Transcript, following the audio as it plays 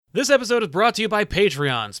This episode is brought to you by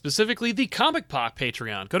Patreon, specifically the Comic Pop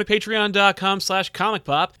Patreon. Go to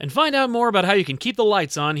patreon.com/comicpop and find out more about how you can keep the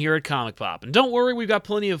lights on here at Comic Pop. And don't worry, we've got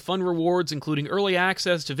plenty of fun rewards, including early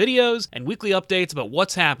access to videos and weekly updates about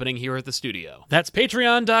what's happening here at the studio. That's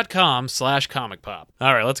patreon.com/comicpop.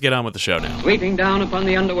 All right, let's get on with the show now. Sweeping down upon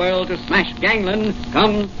the underworld to smash gangland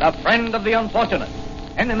comes the friend of the unfortunate,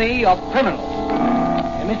 enemy of criminals.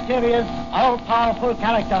 A mysterious, all-powerful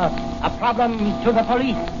character, a problem to the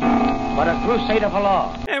police, but a crusader for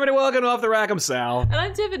law. Hey everybody, welcome to Off the Rack. I'm Sal. And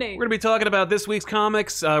I'm Tiffany. We're going to be talking about this week's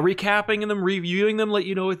comics, recapping them, reviewing them, let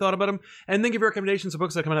you know what we thought about them, and then give you recommendations of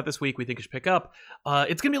books that are coming out this week we think you should pick up.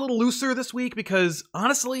 It's going to be a little looser this week because,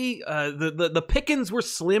 honestly, the pickings were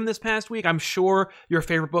slim this past week. I'm sure your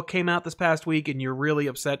favorite book came out this past week and you're really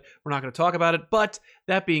upset we're not going to talk about it, but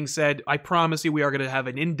that being said, I promise you we are going to have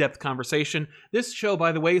an in-depth conversation. This show,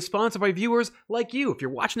 by the way, is sponsored by viewers like you. If you're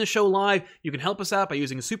watching the show live, you can help us out by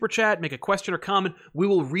using a super chat, make a question or comment. We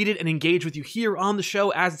will read it and engage with you here on the show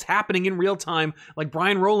as it's happening in real time, like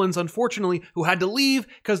Brian Rollins, unfortunately, who had to leave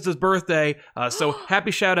because it's his birthday. So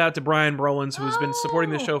happy shout out to Brian Rollins, who's been supporting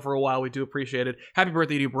this show for a while. We do appreciate it. Happy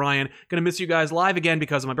birthday to you, Brian. Gonna miss you guys live again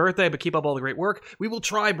because of my birthday, but keep up all the great work. We will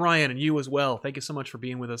try, Brian, and you as well. Thank you so much for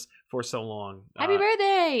being with us for so long. Happy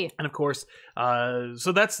birthday! And of course,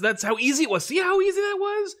 so that's how easy it was. See how easy that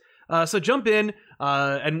was? So jump in,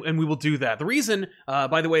 and we will do that. The reason,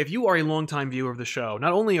 by the way, if you are a longtime viewer of the show,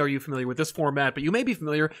 not only are you familiar with this format, but you may be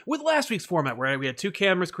familiar with last week's format, where we had two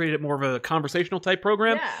cameras, created more of a conversational type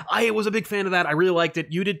program. Yeah. I was a big fan of that. I really liked it.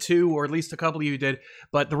 You did too, or at least a couple of you did.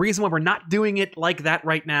 But the reason why we're not doing it like that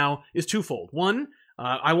right now is twofold. One,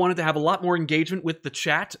 I wanted to have a lot more engagement with the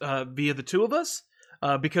chat via the two of us.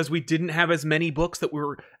 Because we didn't have as many books that we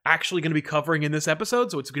were actually going to be covering in this episode,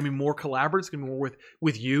 so it's going to be more collaborative. It's going to be more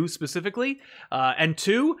with you specifically. And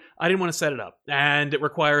two, I didn't want to set it up, and it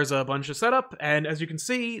requires a bunch of setup. And as you can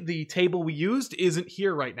see, the table we used isn't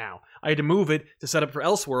here right now. I had to move it to set up for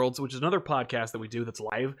Elseworlds, which is another podcast that we do that's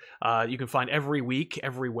live. You can find every week,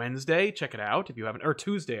 every Wednesday. Check it out if you haven't, or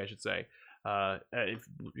Tuesday, I should say.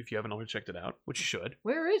 If you haven't already checked it out, which you should.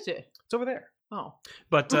 Where is it? It's over there. Oh.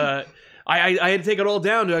 But I had to take it all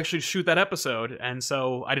down to actually shoot that episode, and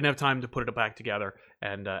so I didn't have time to put it back together.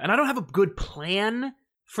 And I don't have a good plan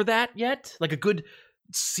for that yet, like a good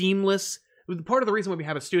seamless. Part of the reason why we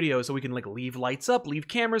have a studio is so we can like leave lights up, leave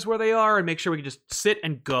cameras where they are, and make sure we can just sit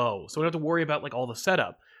and go. So we don't have to worry about like all the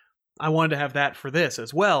setup. I wanted to have that for this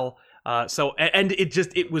as well. So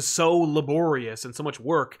it was so laborious and so much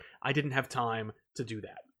work. I didn't have time to do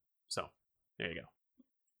that. So there you go.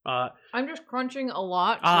 I'm just crunching a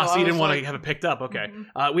lot. So you didn't want to have it picked up. Okay.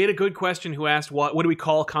 Mm-hmm. We had a good question who asked, what do we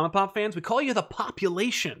call Comic Pop fans? We call you the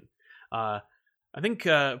population. I think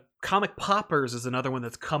Comic Poppers is another one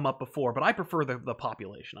that's come up before, but I prefer the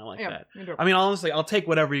population. I like that. I mean, honestly, I'll take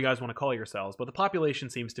whatever you guys want to call yourselves, but the population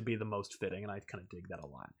seems to be the most fitting, and I kind of dig that a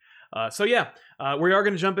lot. So yeah, we are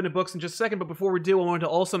going to jump into books in just a second, but before we do, I wanted to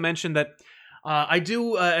also mention that I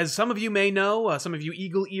do, as some of you may know, some of you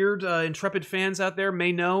eagle-eared, intrepid fans out there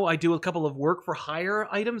may know, I do a couple of work-for-hire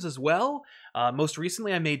items as well. Most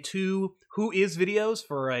recently, I made 2 Who Is videos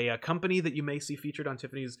for a company that you may see featured on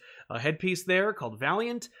Tiffany's headpiece there called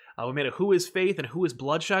Valiant. We made a Who Is Faith and Who Is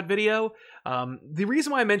Bloodshot video. The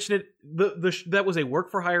reason why I mentioned it, that was a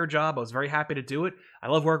work-for-hire job. I was very happy to do it. I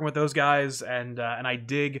love working with those guys, and I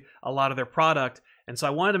dig a lot of their product. And so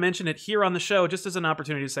I wanted to mention it here on the show just as an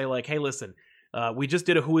opportunity to say, like, hey, listen, we just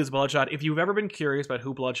did a Who Is Bloodshot. If you've ever been curious about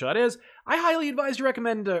who Bloodshot is, I highly advise you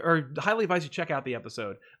check out the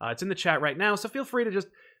episode. It's in the chat right now, so feel free to just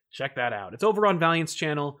check that out. It's over on Valiant's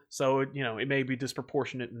channel, so it may be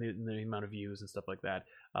disproportionate in the amount of views and stuff like that.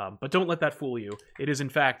 But don't let that fool you. It is, in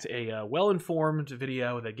fact, a well-informed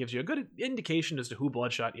video that gives you a good indication as to who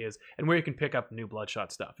Bloodshot is and where you can pick up new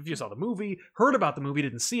Bloodshot stuff. If you saw the movie, heard about the movie,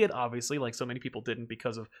 didn't see it, obviously, like so many people didn't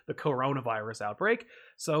because of the coronavirus outbreak.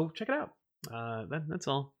 So check it out. That's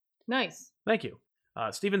all. Nice. Thank you.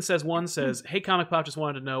 Steven says, hey, Comic Pop, just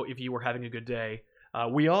wanted to know if you were having a good day.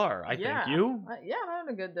 We are, I think. You? Yeah, I'm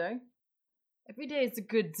having a good day. Every day is a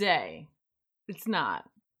good day. It's not.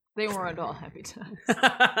 They weren't all happy times.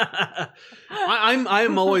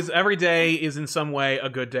 I'm always, every day is in some way a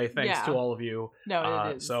good day, thanks to all of you. No,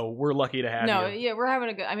 it is. So we're lucky to have you. No, yeah, we're having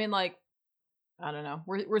a good, I mean, like, I don't know.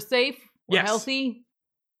 We're safe. We're healthy.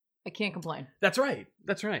 I can't complain. That's right.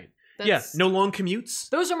 No long commutes.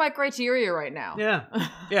 Those are my criteria right now. Yeah.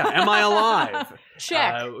 Am I alive?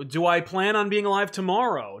 Check. Do I plan on being alive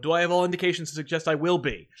tomorrow? Do I have all indications to suggest I will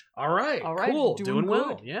be? All right. Cool. Doing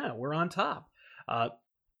well. Yeah, we're on top.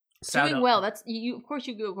 Doing well. That's you. Of course,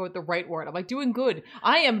 you go with the right word. I'm like doing good.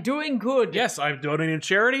 I am doing good. Yes, I'm donating to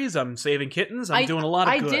charities. I'm saving kittens. I'm doing a lot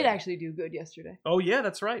of good. I did actually do good yesterday. Oh yeah,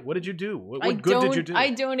 that's right. What did you do? What good did you do?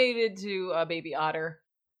 I donated to a baby otter.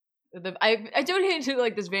 I donated to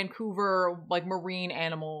like this Vancouver like marine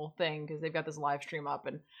animal thing because they've got this live stream up,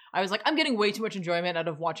 and I was like, I'm getting way too much enjoyment out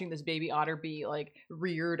of watching this baby otter be like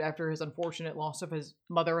reared after his unfortunate loss of his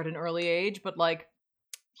mother at an early age. But like,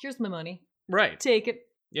 here's my money. Right. Take it.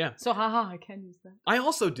 Yeah. So haha, I can use that. I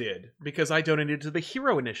also did because I donated to the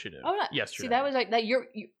Hero Initiative yesterday. See, that was like that. You're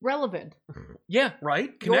relevant. Yeah,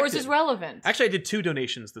 right. Connected. Yours is relevant. Actually, I did 2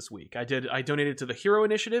 donations this week. I donated to the Hero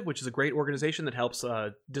Initiative, which is a great organization that helps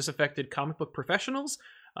disaffected comic book professionals.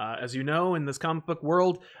 As you know, in this comic book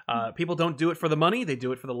world, people don't do it for the money; they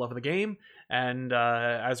do it for the love of the game. And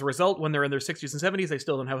as a result, when they're in their 60s and 70s, they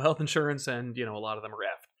still don't have health insurance, and a lot of them are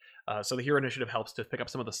effed. So the Hero Initiative helps to pick up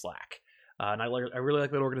some of the slack. And I really like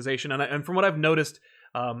that organization. And from what I've noticed,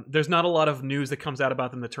 there's not a lot of news that comes out about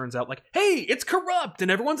them that turns out like, hey, it's corrupt and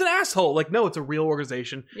everyone's an asshole. Like, no, it's a real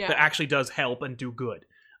organization that actually does help and do good.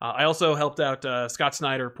 I also helped out Scott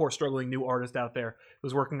Snyder, poor struggling new artist out there,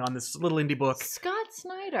 who's working on this little indie book. Scott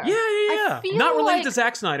Snyder? Yeah. Not related to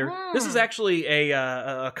Zack Snyder. This is actually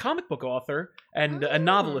a comic book author and a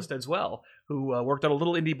novelist as well, who worked on a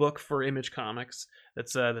little indie book for Image Comics. It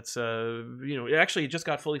actually just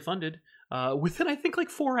got fully funded. Within I think like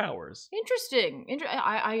 4 hours. Interesting.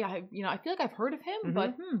 I feel like I've heard of him,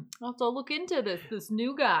 but I'll have to look into this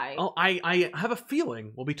new guy. Oh, I have a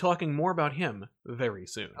feeling we'll be talking more about him very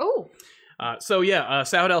soon. Oh.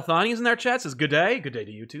 Saud Al-Thani is in our chat. Says good day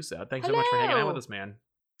to you too, Saud. Thanks so much for hanging out with us, man.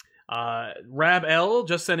 Rab L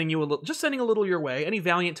just sending a little your way. Any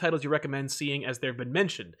Valiant titles you recommend seeing as they've been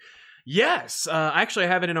mentioned? Yes, actually I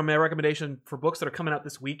have it in my recommendation for books that are coming out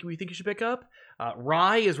this week we think you should pick up.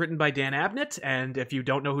 Rye is written by Dan Abnett, and if you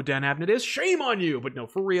don't know who Dan Abnett is, shame on you, but no,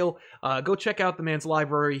 for real, go check out the man's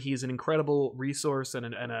library. He's an incredible resource and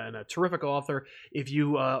a terrific author. If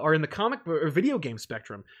you are in the comic or video game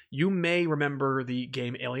spectrum, you may remember the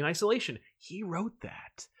game Alien Isolation. He wrote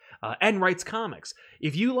that. And writes comics.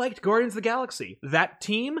 If you liked Guardians of the Galaxy, that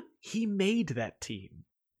team, he made that team.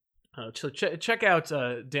 So check out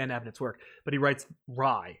Dan Abnett's work, but he writes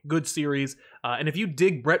Rye, good series. And if you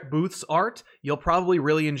dig Brett Booth's art, you'll probably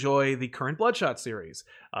really enjoy the current Bloodshot series.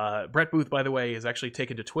 Brett Booth, by the way, is actually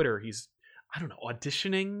taken to Twitter. He's,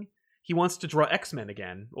 auditioning. He wants to draw X-Men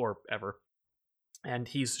again, or ever. And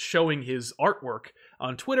he's showing his artwork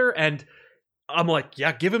on Twitter, and I'm like,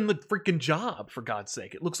 yeah, give him the freaking job, for God's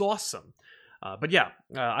sake. It looks awesome.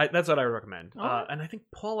 That's what I would recommend. And I think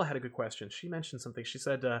Paula had a good question. She mentioned something. She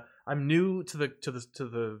said, "I'm new to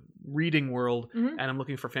the reading world, and I'm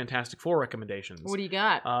looking for Fantastic Four recommendations." What do you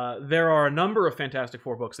got? There are a number of Fantastic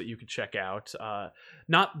Four books that you could check out.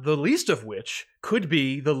 Not the least of which could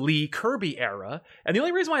be the Lee Kirby era. And the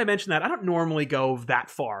only reason why I mention that, I don't normally go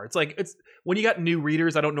that far. It's when you got new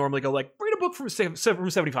readers, I don't normally go like read a book from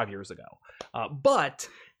 75 years ago. But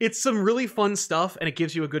it's some really fun stuff, and it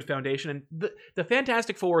gives you a good foundation. And the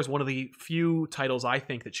Fantastic Four is one of the few titles I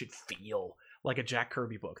think that should feel like a Jack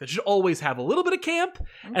Kirby book. That should always have a little bit of camp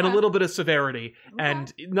and a little bit of severity,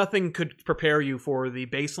 and nothing could prepare you for the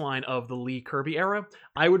baseline of the Lee Kirby era.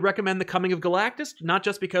 I would recommend The Coming of Galactus, not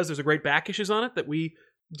just because there's a great back issues on it that we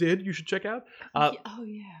did, you should check out.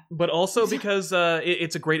 But also because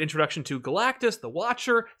it's a great introduction to Galactus, the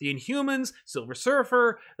Watcher, the Inhumans, Silver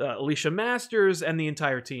Surfer, Alicia Masters, and the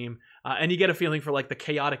entire team. And you get a feeling for like the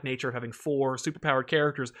chaotic nature of having 4 superpowered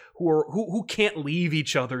characters who can't leave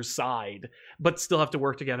each other's side, but still have to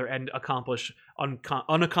work together and accomplish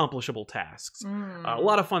unaccomplishable tasks. A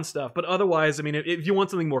lot of fun stuff. But otherwise, I mean, if you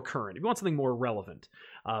want something more current, if you want something more relevant,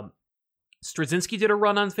 Straczynski did a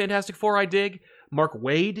run on Fantastic Four I dig. Mark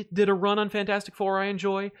Waid did a run on Fantastic Four I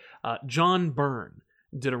enjoy. John Byrne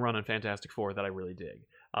did a run on Fantastic Four that I really dig.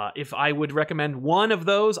 If I would recommend one of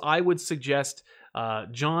those, I would suggest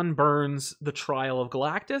John Byrne's The Trial of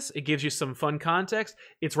Galactus. It gives you some fun context.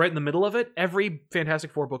 It's right in the middle of it. Every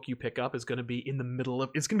Fantastic Four book you pick up is going to be in the middle of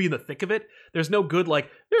it. It's going to be in the thick of it. There's no good like,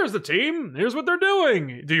 here's the team, here's what they're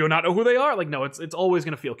doing. Do you not know who they are? Like, no, it's always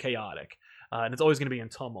going to feel chaotic. And it's always going to be in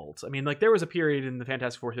tumult. I mean, like, there was a period in the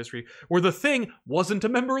Fantastic Four history where the Thing wasn't a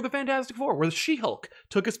member of the Fantastic Four, where the She-Hulk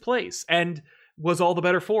took his place and was all the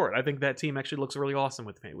better for it. I think that team actually looks really awesome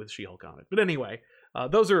with She-Hulk on it. But anyway,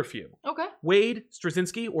 those are a few. Okay. Waid,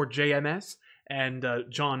 Straczynski, or JMS, and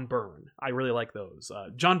John Byrne. I really like those.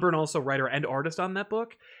 John Byrne, also writer and artist on that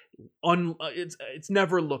book. It's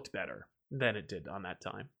never looked better than it did on that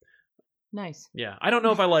time. Nice. Yeah, I don't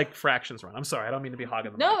know if I like Fractions Run. I'm sorry, I don't mean to be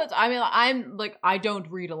hogging the mic. No, I don't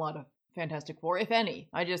read a lot of Fantastic Four, if any.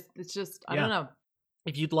 I Yeah. don't know.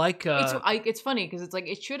 If you'd like, It's funny because it's like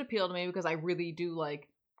it should appeal to me because I really do like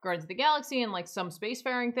Guardians of the Galaxy and like some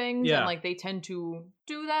spacefaring things, Yeah. and like they tend to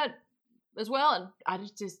do that as well, and I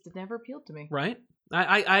just it never appealed to me. right?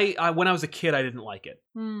 I when I was a kid, I didn't like it.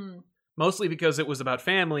 Mostly because it was about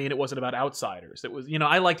family and it wasn't about outsiders. It was,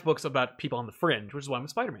 I liked books about people on the fringe, which is why I'm a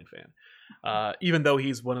Spider-Man fan. Even though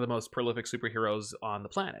he's one of the most prolific superheroes on the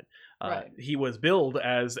planet, Right. he was billed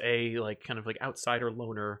as a kind of outsider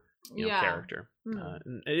loner character. Mhm.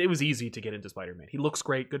 And it was easy to get into Spider-Man. He looks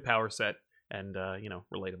great, good power set, and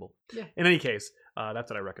relatable. Yeah. In any case,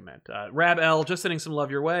 that's what I recommend. Rab L, just sending some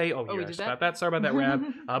love your way. Oh, we yes, did about that. Sorry about that, Rab.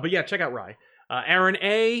 But yeah, check out Rye. Aaron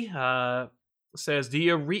A says, do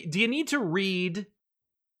you need to read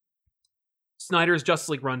Snyder's Justice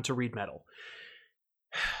League run to read Metal?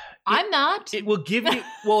 I'm not. It will give you.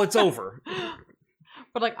 Well, it's over.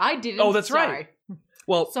 But I didn't. Oh, that's Sorry. right.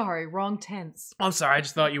 Well, Sorry, wrong tense. I'm sorry. I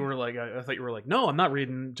just thought you were I thought you were no, I'm not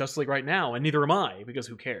reading Justice League right now, and neither am I, because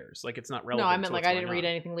who cares? It's not relevant. No, I meant to what's I going didn't read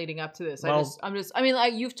on. anything leading up to this. Well-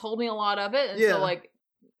 You've told me a lot of it, and Yeah. so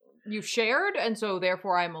you've shared, and so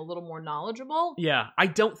therefore I'm a little more knowledgeable. Yeah, I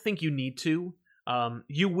don't think you need to.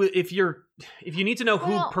 You will if you need to know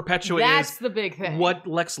Well, who Perpetua That's is, the big thing. what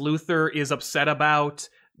Lex Luthor is upset about.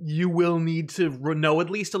 You will need to know at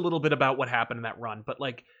least a little bit about what happened in that run. But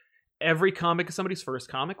every comic is somebody's first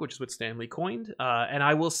comic, which is what Stan Lee coined. And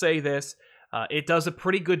I will say this: it does a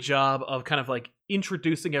pretty good job of kind of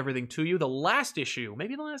introducing everything to you. The last issue,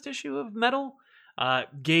 maybe the last issue of Metal,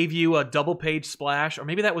 gave you a double-page splash, or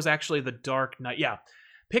maybe that was actually the Dark Knight. Yeah,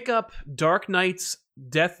 pick up Dark Knight's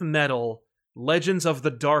Death Metal Legends of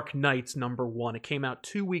the Dark Knights #1. It came out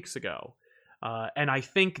 2 weeks ago, and I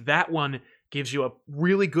think that one gives you a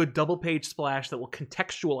really good double-page splash that will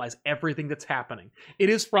contextualize everything that's happening. It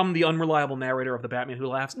is from the unreliable narrator of The Batman Who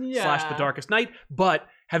Laughs / The Darkest Knight, but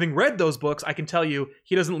having read those books, I can tell you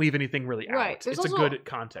he doesn't leave anything really out. Right. There's It's a also, good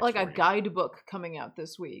context. a for you. guidebook coming out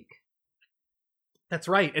this week. That's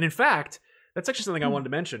right. And in fact, that's actually something I wanted to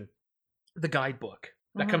mention. The guidebook.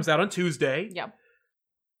 That comes out on Tuesday. Yep.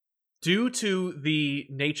 Due to the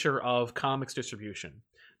nature of comics distribution,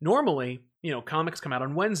 normally, comics come out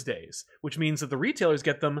on Wednesdays, which means that the retailers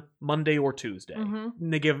get them Monday or Tuesday. And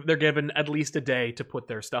they're given at least a day to put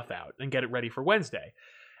their stuff out and get it ready for Wednesday.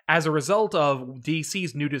 As a result of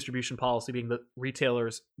DC's new distribution policy being that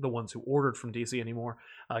retailers, the ones who ordered from DC anymore,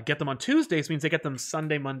 get them on Tuesdays, means they get them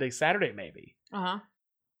Sunday, Monday, Saturday, maybe.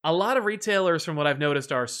 A lot of retailers, from what I've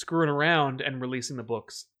noticed, are screwing around and releasing the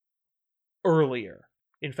books earlier.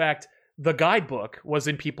 In fact, the guidebook was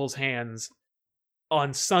in people's hands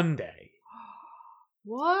on Sunday.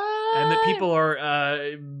 What? And that people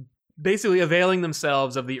are basically availing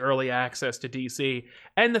themselves of the early access to DC,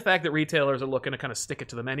 and the fact that retailers are looking to kind of stick it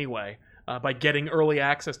to them anyway by getting early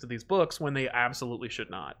access to these books when they absolutely should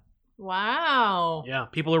not. Wow. Yeah,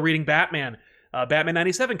 people are reading Batman. Batman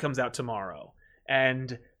 97 comes out tomorrow,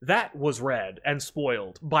 and that was read and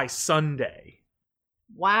spoiled by Sunday.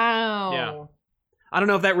 Wow. Yeah. I don't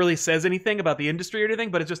know if that really says anything about the industry or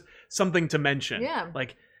anything, but it's just something to mention. Yeah.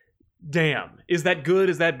 Damn, is that good?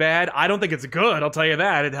 Is that bad? I don't think it's good, I'll tell you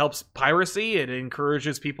that. It helps piracy. It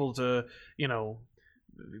encourages people to,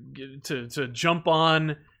 to jump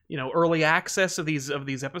on, early access of these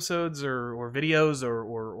episodes or videos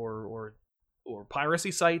or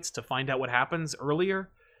piracy sites to find out what happens earlier.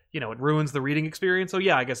 It ruins the reading experience. So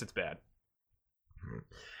yeah, I guess it's bad.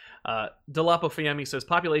 Delapo Fiemi says,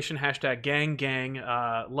 population #gang.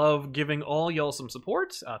 Love giving all y'all some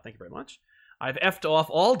support. Thank you very much. I've effed off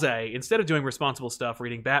all day instead of doing responsible stuff,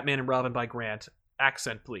 reading Batman and Robin by Grant.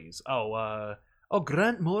 Accent, please.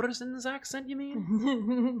 Grant Morrison's accent, you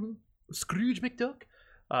mean? Scrooge McDuck?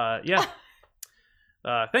 Yeah.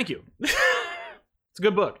 Thank you. It's a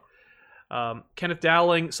good book. Kenneth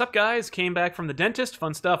Dowling, sup guys, came back from the dentist.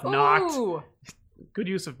 Fun stuff. Ooh. Not. Good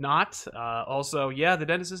use of not. Also, yeah, the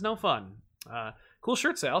dentist is no fun. Cool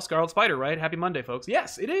shirt, Sal. Scarlet Spider, right? Happy Monday, folks.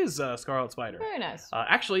 Yes, it is Scarlet Spider. Very nice.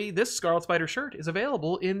 Actually, this Scarlet Spider shirt is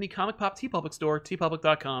available in the Comic Pop TeePublic store,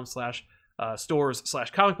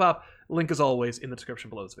 tpublic.com/stores/Comic Pop. Link, as always, in the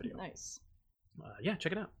description below this video. Nice. Yeah,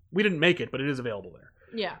 check it out. We didn't make it, but it is available there.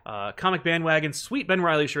 Yeah. Comic Bandwagon, sweet Ben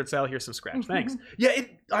Reilly shirt, Sal. Here's some scratch. Thanks. Yeah,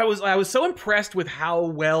 I was so impressed with how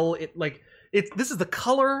well this is the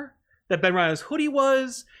color that Ben Reilly's hoodie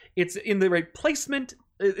was. It's in the right placement.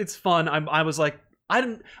 It's fun. I was like,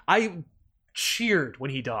 I cheered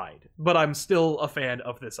when he died, but I'm still a fan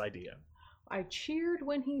of this idea. I cheered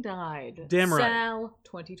when he died. Damn right. Sal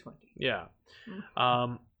 2020. Yeah.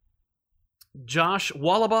 Josh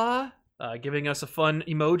Wallabaugh giving us a fun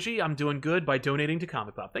emoji. I'm doing good by donating to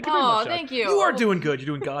Comic Pop. Thank you very much. Josh. Thank you. You are doing good. You're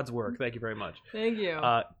doing God's work. Thank you very much. Thank you.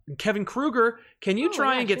 Kevin Kruger, can you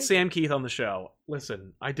try and get thank Sam Keith on the show?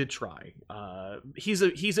 Listen, I did try. He's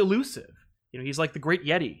elusive. You know, he's like the Great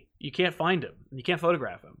Yeti. You can't find him. You can't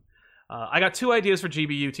photograph him. I got 2 ideas for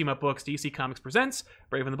GBU team-up books: DC Comics Presents,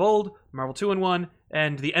 Brave and the Bold, Marvel 2-in-1,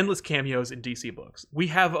 and the endless cameos in DC books. We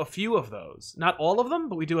have a few of those. Not all of them,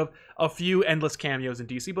 but we do have a few endless cameos in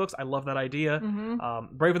DC books. I love that idea.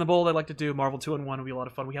 Brave and the Bold I'd like to do. Marvel 2-in-1 would be a lot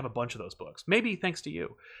of fun. We have a bunch of those books. Maybe thanks to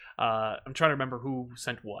you. I'm trying to remember who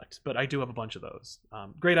sent what, but I do have a bunch of those.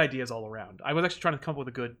 Great ideas all around. I was actually trying to come up with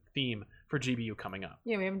a good theme for GBU coming up.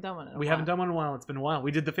 Yeah, we haven't done one in a while. We haven't done one in a while. It's been a while.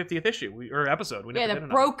 We did the 50th issue or episode. We never did that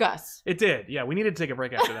another. broke us. It did. Yeah, we needed to take a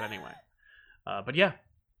break after that anyway. But yeah,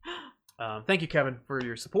 thank you, Kevin, for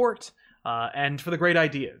your support and for the great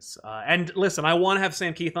ideas. And listen, I want to have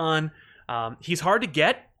Sam Keith on. He's hard to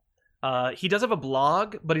get. He does have a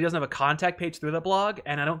blog, but he doesn't have a contact page through that blog,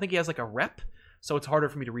 and I don't think he has like a rep, so it's harder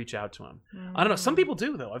for me to reach out to him. I don't know. Some people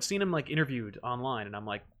do though. I've seen him like interviewed online, and I'm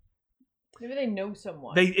like, maybe they know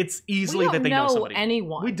someone. It's easily that they know somebody.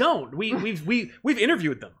 Anyone. We don't. We've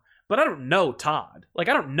interviewed them, but I don't know Todd. Like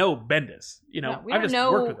I don't know Bendis. You know, we I don't just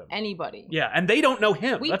know worked with him. anybody. Yeah, and they don't know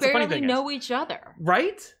him. We That's the funny barely thing know each other.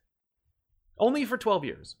 Right? Only for 12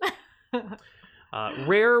 years.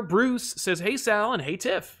 Rare Bruce says, "Hey Sal and hey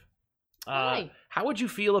Tiff. Hi. How would you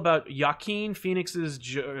feel about Joaquin Phoenix's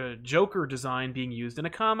Joker design being used in a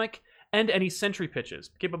comic and any Sentry pitches?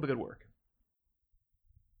 Keep up the good work."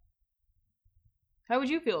 How would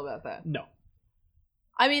you feel about that? No.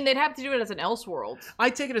 I mean, they'd have to do it as an Elseworlds.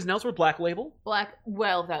 I'd take it as an Elseworld Black Label.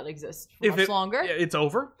 Well, if that exists for much longer. It's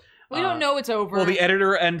over. We don't know it's over. Well, the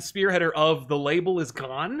editor and spearheader of the label is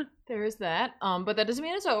gone. There is that. But that doesn't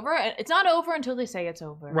mean it's over. It's not over until they say it's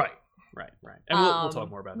over. Right. And we'll talk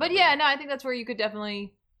more about that. But yeah, no, I think that's where you could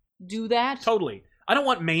definitely do that. Totally. I don't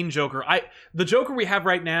want main Joker. The Joker we have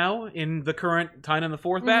right now in the current Tynion the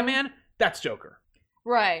Fourth Batman, that's Joker.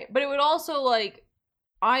 Right. But it would also, like,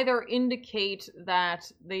 either indicate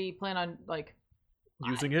that they plan on, like,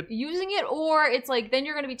 using it, or it's like then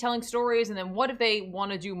you're going to be telling stories, and then what if they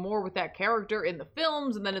want to do more with that character in the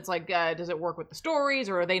films, and then it's like, does it work with the stories,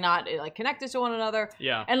 or are they not like connected to one another?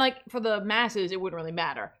 Yeah. And like for the masses, it wouldn't really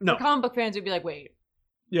matter. No. For comic book fans, it'd be like, wait.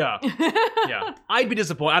 Yeah. Yeah. I'd be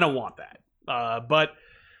disappointed. I don't want that. But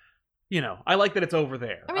you know, I like that it's over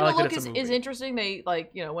there. I mean, like the look is interesting. They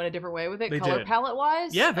went a different way with it, color palette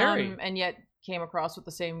wise. Yeah, very. And yet came across with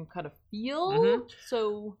the same kind of feel.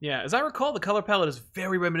 So yeah, as I recall, the color palette is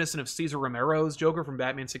very reminiscent of Cesar Romero's Joker from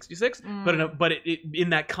Batman '66, but it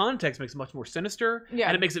in that context makes it much more sinister, and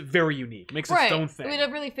it makes it very unique. It makes its own thing. I mean,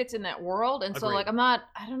 it really fits in that world, and so like I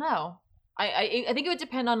don't know. I think it would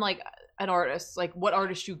depend on like an artist, like what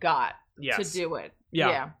artist you got to do it.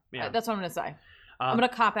 Yeah. That's what I'm gonna say. I'm going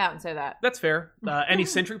to cop out and say that. That's fair. Any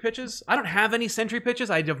Sentry pitches? I don't have any Sentry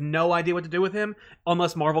pitches. I have no idea what to do with him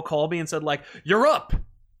unless Marvel called me and said, like, you're up.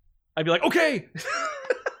 I'd be like, okay.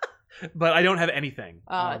 But I don't have anything.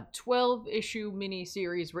 12-issue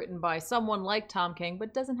mini-series written by someone like Tom King,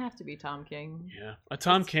 but doesn't have to be Tom King. Yeah. A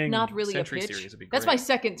Tom King not really Sentry a pitch. Series would be great. That's my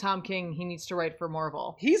second Tom King he needs to write for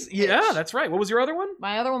Marvel. Yeah, that's right. What was your other one?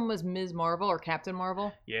 My other one was Ms. Marvel or Captain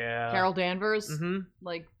Marvel. Yeah. Carol Danvers.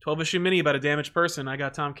 Like 12-issue mini about a damaged person. I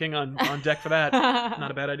got Tom King on deck for that. Not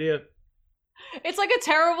a bad idea. It's like a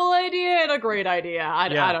terrible idea and a great idea. I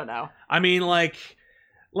don't know. I mean, like,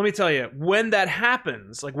 let me tell you, when that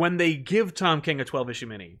happens, like when they give Tom King a 12-issue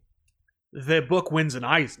mini, the book wins an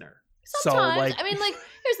Eisner. Sometimes. So, like, I mean, like,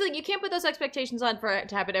 here's the thing. You can't put those expectations on for it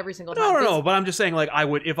to happen every single time. No. But I'm just saying, like, I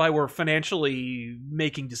would, if I were financially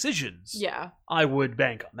making decisions, I would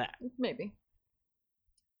bank on that. Maybe.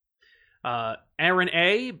 Aaron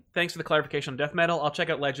A., thanks for the clarification on Death Metal. I'll check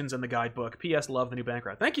out Legends and the guidebook. P.S. Love the new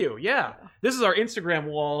Bankrupt. Thank you. Yeah. This is our Instagram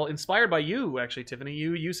wall, inspired by you, actually, Tiffany.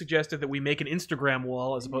 You suggested that we make an Instagram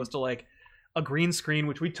wall as opposed to, like, a green screen,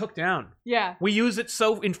 which we took down. Yeah. We use it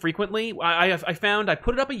so infrequently. I found I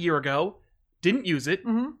put it up a year ago, didn't use it,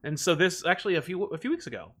 and so this, actually, a few weeks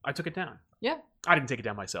ago, I took it down. Yeah. I didn't take it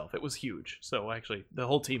down myself. It was huge. So, actually, the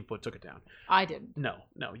whole team took it down. I didn't. No,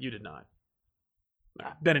 you did not.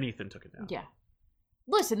 Ben and Ethan took it down. Yeah.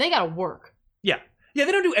 Listen, they gotta work. Yeah, they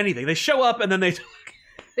don't do anything. They show up and then they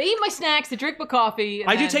eat my snacks, they drink my coffee.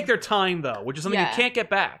 I do take their time though, which is something you can't get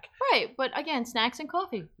back. Right, but again, snacks and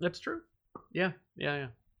coffee. That's true. Yeah. No,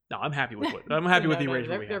 I'm happy with it. I'm happy with the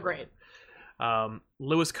arrangement. They're great.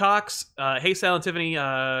 Lewis Cox, hey Sal and Tiffany,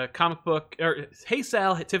 comic book, or hey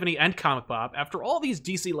Sal, Tiffany, and Comic Pop. After all these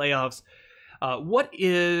DC layoffs,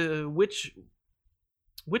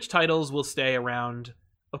 which titles will stay around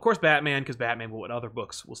Of course, Batman, because Batman, what other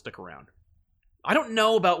books will stick around? I don't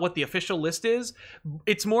know about what the official list is.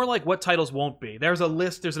 It's more like what titles won't be. There's a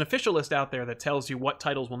list. There's an official list out there that tells you what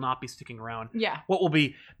titles will not be sticking around. Yeah. What will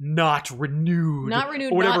be not renewed. Not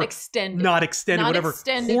renewed, or whatever, not extended. Not extended, Not whatever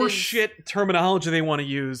extended horseshit terminology they want to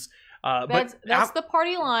use. That's the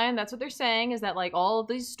party line. That's what they're saying, is that like all of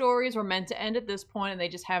these stories were meant to end at this point and they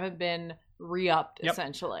just haven't been re-upped,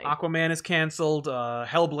 essentially. Aquaman is canceled.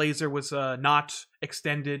 Hellblazer was not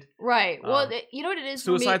extended. Right. Well, you know what it is?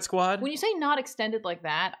 Suicide Squad. When you say not extended like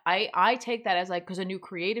that, I take that as like because a new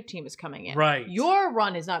creative team is coming in. Right. Your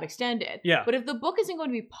run is not extended. Yeah. But if the book isn't going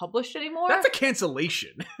to be published anymore, That's a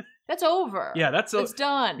cancellation. that's over. Yeah, it's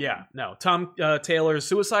done. Yeah, no. Tom Taylor's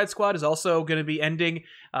Suicide Squad is also going to be ending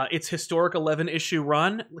its historic 11-issue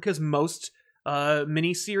run because most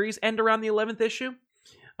miniseries end around the 11th issue.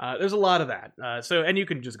 There's a lot of that. And you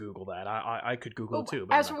can just Google that. I could Google it too.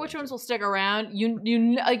 But As for which ones will stick around, you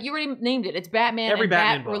already named it. It's Batman. Every and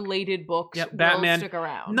Batman book. related books Batman will stick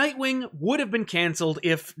around. Nightwing would have been canceled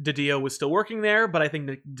if DiDio was still working there, but I think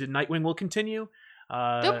Nightwing will continue.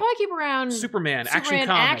 They'll probably keep around Superman, Action Comics.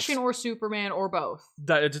 Action or Superman or both.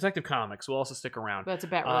 Detective Comics will also stick around. That's a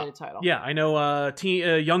Bat-related title. Yeah, I know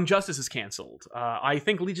Young Justice is canceled. I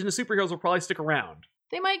think Legion of Superheroes will probably stick around.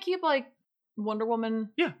 They might keep like Wonder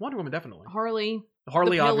Woman. Yeah, Wonder Woman definitely. Harley,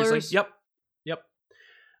 obviously. Yep.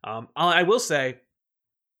 I will say,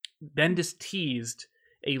 Bendis teased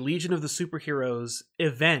a Legion of the Superheroes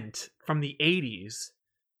event from the 80s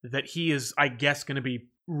that he is, I guess, going to be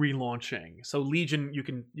relaunching. So Legion, you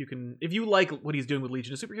can if you like what he's doing with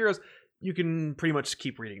Legion of Superheroes, you can pretty much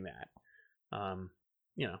keep reading that.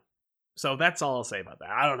 So that's all I'll say about that.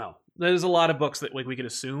 I don't know. There's a lot of books that we could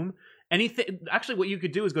assume. Anything. Actually, what you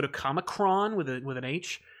could do is go to Comicron with an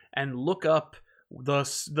H and look up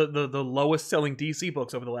the lowest selling DC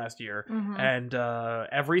books over the last year, and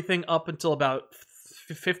everything up until about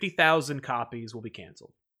 50,000 copies will be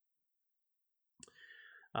canceled.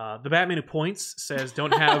 The Batman Who Points says,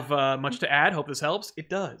 "Don't have much to add. Hope this helps." It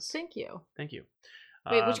does. Thank you. Thank you.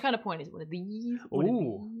 Wait, which kind of point is it? One of these?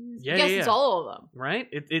 Yeah, yes, it's all of them. Right?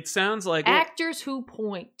 It sounds like actors who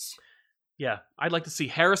point. Yeah, I'd like to see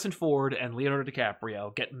Harrison Ford and Leonardo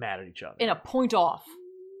DiCaprio get mad at each other in a point off.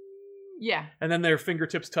 Yeah. And then their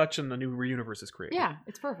fingertips touch and the new universe is created. Yeah,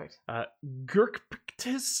 it's perfect.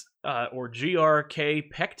 Gurkpectus, or GRK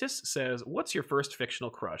Pectus, says, "What's your first fictional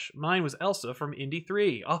crush? Mine was Elsa from Indy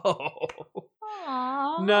 3. Oh,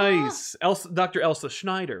 aww. Nice. Dr. Elsa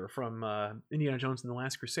Schneider from Indiana Jones and the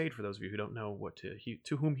Last Crusade, for those of you who don't know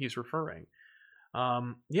to whom he's referring.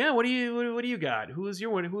 Yeah, what do you got? Who's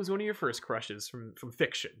one of your first crushes from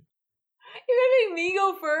fiction? You're gonna make me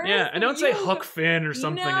go first? Yeah, and don't say Huck Finn or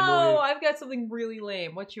something. No, annoying. I've got something really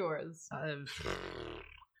lame. What's yours?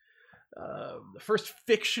 The first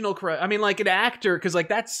fictional crush. I mean, like an actor, because like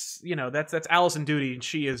that's Allison Doody, and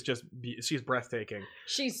she's breathtaking.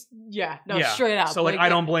 She's straight up. So like I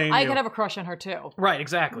don't blame you. I could have a crush on her too. Right,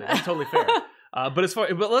 exactly. That's totally fair. But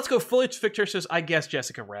let's go fully fictitious. I guess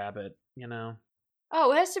Jessica Rabbit.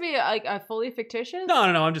 Oh, it has to be a fully fictitious? No.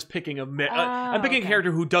 I'm just picking I'm picking a character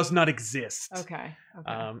who does not exist. Okay.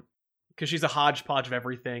 Because she's a hodgepodge of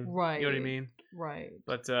everything. Right. You know what I mean? Right.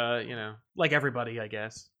 But like everybody, I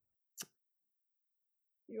guess.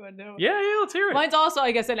 You want to know? Yeah, let's hear it. Mine's also,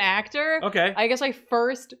 I guess, an actor. Okay. I guess my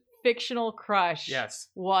first fictional crush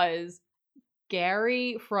was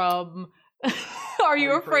Gary from Are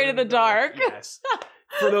You Afraid of the Dark? Yes.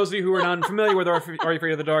 For those of you who are not familiar with Are You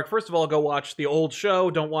Afraid of the Dark, first of all, go watch the old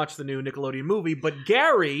show. Don't watch the new Nickelodeon movie. But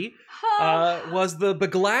Gary was the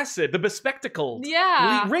beglassed, the bespectacled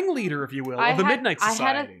ringleader, if you will, of the Midnight Society.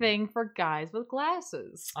 I had a thing for guys with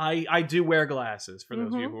glasses. I do wear glasses, for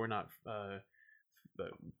those of you who are not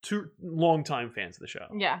too long-time fans of the show.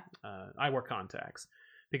 Yeah. I wear contacts.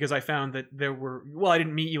 Because I found that I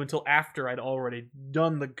didn't meet you until after I'd already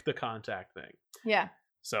done the contact thing. Yeah.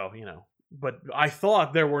 So, but I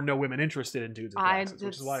thought there were no women interested in dudes with glasses,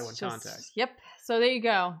 which is why I went contacts. Yep. So there you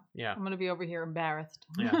go. Yeah. I'm going to be over here embarrassed.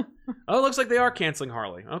 Yeah. Oh, it looks like they are canceling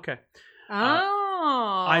Harley. Okay.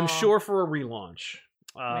 Oh. I'm sure for a relaunch.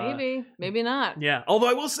 Maybe not. Yeah. Although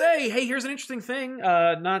I will say, hey, here's an interesting thing.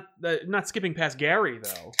 Not skipping past Gary,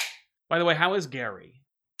 though. By the way, how is Gary?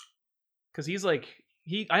 Because he's like...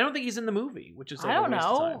 I don't think he's in the movie, which is like I don't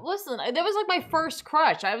know. Listen, that was like my first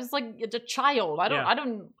crush. I was like a child. I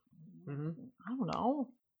don't know.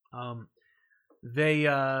 They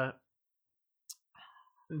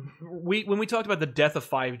when we talked about the death of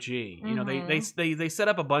 5G, they set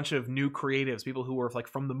up a bunch of new creatives, people who were like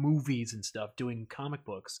from the movies and stuff, doing comic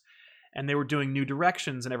books, and they were doing new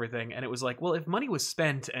directions and everything. And it was like, well, if money was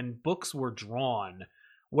spent and books were drawn,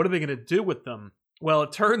 what are they going to do with them? Well,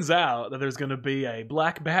 it turns out that there's going to be a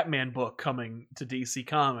Black Batman book coming to DC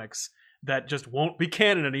Comics that just won't be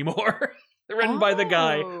canon anymore. Written by the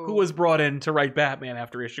guy who was brought in to write Batman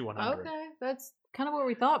after issue 100. Okay, that's kind of what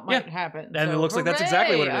we thought might happen. And so, it looks like that's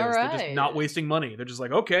exactly what it is. Right. They're just not wasting money. They're just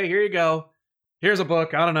like, okay, here you go. Here's a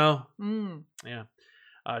book. I don't know. Yeah.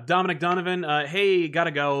 Dominic Donovan, hey,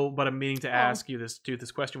 gotta go, but I'm meaning to ask you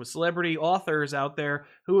this question with celebrity authors out there.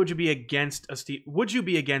 Who would you be against a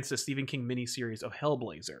Stephen King miniseries of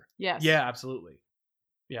Hellblazer? Yes. Yeah, absolutely.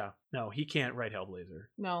 Yeah. No, he can't write Hellblazer.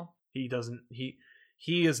 No. He doesn't.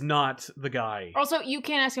 He is not the guy. Also, you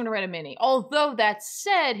can't ask him to write a mini. Although, that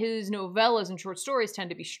said, his novellas and short stories tend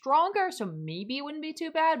to be stronger, so maybe it wouldn't be too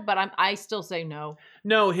bad, but I still say no.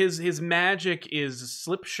 No, his magic is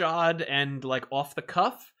slipshod and, like, off the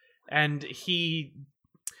cuff, and the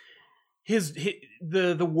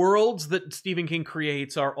worlds that Stephen King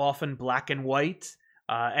creates are often black and white,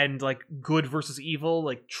 and, like, good versus evil,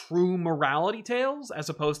 like, true morality tales, as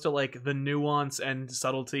opposed to, like, the nuance and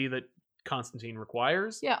subtlety that Constantine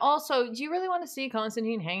requires. Yeah, also, do you really want to see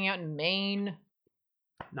Constantine hanging out in Maine?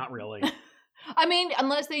 Not really. I mean,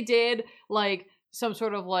 unless they did, like, some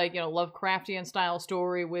sort of, like, Lovecraftian style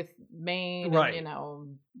story with Maine, right?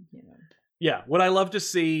 And, Yeah, what I love to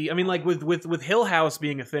see, I mean, like, with Hill House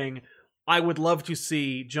being a thing, I would love to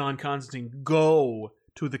see John Constantine go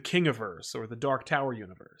to the Kingiverse or the Dark Tower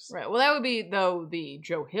universe. Right. Well, that would be, though, the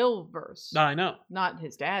Joe Hill verse. I know. Not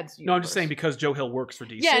his dad's universe. No, I'm just saying because Joe Hill works for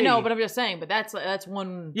DC. Yeah, no, but I'm just saying, but that's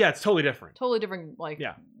one... Yeah, it's totally different. Totally different, like...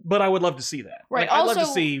 Yeah, but I would love to see that. Right, Like, also, I'd love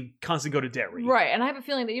to see Constantine go to Derry. Right, and I have a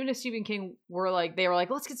feeling that even if Stephen King were like,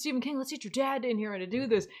 let's get Stephen King, let's get your dad in here and to do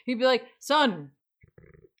this, he'd be like, son...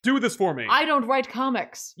 Do this for me. I don't write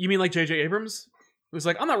comics. You mean like J.J. Abrams? Who's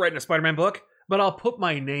like, I'm not writing a Spider-Man book, but I'll put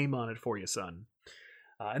my name on it for you, son.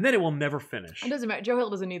 And then it will never finish. It doesn't matter. Joe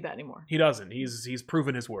Hill doesn't need that anymore. He doesn't. He's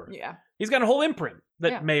proven his worth. Yeah. He's got a whole imprint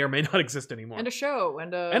that may or may not exist anymore. And a show.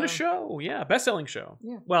 And a show, yeah. Best-selling show.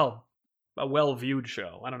 Yeah. Well, a well-viewed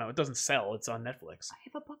show. I don't know. It doesn't sell. It's on Netflix. I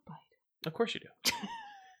have a bug bite. Of course you do.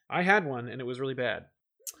 I had one, and it was really bad.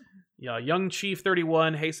 Yeah, Young Chief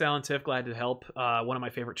 31. Hey, Sal and Tiff, glad to help. One of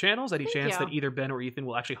my favorite channels. Any chance that either Ben or Ethan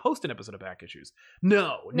will actually host an episode of Back Issues?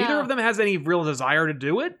 No. Neither of them has any real desire to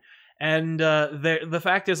do it. And the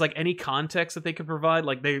fact is, like, any context that they could provide,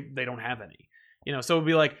 like, they don't have any. So it would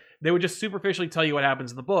be like, they would just superficially tell you what happens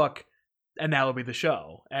in the book, and that would be the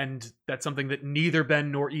show. And that's something that neither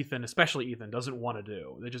Ben nor Ethan, especially Ethan, doesn't want to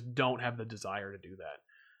do. They just don't have the desire to do that.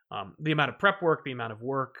 The amount of prep work, the amount of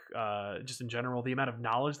work, just in general, the amount of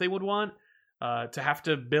knowledge they would want to have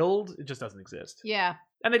to build, it just doesn't exist. Yeah.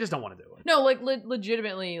 And they just don't want to do it. No, like,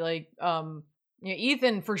 legitimately, like,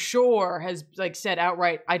 Ethan for sure has, like, said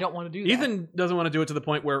outright, I don't want to do that. Ethan doesn't want to do it to the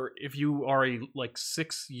point where if you are a, like,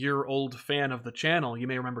 6-year-old fan of the channel, you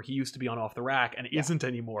may remember he used to be on Off the Rack and isn't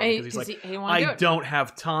anymore because he's like, I don't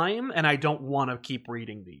have time and I don't want to keep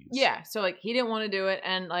reading these. Yeah, so, like, he didn't want to do it,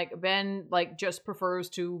 and, like, Ben, like, just prefers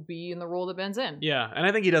to be in the role that Ben's in. Yeah, and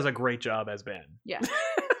I think he does a great job as Ben. Yeah.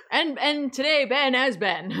 and today, Ben as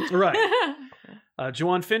Ben. Right.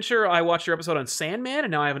 Juwan Fincher, I watched your episode on Sandman,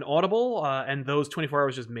 and now I have an Audible, and those 24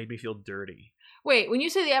 hours just made me feel dirty. Wait, when you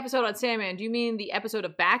say the episode on Sandman, do you mean the episode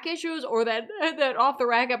of Back Issues or that Off the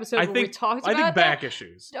Rack episode where we talked about I think Back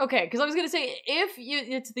Issues. Okay, because I was going to say,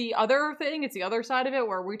 it's the other thing, it's the other side of it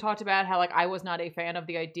where we talked about how, like, I was not a fan of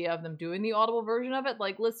the idea of them doing the Audible version of it.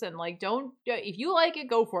 Like, listen, like, don't, if you like it,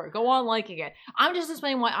 go for it. Go on liking it. I'm just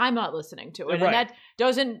explaining why I'm not listening to it. Right. And that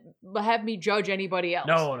doesn't have me judge anybody else.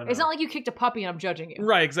 No. It's not like you kicked a puppy and I'm judging you.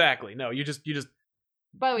 Right, exactly. No, you just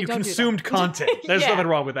By the way, you consumed content. There's nothing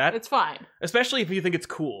wrong with that. It's fine. Especially if you think it's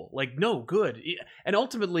cool. Like, no, good. And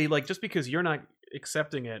ultimately, like, just because you're not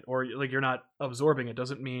accepting it or, like, you're not absorbing it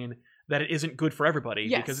doesn't mean that it isn't good for everybody.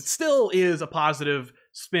 Yes. Because it still is a positive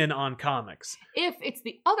spin on comics. If it's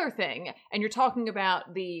the other thing, and you're talking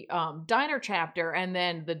about the diner chapter and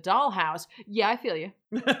then the dollhouse, yeah, I feel you.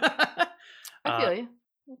 I feel you.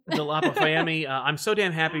 Jalapa Fayemi, I'm so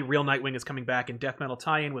damn happy Real Nightwing is coming back in Death Metal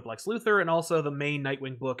tie-in with Lex Luthor, and also the main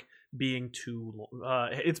Nightwing book being too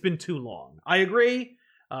it's been too long. I agree.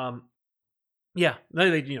 Yeah,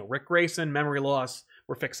 Rick Grayson, memory loss,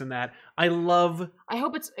 we're fixing that. I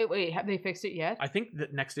hope it's wait, have they fixed it yet? I think the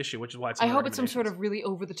next issue, which is why it's I hope it's some sort of really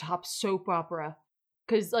over-the-top soap opera.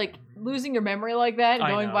 Because, like, losing your memory like that and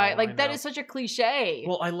going by, like, that is such a cliche.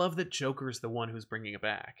 Well, I love that Joker's the one who's bringing it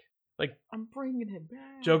back. Like, I'm bringing him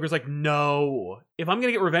back. Joker's like, no. If I'm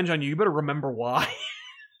gonna get revenge on you, you better remember why.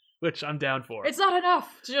 Which I'm down for. It's not enough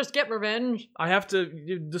to just get revenge. I have to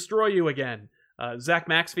destroy you again. Zach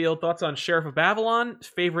Maxfield, thoughts on Sheriff of Babylon?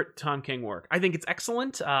 Favorite Tom King work? I think it's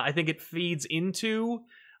excellent. I think it feeds into,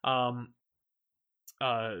 Tom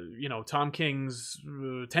King's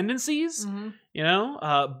tendencies.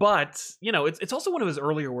 But it's also one of his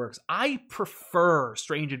earlier works. I prefer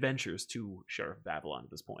Strange Adventures to Sheriff of Babylon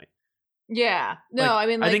at this point. Yeah. No, I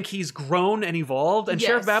mean, I think he's grown and evolved, and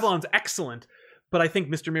Sheriff of Yes. Babylon's excellent. But I think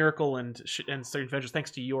Mr. Miracle and Strange Adventures,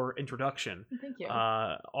 thanks to your introduction, Thank you.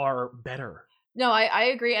 are better. No, I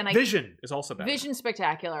agree, and Vision is also better. Vision's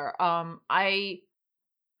spectacular.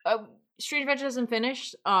 Strange Adventures isn't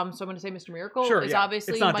finished, so I'm going to say Mr. Miracle Sure, is yeah.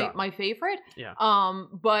 obviously It's not done. my favorite. Yeah.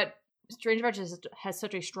 But Strange Adventures has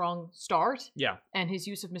such a strong start. Yeah. And his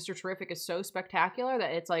use of Mr. Terrific is so spectacular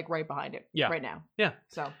that it's like right behind it. Yeah. Right now. Yeah.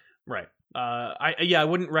 So. Right. I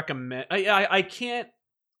wouldn't recommend. I can't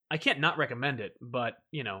not recommend it, but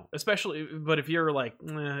especially. But if you're like,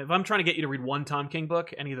 if I'm trying to get you to read one Tom King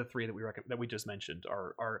book, any of the three that we just mentioned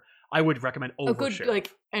are I would recommend over A good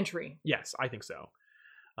Sheriff. entry. Yes, I think so.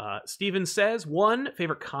 Steven says one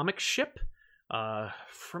favorite comic ship.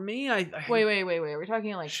 For me, I Wait. We're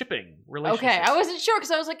talking like shipping relationships. Okay, I wasn't sure because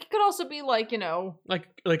I was like, it could also be like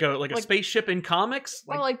like a spaceship in comics,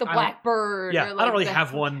 or like the I don't- Blackbird. Yeah, or I like don't really the-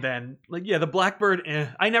 have one then. The Blackbird.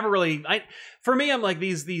 I never really. For me, I'm like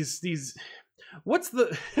these. What's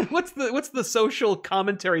the social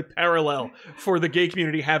commentary parallel for the gay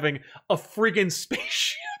community having a friggin'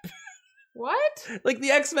 spaceship? What? Like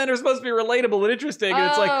the X-Men are supposed to be relatable and interesting, and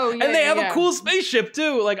it's like, Oh, and yeah, they have yeah. a cool spaceship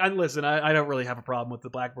too. Like, I don't really have a problem with the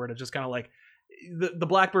Blackbird. It's just kind of like the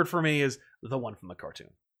Blackbird for me is the one from the cartoon.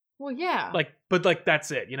 Well, yeah. But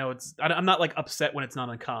that's it. I'm not like upset when it's not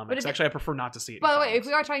in comics. if- Actually, I prefer not to see it. By in the way, comics. if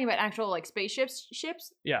we are talking about actual like spaceships,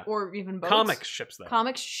 yeah, or even boats, comic ships though,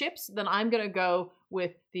 comic ships, then I'm gonna go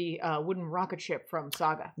with the wooden rocket ship from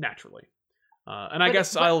Saga. naturally. And I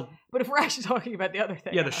guess I'll But if we're actually talking about the other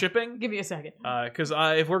thing, the shipping. Give me a second. Because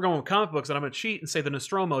if we're going with comic books, then I'm going to cheat and say the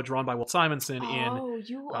Nostromo drawn by Walt Simonson Oh,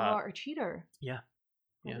 you are a cheater. Yeah.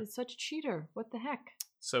 That Yeah. is such a cheater. What the heck?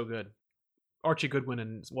 so good. Archie Goodwin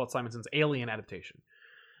and Walt Simonson's Alien adaptation.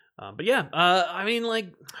 But yeah, I mean,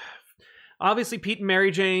 like, obviously Pete and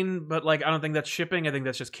Mary Jane, but like, I don't think that's shipping. I think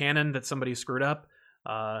that's just canon that somebody screwed up.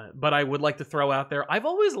 But I would like to throw out there, I've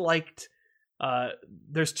always liked,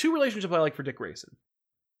 there's two relationships I like for Dick Grayson.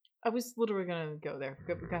 I was literally gonna go there.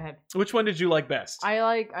 Go ahead. Which one did you like best? I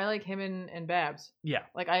like him and Babs. Yeah.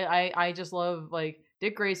 Like I just love like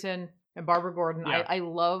Dick Grayson and Barbara Gordon. Yeah. I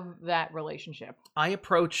love that relationship. I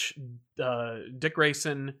approach Dick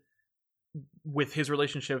Grayson with his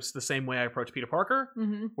relationships the same way I approach Peter Parker,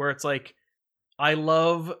 Mm-hmm. where it's like, I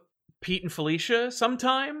love Pete and Felicia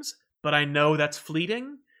sometimes, but I know that's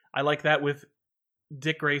fleeting. I like that with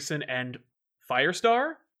Dick Grayson and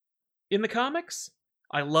Firestar in the comics.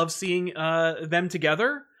 I love seeing them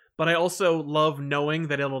together, but I also love knowing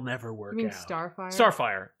that it'll never work You mean out. Starfire?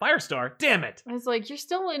 Starfire. Firestar. Damn it. I was like, you're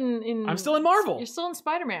still in. I'm still in Marvel. You're still in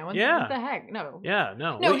Spider-Man. What, Yeah. What the heck? No. Yeah,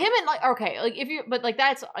 no. No, Wait. him and like okay, like if you but like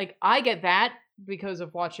that's like I get that because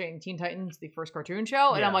of watching Teen Titans, the first cartoon show,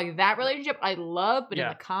 and Yeah. I'm like that relationship I love, but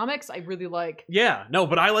Yeah. in the comics I really like. Yeah, no,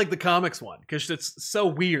 but I like the comics one because it's so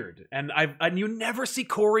weird, and you never see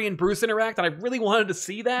Corey and Bruce interact, and I really wanted to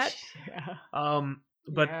see that. Yeah.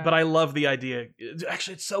 But Yeah. I love the idea.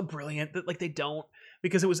 Actually, it's so brilliant that like they don't,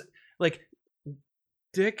 because it was like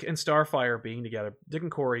Dick and Starfire being together, Dick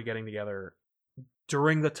and Corey getting together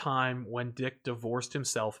during the time when Dick divorced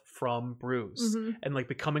himself from Bruce Mhm. and like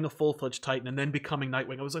becoming a full-fledged Titan and then becoming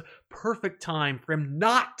Nightwing. It was a perfect time for him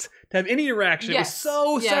not to have any interaction. It was Yes.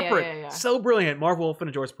 so Yeah, separate, yeah. so brilliant. Marv Wolfman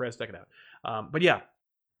and George Perez, check it out. But yeah.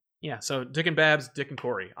 So Dick and Babs, Dick and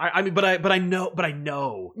Corey. I mean, but I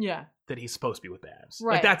know Yeah. that he's supposed to be with Babs.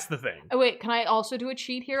 Right. Like that's the thing. Oh wait, can I also do a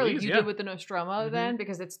cheat here, like Please, you yeah. did with the Nostromo Mhm. then,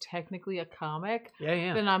 because it's technically a comic?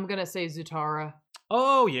 Yeah. Then I'm gonna say Zutara.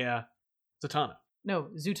 Oh yeah, Zatanna. No,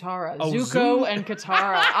 Zutara. Oh, Zuko and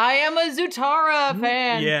Katara. I am a Zutara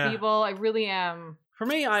fan, Yeah. people. I really am. For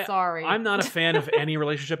me, Sorry. I'm not a fan of any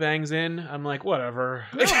relationship that hangs in. I'm like, whatever.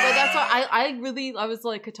 No, but that's why I was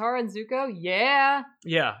like Katara and Zuko. Yeah,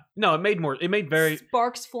 Yeah. No, it made very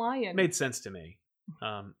sparks flying. made sense to me.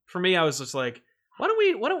 For me, I was just like, why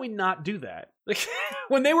don't we not do that? Like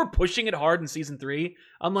when they were pushing it hard in season 3,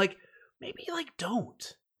 I'm like, maybe like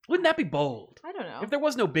don't. Wouldn't that be bold? I don't know. If there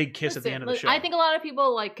was no big kiss at the Listen, end of the look, show. I think a lot of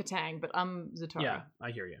people like Katang, but I'm Zutara. Yeah,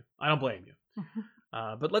 I hear you. I don't blame you.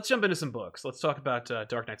 But let's jump into some books. Let's talk about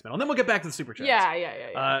Dark Knight's Metal, and then we'll get back to the super chats.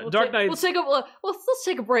 Yeah. Dark Knight- Let's take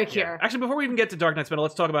a break Yeah. here. Actually, before we even get to Dark Knight's Metal,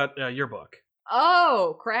 let's talk about your book.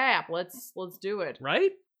 Oh crap! Let's do it.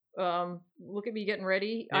 Right? Look at me getting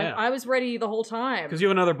ready. Yeah. I was ready the whole time. Because you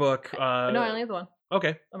have another book. No, I only have the one.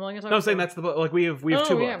 Okay. I'm only gonna talk No, I'm about saying one. that's the book. Like we have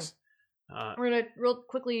two books. We're gonna real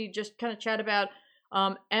quickly just kind of chat about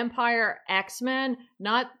Empire X-Men,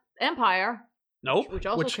 not Empire. Nope. Which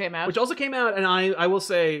also came out. Which also came out, and I will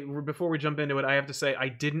say, before we jump into it, I have to say I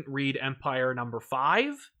didn't read Empire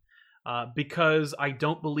 #5 because I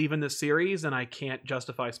don't believe in this series, and I can't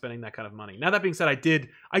justify spending that kind of money. Now, that being said, I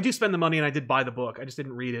do spend the money, and I did buy the book. I just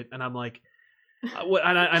didn't read it, and I'm like...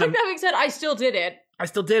 that being said, I still did it. I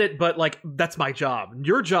still did it, but like that's my job.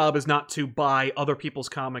 Your job is not to buy other people's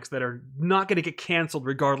comics that are not going to get canceled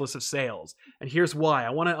regardless of sales. And here's why: I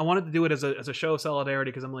wanted to do it as a show of solidarity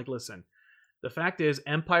because I'm like, listen, the fact is,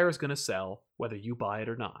 Empire is going to sell whether you buy it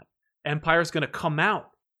or not. Empire is going to come out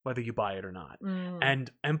whether you buy it or not, and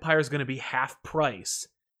Empire is going to be half price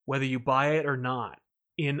whether you buy it or not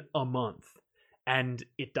in a month, and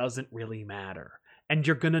it doesn't really matter. And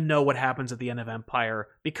you're going to know what happens at the end of Empire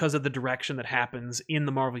because of the direction that happens in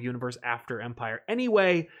the Marvel Universe after Empire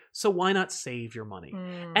anyway, so why not save your money?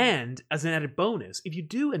 And as an added bonus, if you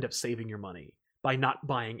do end up saving your money by not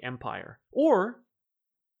buying Empire, or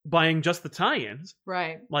buying just the tie-ins,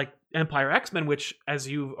 right, like Empire X-Men, which, as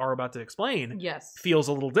you are about to explain, yes, feels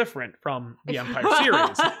a little different from the Empire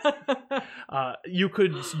series, you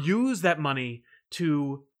could use that money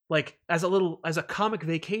to... like as a comic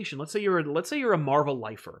vacation. Let's say you're a Marvel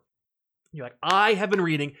lifer. You're like, I have been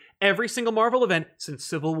reading every single Marvel event since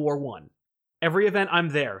Civil War 1. Every event I'm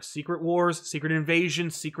there. Secret Wars, Secret Invasion,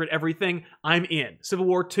 Secret everything, I'm in. Civil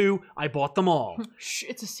War 2, I bought them all. Shh,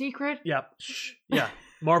 it's a secret? Yeah. Shh. Yeah.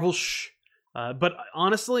 Marvel shh. But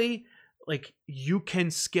honestly, like, you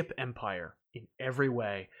can skip Empire in every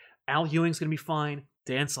way. Al Ewing's gonna be fine.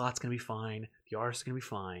 Dan Slott's gonna be fine. The artist's gonna be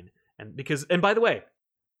fine. And by the way,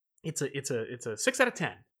 it's a 6 out of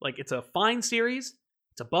 10. Like, it's a fine series.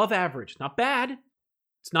 It's above average. Not bad.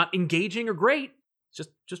 It's not engaging or great. It's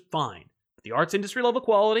just fine. But the art's industry level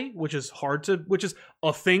quality, which is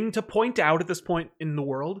a thing to point out at this point in the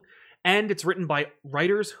world, and it's written by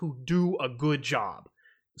writers who do a good job.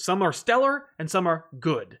 Some are stellar and some are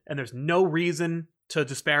good, and there's no reason to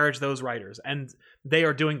disparage those writers, and they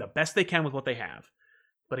are doing the best they can with what they have.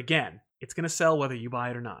 But again, it's going to sell whether you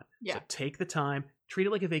buy it or not. Yeah. So take the time. Treat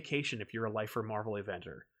it like a vacation if you're a lifer Marvel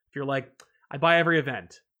eventer. If you're like, I buy every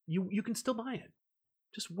event, you can still buy it.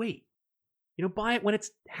 Just wait. Buy it when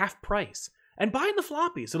it's half price. And buy in the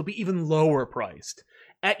floppies. It'll be even lower priced.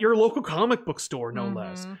 At your local comic book store, no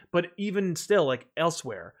less. But even still, like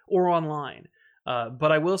elsewhere or online.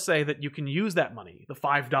 But I will say that you can use that money, the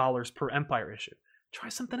 $5 per Empire issue. Try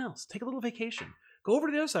something else. Take a little vacation. Go over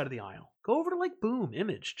to the other side of the aisle. Go over to like Boom,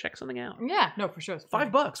 Image. Check something out. Yeah, no, for sure. It's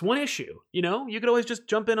 $5, one issue. You could always just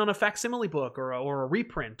jump in on a facsimile book or a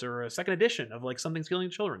reprint or a second edition of like Something's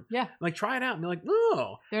Killing Children. Yeah. Like try it out and be like,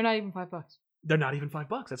 oh. They're not even $5. They're not even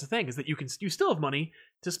 $5. That's the thing, is that you still have money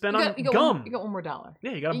to spend on you gum. You got one more $1.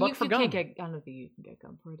 Yeah, you got $1 for gum. I don't think you can get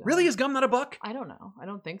gum for $1. Really? Is gum not $1? I don't know. I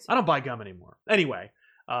don't think so. I don't buy gum anymore. Anyway.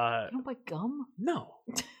 You don't buy gum? No.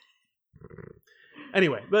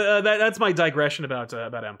 Anyway, but that's my digression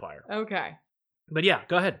about Empire. Okay. But yeah,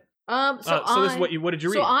 go ahead. So this is what did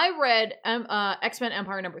you read? So I read X-Men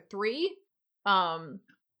Empire #3.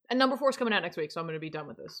 And #4 is coming out next week, so I'm going to be done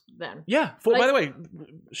with this then. Yeah. By the way,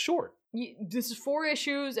 short. This is 4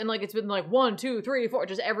 issues, and like it's been like 1, 2, 3, 4,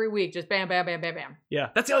 just every week, just bam, bam, bam, bam, bam. Yeah,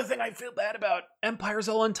 that's the other thing I feel bad about. Empire's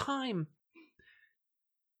all on time.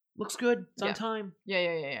 Looks good. It's on time.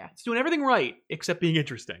 Yeah. It's doing everything right except being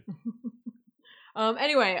interesting.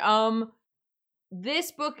 Anyway,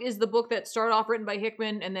 this book is the book that started off written by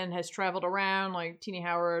Hickman and then has traveled around. Like Tini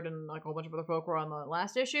Howard and like a whole bunch of other folk were on the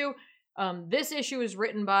last issue. This issue is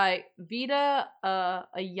written by Vita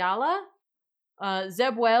Ayala,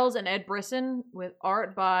 Zeb Wells, and Ed Brisson, with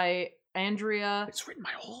art by Andrea. It's written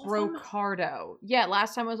by all Brocardo. Yeah,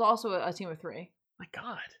 last time it was also a team of 3. My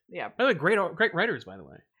God. Yeah. By the way, great writers, by the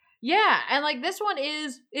way. Yeah, and like this one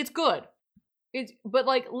it's good. But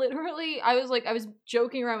like literally, I was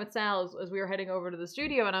joking around with Sal as we were heading over to the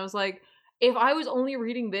studio, and I was like, if I was only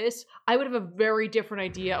reading this, I would have a very different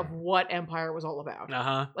idea of what Empire was all about.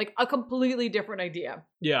 Uh-huh. Like a completely different idea.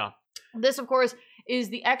 Yeah. This, of course, is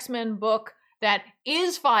the X-Men book that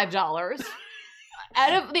is $5.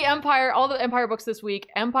 Out of the Empire, all the Empire books this week,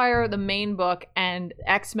 Empire, the main book, and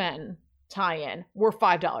X-Men tie-in were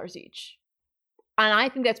 $5 each. And I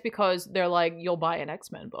think that's because they're like, you'll buy an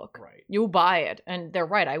X-Men book. Right. You'll buy it. And they're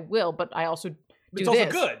right, I will, but I also do it's this.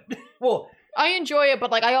 It's also good. Well, I enjoy it,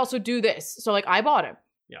 but like I also do this. So like I bought it.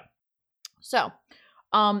 Yeah. So,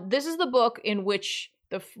 this is the book in which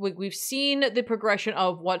we've seen the progression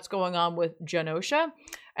of what's going on with Genosha.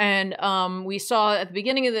 And we saw at the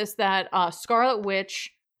beginning of this that Scarlet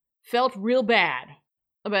Witch felt real bad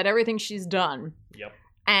about everything she's done. Yep.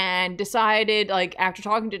 And decided, like, after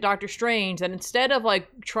talking to Doctor Strange, that instead of, like,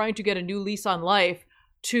 trying to get a new lease on life,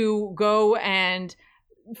 to go and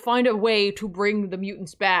find a way to bring the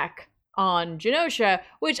mutants back on Genosha,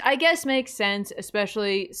 which I guess makes sense,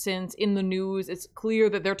 especially since in the news it's clear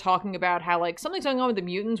that they're talking about how, like, something's going on with the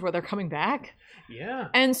mutants where they're coming back. Yeah.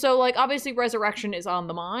 And so, like, obviously resurrection is on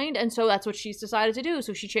the mind, and so that's what she's decided to do.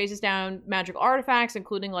 So she chases down magical artifacts,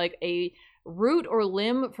 including, like, a root or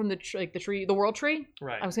limb from the tree, the world tree.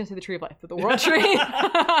 Right. I was going to say the tree of life, but the world tree.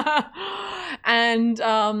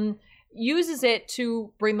 And uses it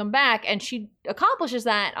to bring them back, and she accomplishes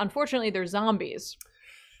that. Unfortunately, they're zombies.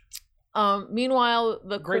 Meanwhile,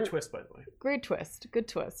 the great twist, by the way. Great twist. Good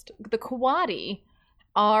twist. The Kawadi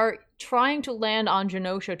are trying to land on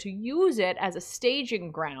Genosha to use it as a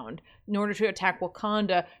staging ground in order to attack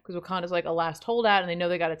Wakanda, because Wakanda's like a last holdout and they know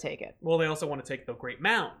they got to take it. Well, they also want to take the Great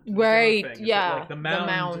Mound. Right, yeah. Like the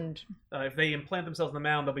mound. If they implant themselves in the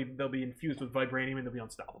mound, they'll be infused with vibranium and they'll be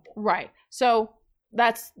unstoppable. Right. So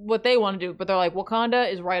that's what they want to do, but they're like,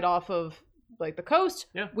 Wakanda is right off of like the coast.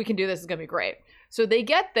 Yeah. We can do this. It's going to be great. So they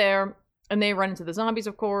get there and they run into the zombies,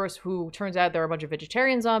 of course, who turns out they're a bunch of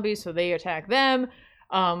vegetarian zombies, so they attack them.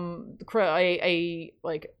 A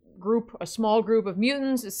small group of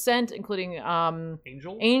mutants is sent, including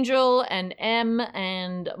Angel and M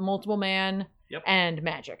and Multiple Man. Yep. And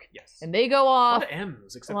Magic. Yes. And they go off. A lot of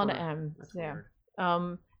M's, except a lot for of M's. That's yeah.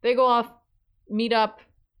 weird. They go off, meet up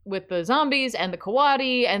with the zombies and the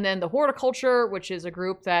Kawadi, and then the Horticulture, which is a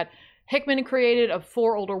group that Hickman created of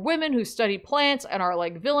 4 older women who study plants and are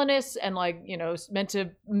like villainous and like, you know, meant to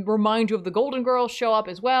remind you of the Golden Girls, show up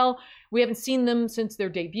as well. We haven't seen them since their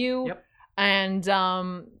debut. Yep. And,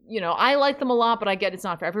 you know, I like them a lot, but I get it's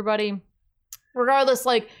not for everybody. Regardless,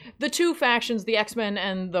 like, the two factions, the X-Men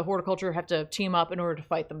and the Horticulture, have to team up in order to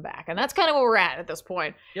fight them back. And that's kind of where we're at this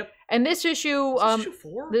point. Yep. And this issue... Is this issue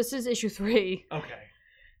 4? This is issue 3. Okay.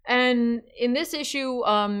 And in this issue,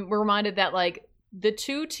 we're reminded that, like, the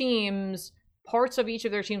two teams, parts of each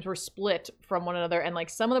of their teams were split from one another, and like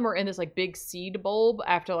some of them are in this like big seed bulb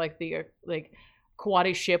after like the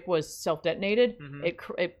Kawadi ship was self-detonated. Mm-hmm.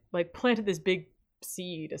 It like planted this big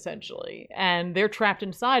seed essentially, and they're trapped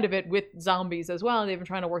inside of it with zombies as well. They've been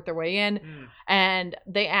trying to work their way in, and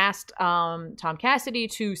they asked Tom Cassidy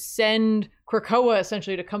to send Krakoa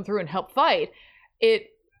essentially to come through and help fight. It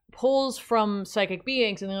pulls from psychic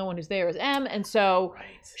beings, and the only one who's there is M, and so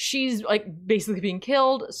she's like basically being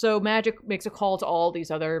killed. So Magic makes a call to all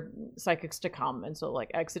these other psychics to come, and so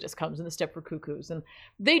like Exodus comes and the Stepford Cuckoos, and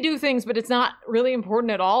they do things, but it's not really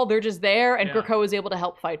important at all. They're just there, and Krakoa is able to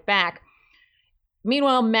help fight back.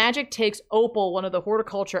 Meanwhile, Magic takes Opal, one of the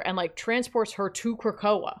Horticulture, and like transports her to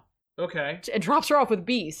Krakoa. Okay. And drops her off with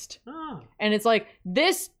Beast. Oh. And it's like,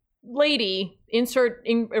 this lady, insert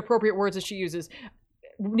inappropriate words that she uses,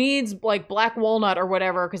 needs like black walnut or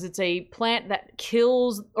whatever, because it's a plant that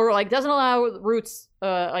kills or like doesn't allow roots,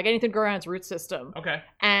 like anything to grow around its root system. Okay.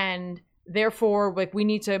 And therefore, like, we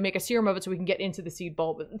need to make a serum of it so we can get into the seed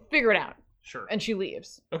bulb. Figure it out. Sure. And she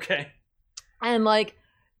leaves. Okay. And like,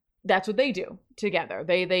 that's what they do together.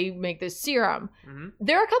 They make this serum. Mm-hmm.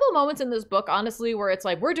 There are a couple of moments in this book, honestly, where it's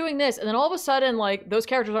like, we're doing this, and then all of a sudden, like, those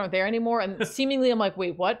characters aren't there anymore, and seemingly I'm like,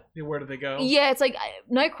 wait, what? Where did they go? Yeah, it's like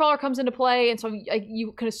Nightcrawler comes into play, and so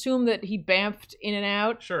you can assume that he bamfed in and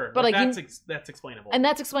out. Sure, but like that's explainable. And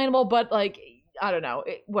that's explainable, but like, I don't know,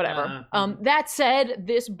 whatever. That said,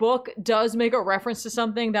 this book does make a reference to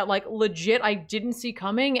something that like legit I didn't see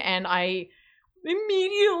coming, and I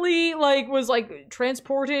immediately like was like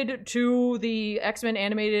transported to the X-Men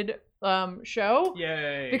animated show.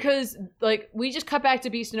 Yay. Because like we just cut back to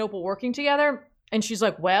Beast and Opal working together, and she's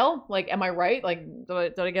like, well, like, am I right? Like,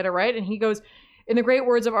 did I get it right? And he goes, in the great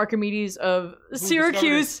words of Archimedes of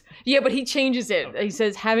Syracuse. Yeah, but he changes it. Okay. He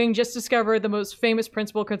says, having just discovered the most famous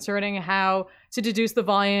principle concerning how to deduce the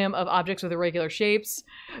volume of objects with irregular shapes.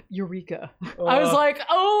 Eureka. I was like,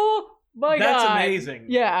 oh my God. That's amazing.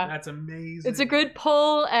 Yeah. That's amazing. It's a good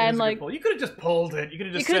pull, and like, you could have just pulled it. You could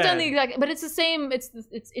have just done the exact, but it's the same. It's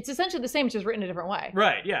essentially the same, it's just written a different way.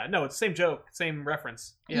 Right. Yeah. No, it's the same joke, same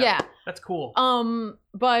reference. Yeah. That's cool.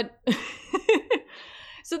 But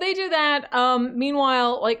so they do that.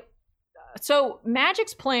 Meanwhile, like, so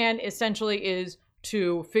Magic's plan essentially is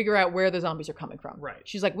to figure out where the zombies are coming from. Right.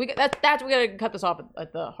 She's like, we gotta cut this off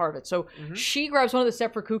at the heart of it. So she grabs one of the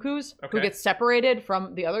Stepford Cuckoos, who gets separated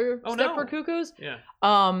from the other Stepford Cuckoos.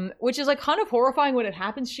 Yeah. Which is like kind of horrifying when it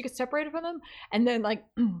happens. She gets separated from them, and then like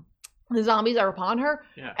the zombies are upon her.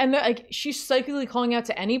 Yeah. And like she's psychically calling out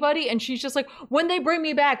to anybody, and she's just like, when they bring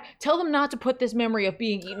me back, tell them not to put this memory of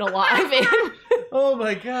being eaten alive in. Oh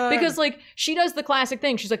my god. Because like she does the classic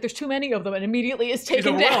thing. She's like, there's too many of them, and immediately is She's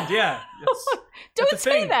taken overwhelmed, down. yeah. Don't That's a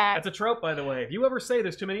say thing. that. That's a trope, by the way. If you ever say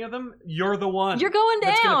there's too many of them, you're the one. You're going down.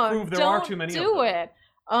 That's gonna prove there Don't are too many do of them.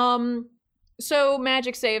 it. So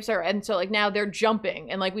Magic saves her, and so like now they're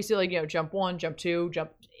jumping, and like we see like, you know, jump 1, jump 2,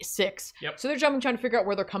 jump 6. Yep. So they're jumping, trying to figure out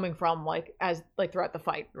where they're coming from, like as like throughout the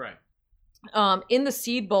fight. Right. In the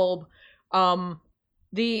seed bulb,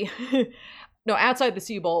 the no, outside the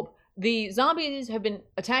seed bulb, the zombies have been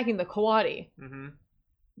attacking the Kawadi. Mm-hmm.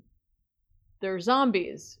 They're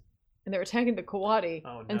zombies, and they're attacking the Kawadi.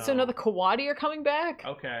 Oh, no. And so now the Kawadi are coming back.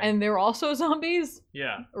 Okay. And they're also zombies,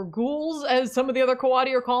 yeah. or ghouls, as some of the other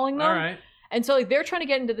Kawadi are calling them. All right. And so like they're trying to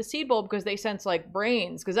get into the seed bulb because they sense like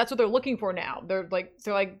brains, because that's what they're looking for now. They're like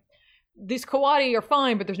these Kawadi are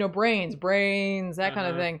fine, but there's no brains, that kind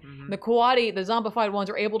of thing. Mm-hmm. The Kawadi, the zombified ones,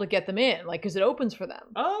 are able to get them in, like because it opens for them.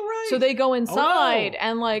 Oh right. So they go inside, Oh.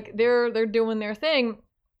 and like they're doing their thing.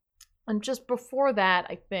 And just before that,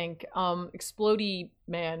 I think Explosion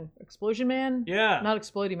Man, Yeah. not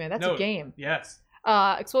Explodey Man. That's No. a game. Yes.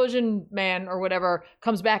 Explosion Man or whatever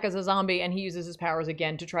comes back as a zombie, and he uses his powers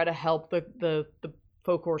again to try to help the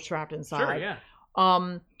folk who are trapped inside. Sure. Yeah.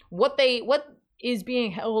 What is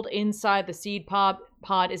being held inside the seed pod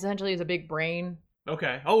essentially is a big brain.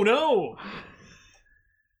 Okay. Oh no.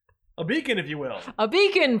 A beacon, if you will. A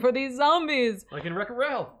beacon for these zombies. Like in Wreck-It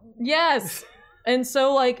Ralph. Yes. And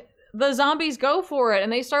so like the zombies go for it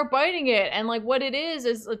and they start biting it, and like what it is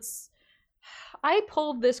it's I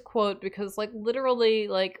pulled this quote because like literally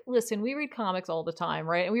like listen, we read comics all the time,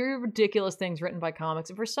 right? And we read ridiculous things written by comics,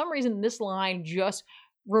 and for some reason this line just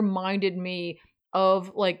reminded me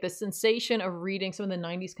of like the sensation of reading some of the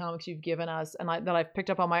 90s comics you've given us, and that I've picked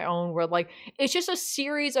up on my own, where like it's just a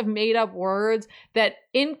series of made up words that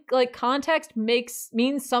in like context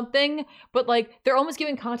means something, but like they're almost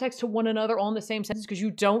giving context to one another all in the same sentence because you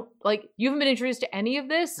haven't been introduced to any of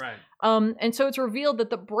this. Right. And so it's revealed that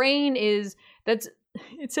the brain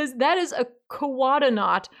it says that is a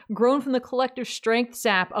Kawadanaut grown from the collective strength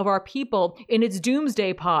sap of our people in its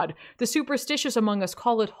doomsday pod. The superstitious among us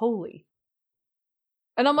call it holy.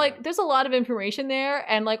 And I'm like, there's a lot of information there,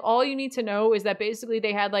 and like all you need to know is that basically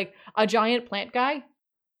they had like a giant plant guy,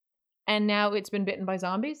 and now it's been bitten by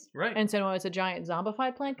zombies. Right. And so now it's a giant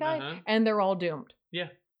zombified plant guy, Uh-huh. and they're all doomed. Yeah.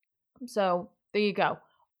 So there you go.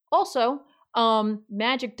 Also,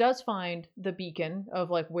 Magic does find the beacon of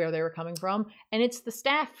like where they were coming from, and it's the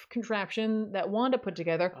staff contraption that Wanda put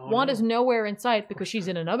together. Oh, Wanda's no. nowhere in sight because she's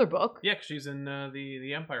in another book. Yeah, 'cause she's in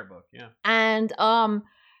the Empire book. Yeah. And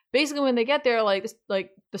basically when they get there, like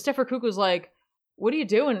the Steffer Cuckoo's like, what are you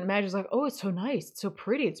doing? And Magic's like, oh, it's so nice, it's so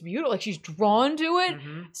pretty, it's beautiful. Like she's drawn to it.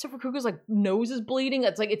 Mm-hmm. Steffer Cuckoo's like nose is bleeding.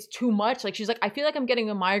 It's like it's too much. Like she's like, I feel like I'm getting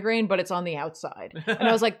a migraine, but it's on the outside. And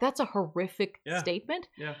I was like, that's a horrific Yeah. statement.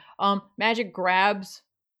 Yeah. Magic grabs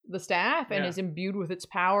the staff and Yeah. is imbued with its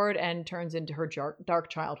power and turns into her dark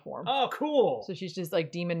child form. Oh, cool. So she's just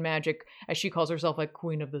like demon Magic, as she calls herself, like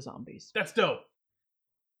Queen of the Zombies. That's dope.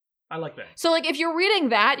 I like that. So, like, if you're reading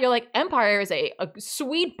that, you're like, Empire is a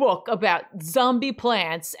sweet book about zombie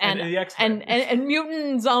plants and the X-Men. and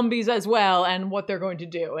mutant zombies as well, and what they're going to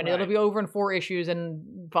do. And it'll Right. be over in 4 issues,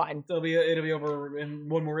 and fine. It'll be over in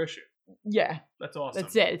one more issue. Yeah, That's awesome.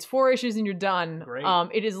 that's it. It's 4 issues and you're done. Great.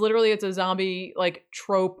 It's a zombie like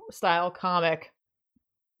trope style comic,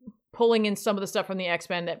 pulling in some of the stuff from the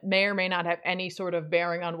X-Men that may or may not have any sort of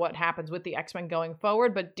bearing on what happens with the X-Men going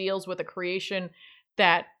forward, but deals with a creation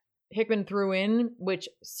that Hickman threw in, which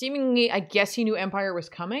seemingly, I guess he knew Empire was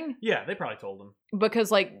coming, Yeah, they probably told him.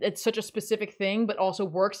 because like it's such a specific thing, but also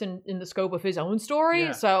works in the scope of his own story.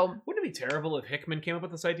 Yeah. So Wouldn't it be terrible if Hickman came up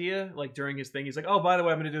with this idea, like during his thing? He's like, oh, by the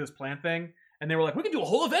way, I'm going to do this plant thing. And they were like, we can do a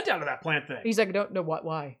whole event out of that plant thing. he's like, I don't know what,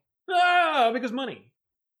 why. Because money.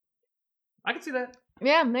 I can see that.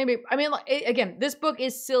 Yeah, maybe. I mean, like, again, this book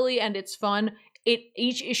is silly and it's fun.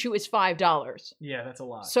 Each issue is $5. Yeah, that's a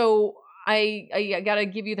lot. So I gotta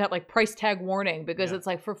give you that like price tag warning, because Yeah. it's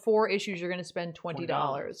like for 4 issues you're gonna spend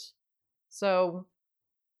 $20. So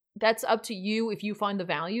that's up to you if you find the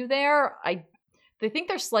value there. They think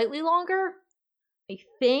they're slightly longer, I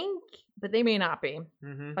think, but they may not be.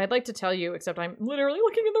 Mm-hmm. I'd like to tell you, except I'm literally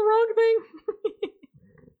looking at the wrong thing.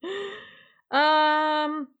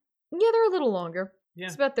 Yeah, they're a little longer. Yeah.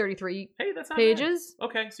 It's about 33 Hey, that's not pages. bad.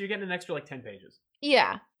 Okay, so you're getting an extra like 10 pages.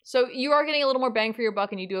 Yeah. So you are getting a little more bang for your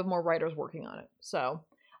buck, and you do have more writers working on it. So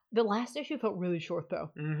the last issue felt really short though.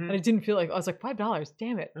 Mm-hmm. And it didn't feel like, I was like, $5,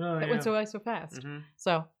 damn it. Oh, That went so fast. Mm-hmm.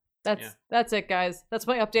 So That's it, guys. That's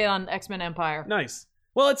my update on X-Men Empire. Nice.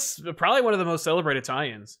 Well, it's probably one of the most celebrated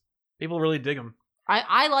tie-ins. People really dig them.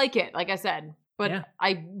 I like it, like I said, but Yeah.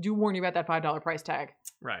 I do warn you about that $5 price tag.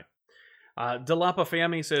 Right. Delapa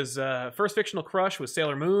Fami says, first fictional crush was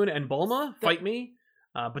Sailor Moon and Bulma. Fight me.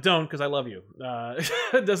 But don't, because I love you.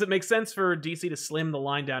 Does it make sense for DC to slim the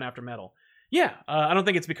line down after Metal? Yeah, I don't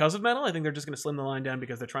think it's because of Metal. I think they're just going to slim the line down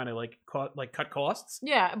because they're trying to cut costs.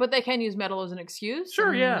 Yeah, but they can use Metal as an excuse.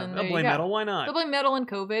 Sure, yeah. and They'll blame Metal. Why not? They'll blame Metal and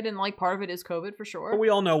COVID, and part of it is COVID for sure. But we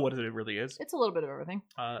all know what it really is. It's a little bit of everything.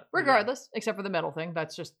 Regardless, except for the Metal thing.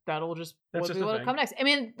 That'll just what'll come next. I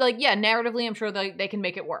mean, narratively, I'm sure they can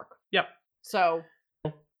make it work. Yep. So,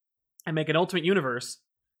 and make an Ultimate Universe.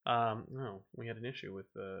 No, we had an issue with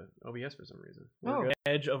OBS for some reason. We're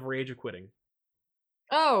edge of rage of quitting.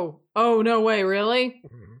 Oh, no way, really?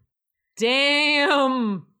 Mm-hmm.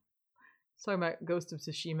 Damn. Sorry about Ghost of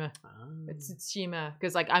Tsushima. It's Tsushima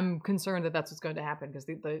because I'm concerned that that's what's going to happen because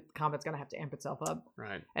the combat's going to have to amp itself up.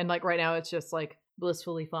 Right. And right now it's just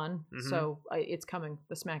blissfully fun. Mm-hmm. So it's coming.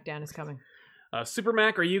 The SmackDown is coming. Super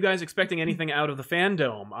Mac, are you guys expecting anything out of the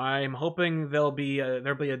fandom? I'm hoping there'll be a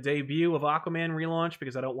debut of Aquaman relaunch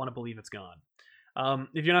because I don't want to believe it's gone.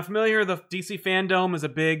 If you're not familiar, the DC Fandom is a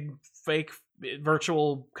big fake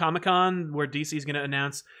virtual Comic-Con where DC is going to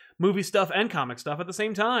announce movie stuff and comic stuff at the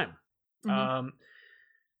same time. Mm-hmm.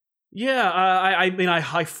 I mean, I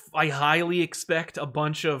highly expect a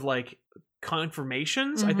bunch of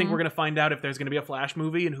confirmations. Mm-hmm. I think we're going to find out if there's going to be a Flash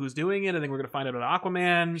movie and who's doing it. I think we're going to find out about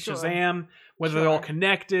Aquaman, Sure. Shazam, whether they're all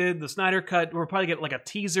connected, the Snyder Cut. We'll probably get a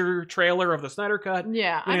teaser trailer of the Snyder Cut.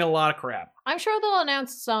 Yeah. Getting a lot of crap. I'm sure they'll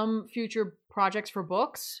announce some future projects for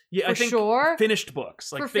books. Yeah, for I think sure. finished books.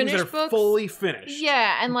 For things that are finished books? fully finished.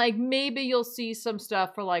 Yeah, and maybe you'll see some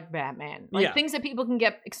stuff for Batman. Things that people can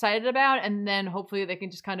get excited about, and then hopefully they can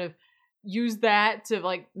just kind of use that to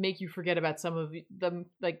make you forget about some of the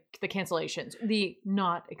the cancellations, the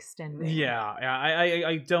not extending. Yeah,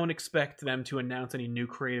 I don't expect them to announce any new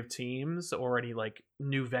creative teams or any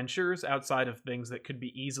new ventures outside of things that could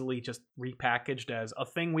be easily just repackaged as a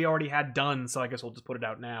thing we already had done. So I guess we'll just put it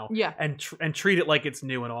out now. Yeah, and treat it like it's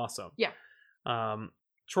new and awesome. Yeah.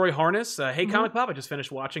 Troy Harness, hey Mm-hmm. Comic Pop, I just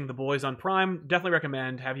finished watching The Boys on Prime. Definitely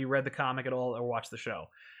recommend. Have you read the comic at all or watched the show?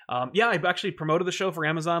 Yeah, I actually promoted the show for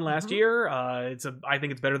Amazon last Mm-hmm. year. I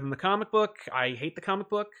think it's better than the comic book. I hate the comic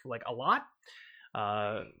book a lot.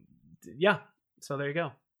 Yeah, so there you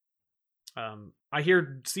go. I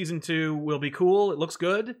hear season 2 will be cool. It looks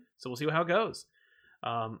good, so we'll see how it goes.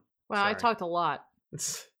 Wow, sorry. I talked a lot.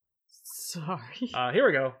 Sorry. Here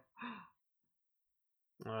we go.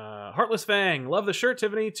 Heartless Fang, love the shirt,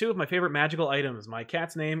 Tiffany. 2 of my favorite magical items. My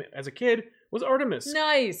cat's name as a kid was Artemis.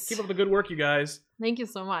 Nice. Keep up the good work, you guys. Thank you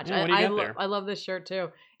so much. Yeah, what do you got there? I love this shirt too.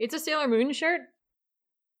 It's a Sailor Moon shirt.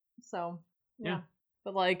 So, yeah.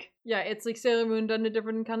 But it's Sailor Moon done in a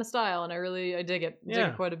different kind of style, and I dig it. I dig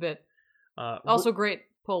it quite a bit. Also, great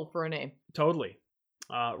pull for a name. Totally.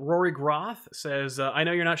 Rory Groth says, I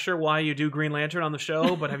know you're not sure why you do Green Lantern on the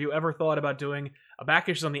show, but have you ever thought about doing a back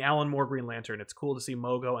issue on the Alan Moore Green Lantern? It's cool to see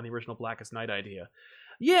Mogo and the original Blackest Night idea.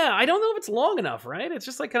 Yeah, I don't know if it's long enough, right? It's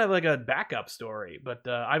just kind of a backup story, but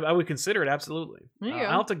I would consider it, absolutely. There you go.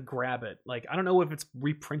 I'll have to grab it. I don't know if it's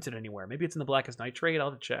reprinted anywhere. Maybe it's in the Blackest Night trade.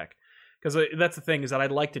 I'll have to check. Because that's the thing, is that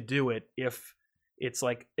I'd like to do it if it's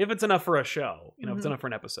if it's enough for a show, if it's enough for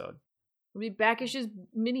an episode. It'll be back issues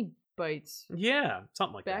mini bites. Yeah,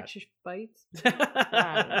 something like back ish bites.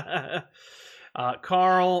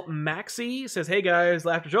 Carl Maxey says, hey guys,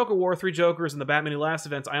 after Joker War, 3 Jokers, and the Batman Who Laughs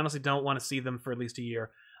events, I honestly don't want to see them for at least a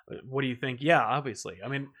year. What do you think? Yeah, obviously. I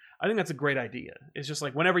mean, I think that's a great idea. It's just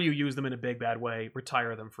whenever you use them in a big bad way,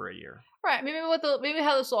 retire them for a year. Right. Maybe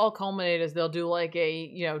how this will all culminate is they'll do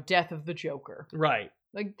a death of the Joker. Right.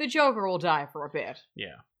 The Joker will die for a bit.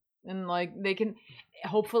 Yeah. And they can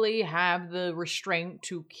hopefully have the restraint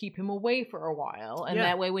to keep him away for a while. And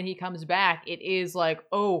that way when he comes back, it is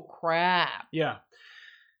oh crap. Yeah.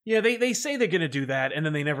 Yeah, they say they're going to do that, and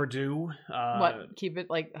then they never do. What? Keep it,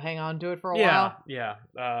 hang on to it for a while? Yeah.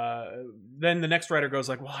 Then the next writer goes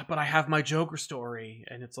well, but I have my Joker story.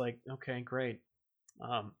 And it's okay, great.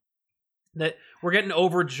 That we're getting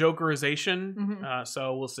over Jokerization, Mm-hmm.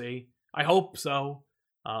 so we'll see. I hope so.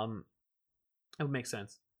 It would make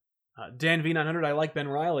sense. Dan V900, I like Ben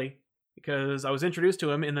Reilly because I was introduced to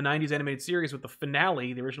him in the 90s animated series with the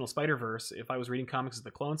finale, the original Spider-Verse. If I was reading comics as the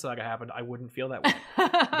Clone Saga happened, I wouldn't feel that way.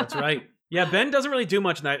 That's right. Yeah, Ben doesn't really do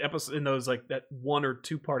much in that episode, in those that 1 or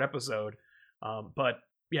 2 part episode. But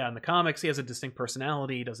yeah, in the comics, he has a distinct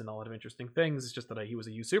personality. He does a lot of interesting things. It's just that he was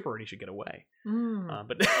a usurper and he should get away.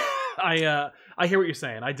 But I hear what you're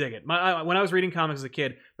saying. I dig it. When I was reading comics as a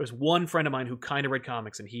kid, there was one friend of mine who kind of read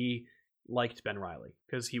comics, and he liked Ben Reilly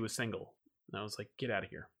because he was single. And I was like, get out of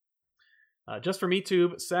here. Just for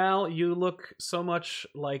MeTube, Sal, you look so much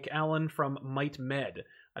like Alan from Might Med.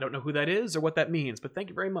 I don't know who that is or what that means, but thank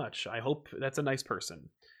you very much. I hope that's a nice person.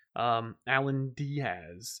 Alan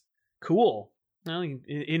Diaz. Cool. Well,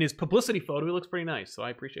 in his publicity photo, he looks pretty nice, so I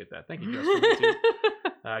appreciate that. Thank you, Just for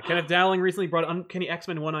MeTube. Kenneth Dowling recently brought Uncanny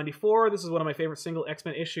X-Men 194. This is one of my favorite single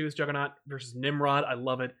X-Men issues, Juggernaut versus Nimrod. I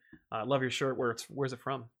love it. I love your shirt. Where's it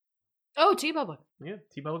from? Oh, TeePublic. Yeah,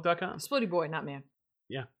 tpublic.com. Splody Boy, not man.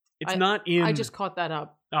 Yeah. It's not in... I just caught that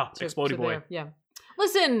up. Oh, Explodey Boy. There. Yeah.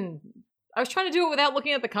 Listen, I was trying to do it without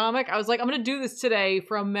looking at the comic. I was like, I'm going to do this today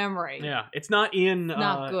from memory. Yeah, it's not in...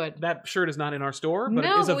 Not good. That shirt is not in our store, but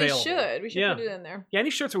it is available. We should. We should put it in there. Yeah,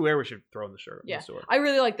 any shirts we wear, we should throw in the shirt. Yeah. In the store. I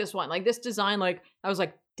really like this one. Like, this design, like, I was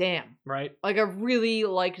like, damn. Right. Like, I really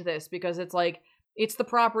liked this because it's like, it's the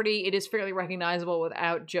property. It is fairly recognizable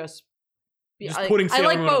without just putting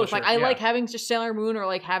Sailor Moon both. on the shirt. Like, I like having just Sailor Moon or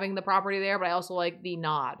like having the property there, but I also like the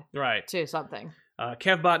nod to something.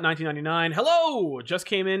 KevBot1999, hello! Just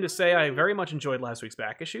came in to say I very much enjoyed last week's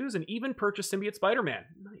back issues and even purchased Symbiote Spider-Man.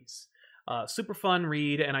 Nice. Super fun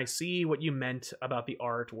read, and I see what you meant about the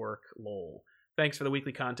artwork, lol. Thanks for the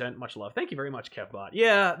weekly content. Much love. Thank you very much, KevBot.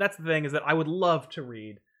 Yeah, that's the thing, is that I would love to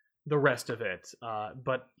read the rest of it,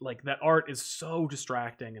 but like that art is so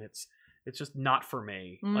distracting, and it's just not for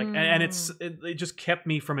me. Like, and it just kept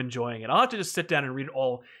me from enjoying it. I'll have to just sit down and read it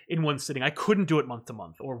all in one sitting. I couldn't do it month to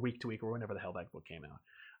month or week to week or whenever the hell that book came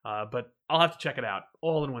out. But I'll have to check it out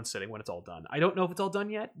all in one sitting when it's all done. I don't know if it's all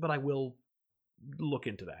done yet, but I will look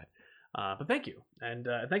into that. But thank you. And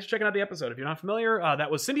thanks for checking out the episode. If you're not familiar,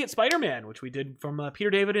 that was Symbiote Spider-Man, which we did from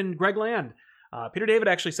Peter David and Greg Land. Peter David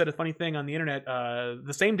actually said a funny thing on the internet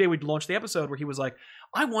the same day we launched the episode where he was like,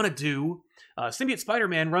 I want to do Symbiote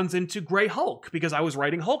Spider-Man runs into Grey Hulk because I was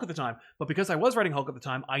writing Hulk at the time. But because I was writing Hulk at the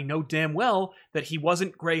time, I know damn well that he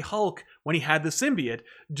wasn't Grey Hulk when he had the symbiote.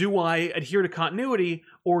 Do I adhere to continuity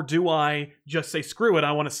or do I just say, screw it,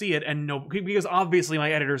 I want to see it? And no, because obviously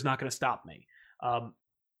my editor's not going to stop me.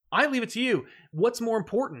 I leave it to you. What's more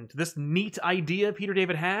important, this neat idea Peter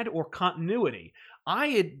David had or continuity?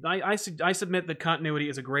 I submit that continuity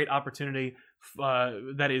is a great opportunity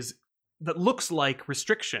that looks like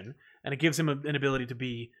restriction, and it gives him an ability to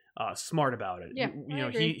be smart about it. Yeah,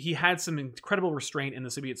 he had some incredible restraint in the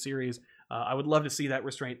Symbiote series. I would love to see that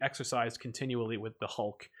restraint exercised continually with the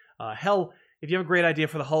Hulk. Hell, if you have a great idea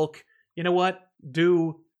for the Hulk, you know what?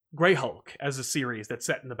 Do Grey Hulk as a series that's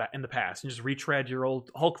set in the past, and just retread your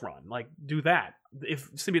old Hulk run. Like, do that.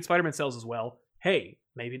 If Symbiote Spider-Man sells as well, hey,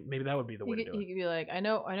 maybe that would be the way to do it. He could be like, I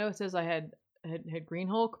know it says I had Green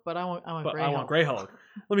Hulk, but I want Grey Hulk. I want Grey Hulk.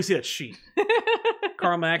 Let me see that sheet.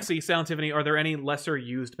 Carl Maxey, Sound Tiffany, are there any lesser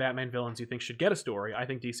used Batman villains you think should get a story? I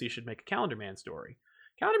think DC should make a Calendar Man story.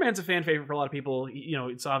 Calendar Man's a fan favorite for a lot of people. You know,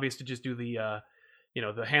 it's obvious to just do the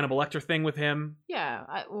the Hannibal Lecter thing with him. Yeah,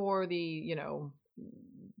 or the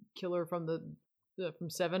killer from from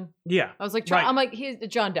Seven. Yeah, I was like, I'm like, he's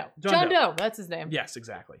John Doe. John Doe, that's his name. Yes,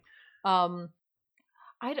 exactly.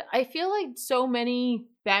 I feel like so many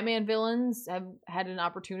Batman villains have had an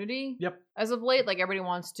opportunity. Yep. As of late, like everybody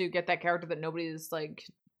wants to get that character that nobody's like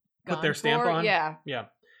put their stamp on. Yeah. Yeah.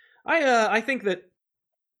 I think that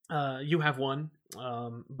you have one,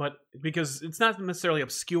 but because it's not necessarily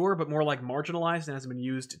obscure, but more like marginalized and hasn't been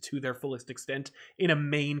used to their fullest extent in a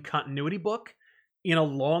main continuity book in a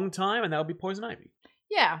long time, and that would be Poison Ivy.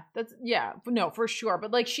 Yeah, no, for sure.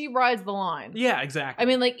 But like, she rides the line. Yeah, exactly. I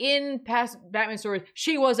mean, like in past Batman stories,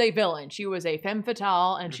 she was a villain. She was a femme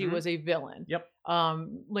fatale, and she was a villain. Yep.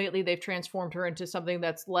 Lately, they've transformed her into something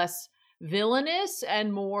that's less villainous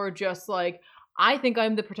and more just like, I think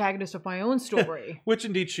I'm the protagonist of my own story. Which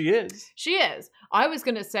indeed she is. She is. I was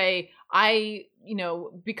going to say,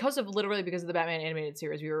 because of the Batman animated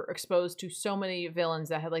series, we were exposed to so many villains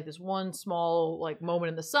that had like this one small like moment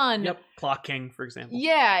in the sun. Yep. Clock King, for example.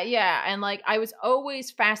 Yeah. And like, I was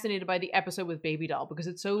always fascinated by the episode with Baby Doll because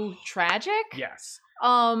it's so tragic. Yes.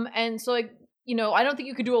 And so like, I don't think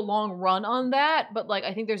you could do a long run on that, but like,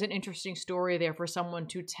 I think there's an interesting story there for someone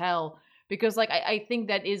to tell. Because, like, I think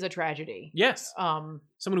that is a tragedy. Yes. Someone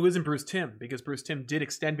who isn't Bruce Timm, because Bruce Timm did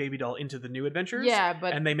extend Baby Doll into the New Adventures. Yeah,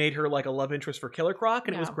 but... And they made her, like, a love interest for Killer Croc,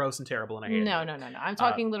 and it was gross and terrible, and I hated it. No. I'm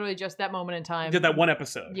talking literally just that moment in time. Did that one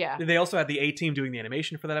episode. Yeah. They also had the A-Team doing the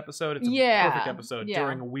animation for that episode. It's a perfect episode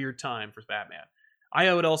during a weird time for Batman.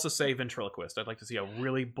 I would also say ventriloquist. I'd like to see a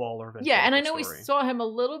really baller ventriloquist Yeah, and I know story. we saw him a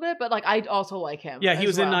little bit, but like I also like him. Yeah, he as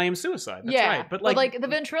was in well. I Am Suicide. That's yeah, right. But like the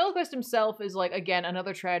ventriloquist himself is like again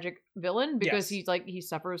another tragic villain because Yes. he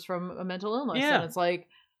suffers from a mental illness, Yeah. and it's like,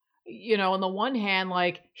 you know, on the one hand,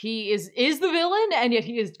 like he is the villain, and yet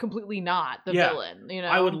he is completely not the Yeah. villain. You know,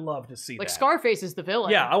 I would love to see like that. Scarface is the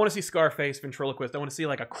villain. Yeah, I want to see Scarface, ventriloquist. I want to see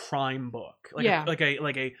like a crime book, like Yeah. like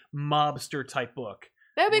a mobster type book.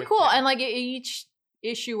 that'd be with cool. him. And like each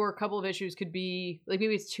issue or a couple of issues could be like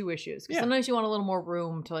maybe it's 2 issues because Yeah. sometimes you want a little more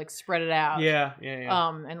room to like spread it out. Yeah.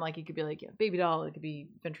 And like it could be like baby doll, it could be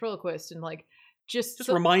ventriloquist, and like just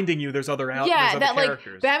reminding you there's other yeah, there's other that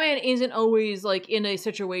characters. like Batman isn't always like in a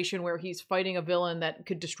situation where he's fighting a villain that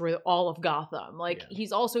could destroy all of Gotham. Like Yeah.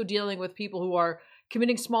 he's also dealing with people who are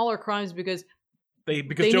committing smaller crimes because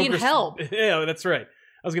because they need Joker's, help. Yeah, that's right.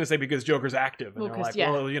 I was gonna say because Joker's active, and Well, they're 'cause, like,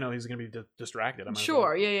 yeah. well, you know, he's gonna be distracted. I might as sure,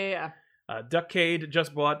 well. yeah. Duckcade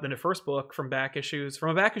just bought the first book from Back Issues.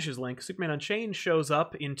 From a Back Issues link, Superman Unchained shows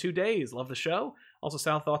up in 2 days. Love the show. Also,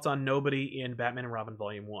 Sal thoughts on Nobody in Batman and Robin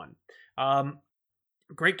Volume 1.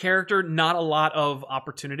 Great character, not a lot of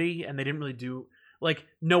opportunity, and they didn't really do... Like,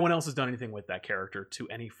 no one else has done anything with that character to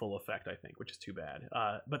any full effect, I think, which is too bad.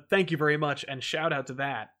 But thank you very much, and shout out to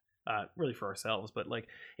that, really for ourselves. But, like,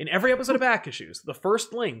 in every episode of Back Issues, the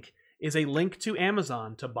first link is a link to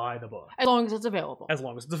Amazon to buy the book. As long as it's available. As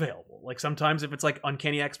long as it's available. Like sometimes if it's like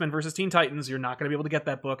Uncanny X-Men versus Teen Titans, you're not going to be able to get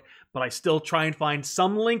that book, but I still try and find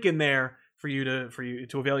some link in there for you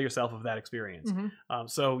to avail yourself of that experience. Mhm.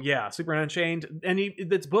 So yeah, Superman Unchained, and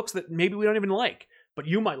it's books that maybe we don't even like, but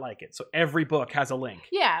you might like it. So every book has a link.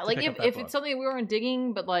 Yeah, like pick if up that it's book. something we weren't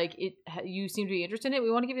digging, but like you seem to be interested in it, we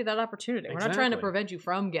want to give you that opportunity. We're not trying to Exactly. prevent you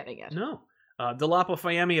from getting it. No. Delapo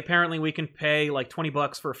Fayemi, apparently we can pay like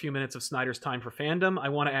 $20 for a few minutes of Snyder's time for fandom. I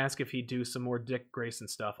want to ask if he'd do some more Dick Grayson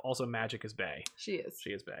stuff. Also, Magic is Bay. She is.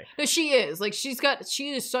 She is Bay. No, she is. Like she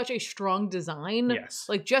is such a strong design. Yes.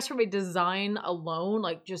 Like just from a design alone,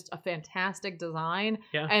 like just a fantastic design.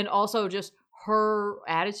 Yeah. And also just her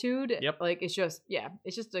attitude. Yep. Like it's just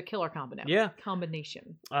a killer combination. Yeah.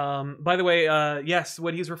 Combination. By the way, yes,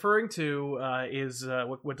 what he's referring to is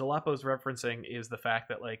what Delapo's referencing is the fact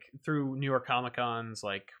that like through New York Comic Con's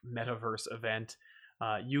like metaverse event,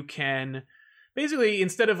 you can basically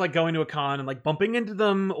instead of like going to a con and like bumping into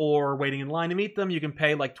them or waiting in line to meet them, you can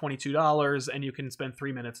pay like $22 and you can spend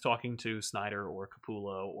 3 minutes talking to Snyder or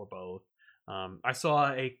Capullo or both. I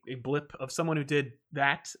saw a blip of someone who did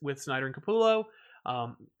that with Snyder and Capullo.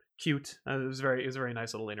 Cute. It was a very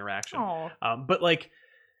nice little interaction. Oh. But like,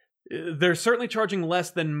 they're certainly charging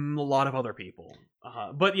less than a lot of other people.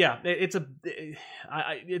 But yeah, it's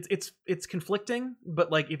conflicting.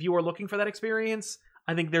 But like, if you are looking for that experience,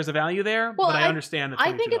 I think there's a value there. Well, but I understand that.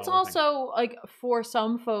 I think it's also like for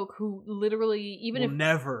some folk who literally even if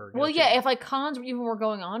never. well, yeah, if like cons even were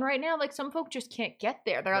going on right now, like some folk just can't get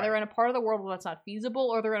there. They're either in a part of the world where that's not feasible,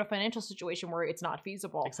 or they're in a financial situation where it's not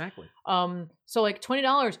feasible. Exactly. So like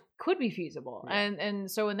 $20 could be feasible, Yeah. and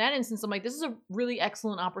so in that instance, I'm like, this is a really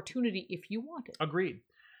excellent opportunity if you want it. Agreed.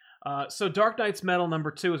 So Dark Knight's Metal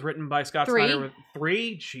 #2 is written by Scott 3. Snyder with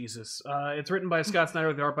 3. Jesus. It's written by Scott Snyder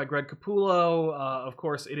with art by Greg Capullo. Of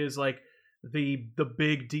course, it is like the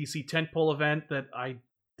big DC tentpole event that I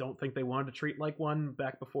don't think they wanted to treat like one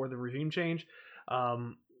back before the regime change.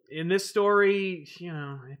 In this story, you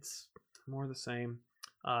know, it's more the same.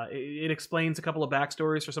 It explains a couple of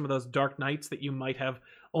backstories for some of those Dark Knights that you might have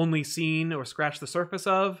only seen or scratched the surface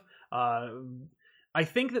of. I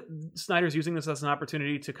think that Snyder's using this as an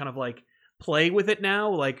opportunity to kind of like play with it now.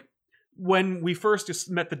 Like when we first just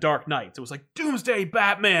met the Dark Knights, it was like Doomsday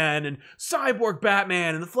Batman and Cyborg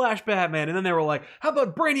Batman and the Flash Batman, and then they were like, how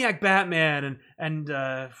about Brainiac Batman and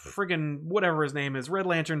friggin' whatever his name is, Red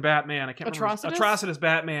Lantern Batman, I can't remember, Atrocitus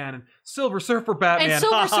Batman and Silver Surfer Batman, And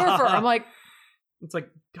Silver Surfer, I'm like, it's like,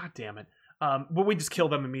 god damn it. But we just kill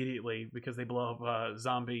them immediately because they blow up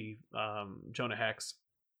zombie Jonah Hex.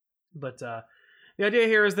 But the idea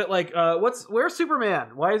here is that like, where's Superman?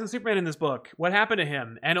 Why isn't Superman in this book? What happened to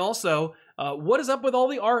him? And also, what is up with all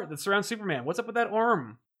the art that surrounds Superman? What's up with that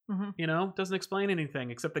arm? Mhm. You know, doesn't explain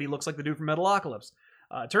anything except that he looks like the dude from Metalocalypse.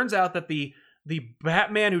 It turns out that the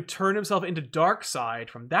Batman who turned himself into Darkseid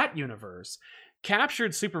from that universe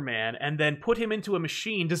captured Superman and then put him into a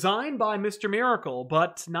machine designed by Mr. Miracle,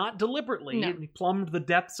 but not deliberately. No. He plumbed the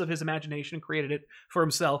depths of his imagination and created it for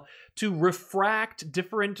himself to refract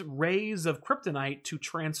different rays of kryptonite to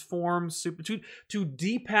transform to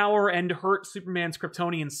depower and hurt Superman's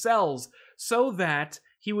Kryptonian cells so that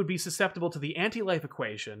he would be susceptible to the anti-life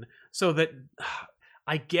equation, so that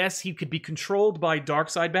I guess he could be controlled by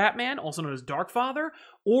Darkseid Batman, also known as Darkfather,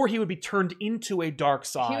 or he would be turned into a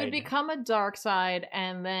Darkseid. He would become a Darkseid,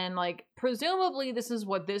 and then, like, presumably this is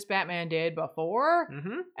what this Batman did before,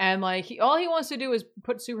 and, like, all he wants to do is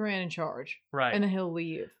put Superman in charge. Right. And then he'll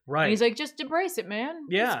leave. Right. And he's like, just embrace it, man.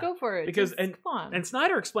 Yeah. Just go for it. Because, come on. And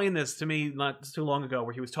Snyder explained this to me not too long ago,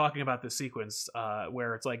 where he was talking about this sequence,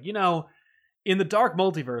 where it's like, you know, in the dark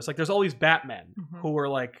multiverse, like, there's all these Batmen who are,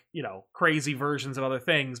 like, you know, crazy versions of other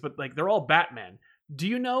things, but, like, they're all Batmen. Do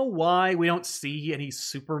you know why we don't see any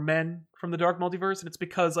Supermen from the dark multiverse? And it's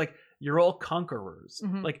because, like, you're all conquerors.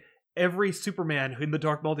 Like, every Superman in the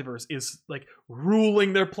dark multiverse is, like,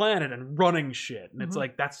 ruling their planet and running shit. And it's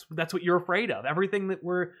like, that's what you're afraid of. Everything that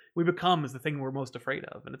we become is the thing we're most afraid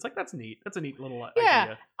of. And it's like, that's neat. That's a neat little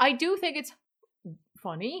idea. I do think it's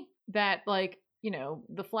funny that, like, you know,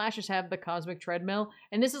 the Flashes have the cosmic treadmill,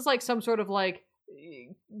 and this is like some sort of, like,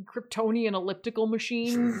 Kryptonian elliptical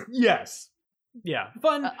machine. Yes. Yeah,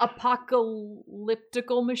 fun.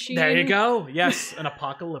 Apocalyptical machine. There you go. Yes, an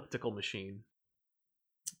apocalyptical machine.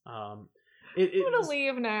 I'm gonna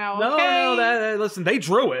leave now. No, okay? no. Listen, they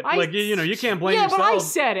drew it. Like, you know, you can't blame yourself. Yeah, but I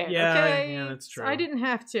said it. Yeah, okay? yeah, that's true. I didn't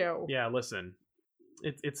have to. Yeah, listen,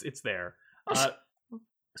 it's there.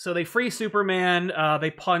 So they free Superman.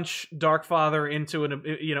 They punch Darkfather into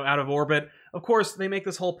out of orbit. Of course, they make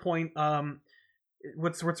this whole point.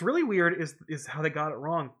 What's really weird is how they got it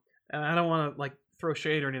wrong. And I don't want to, like, throw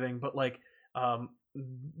shade or anything, but, like,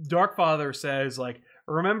 Darkfather says, like,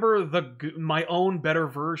 remember my own better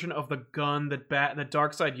version of the gun that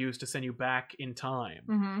Darkseid used to send you back in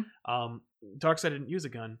time. Darkseid didn't use a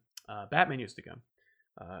gun. Batman used a gun.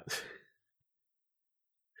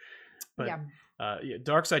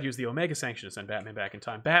 Darkseid used the Omega Sanction to send Batman back in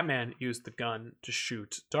time. Batman used the gun to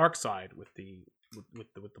shoot Darkseid with the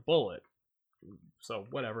bullet. So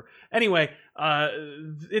whatever. Anyway,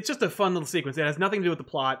 it's just a fun little sequence. It has nothing to do with the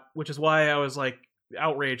plot, which is why I was, like,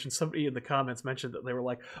 outraged. And somebody in the comments mentioned that they were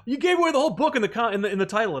like, "You gave away the whole book in the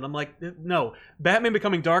title." And I'm like, no, Batman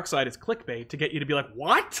becoming Darkseid is clickbait to get you to be like,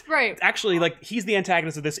 what? Right. Actually, like, he's the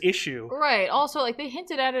antagonist of this issue. Right. Also, like, they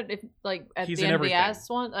hinted at it, at He's the end of everything. the last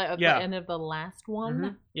one. The end of the last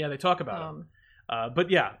one. Yeah, they talk about it.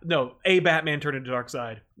 But yeah, no, a Batman turned into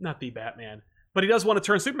Darkseid, not the Batman. But he does want to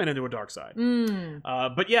turn Superman into a Darkseid.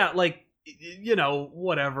 But yeah, like, you know,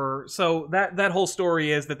 whatever. So that whole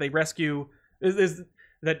story is that they rescue is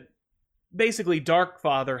that basically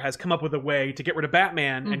Darkfather has come up with a way to get rid of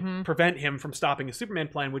Batman and prevent him from stopping his Superman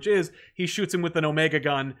plan, which is he shoots him with an Omega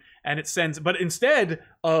gun and it sends. But instead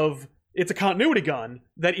of it's a continuity gun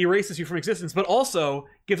that erases you from existence, but also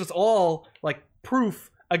gives us all, like,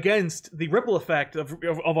 proof against the ripple effect of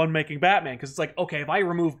unmaking Batman, because it's like, okay, if I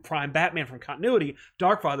remove Prime Batman from continuity,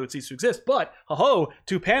 Darkfather would cease to exist. But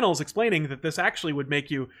two panels explaining that this actually would make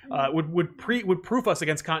you would proof us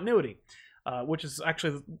against continuity, which is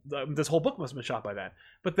actually this whole book must have been shot by that.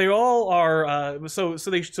 But they all are so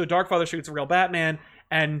Darkfather shoots a real Batman,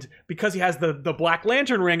 and because he has the Black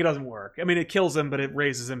Lantern ring, it doesn't work. I mean, it kills him, but it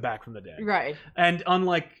raises him back from the dead. Right. And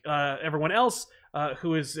unlike everyone else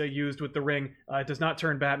who is used with the ring, does not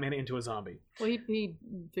turn Batman into a zombie. Well, he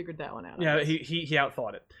figured that one out. Yeah, he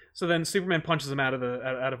outthought it. So then Superman punches him out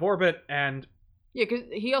of orbit, and yeah, because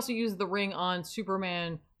he also used the ring on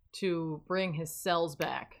Superman to bring his cells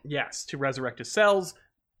back. Yes, to resurrect his cells,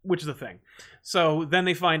 which is the thing. So then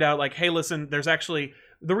they find out, like, hey, listen, there's actually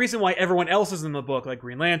the reason why everyone else is in the book, like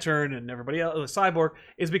Green Lantern and everybody else, Cyborg,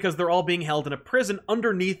 is because they're all being held in a prison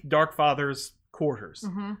underneath Darkfather's quarters.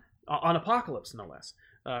 On Apokolips, no less.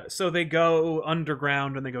 So they go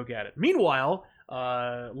underground and they go get it. Meanwhile,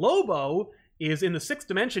 Lobo is in the 6th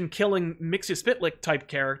dimension killing Mixia-Spitlick type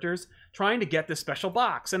characters, trying to get this special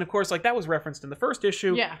box. And of course, like, that was referenced in the first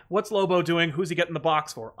issue. Yeah. What's Lobo doing? Who's he getting the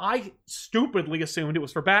box for? I stupidly assumed it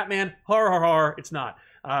was for Batman. It's not.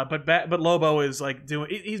 But Lobo is, like,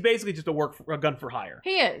 he's basically just a gun for hire.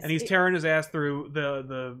 He is. And he's tearing his ass through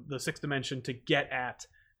the 6th dimension to get at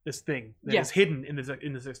this thing that is hidden in the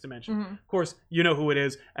 6th dimension. Of course, you know who it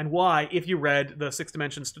is and why. If you read the 6th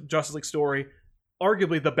dimension Justice League story,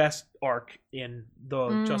 arguably the best arc in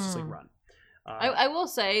the Justice League run. I will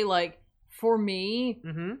say, like, for me,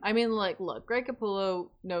 I mean, like, look, Greg Capullo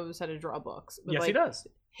knows how to draw books. But, yes, like, he does.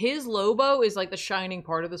 His Lobo is, like, the shining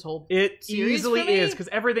part of this whole It series easily for me. is, because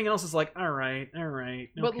everything else is like, all right, okay,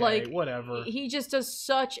 but, like, whatever. He just does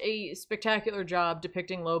such a spectacular job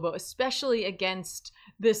depicting Lobo, especially against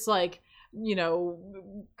this, like, you know,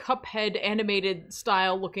 Cuphead animated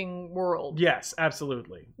style looking world. Yes,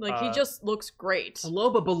 absolutely. Like, he just looks great.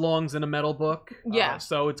 Lobo belongs in a metal book. Yeah.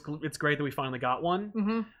 So it's great that we finally got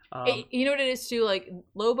one. You know what it is too? Like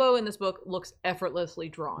Lobo in this book looks effortlessly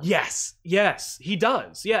drawn. Yes, he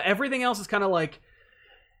does. Yeah, everything else is kind of like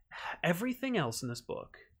everything else in this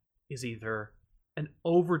book is either an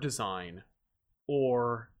over design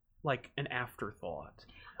or like an afterthought.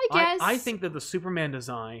 I guess I think that the Superman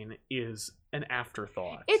design is an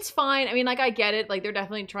afterthought. It's fine. I mean, like I get it. Like they're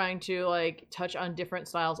definitely trying to like touch on different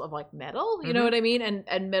styles of like metal. You know what I mean?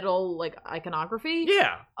 And metal like iconography.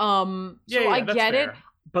 Yeah. So I get it.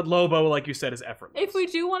 But Lobo, like you said, is effortless. If we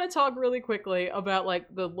do want to talk really quickly about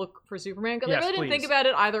like the look for Superman, because Yes, I really didn't think about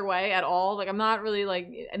it either way at all. Like I'm not really like,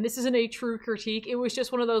 and this isn't a true critique. It was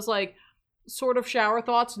just one of those like sort of shower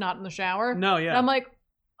thoughts, not in the shower. No, yeah. And I'm like,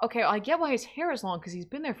 okay, I get why his hair is long because he's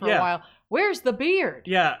been there for a while. Where's the beard?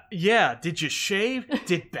 Yeah. Did you shave?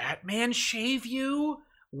 Did Batman shave you?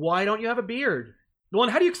 Why don't you have a beard? Well,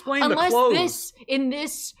 and how do you explain the clothes? Unless in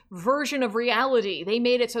this version of reality, they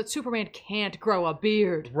made it so that Superman can't grow a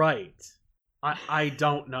beard. Right. I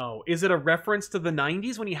don't know. Is it a reference to the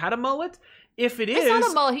 90s when he had a mullet? If it is... It's not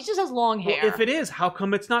a mullet. He just has long hair. Well, if it is, how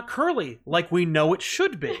come it's not curly like we know it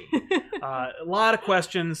should be? A lot of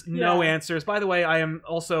questions, no answers. By the way, I am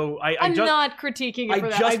also... I'm not critiquing it for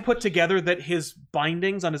that. I just put together that his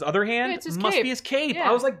bindings on his other hand must be his cape. Yeah.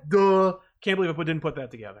 I was like, duh. Can't believe I didn't put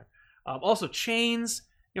that together. Also, chains...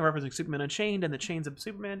 referencing Superman Unchained and the chains of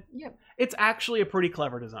Superman. Yep. It's actually a pretty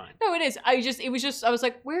clever design. No, it is. I was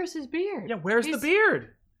like, where's his beard? Yeah, where's the beard?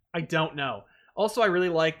 I don't know. Also, I really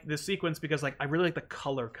like this sequence because I really like the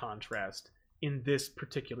color contrast in this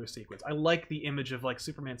particular sequence. I like the image of like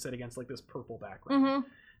Superman set against like this purple background.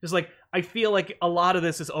 Just like, I feel like a lot of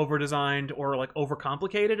this is over-designed or like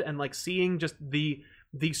overcomplicated, and like seeing just the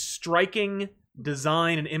striking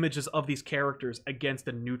design and images of these characters against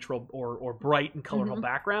a neutral or bright and colorful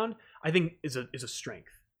background, I think is a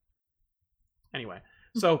strength. Anyway,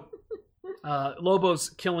 so Lobo's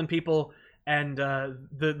killing people, and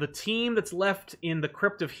the team that's left in the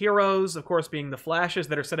Crypt of Heroes, of course, being the Flashes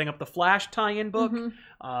that are setting up the Flash tie-in book,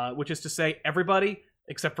 which is to say everybody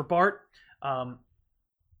except for Bart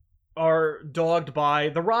are dogged by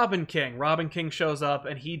the Robin King. Robin King shows up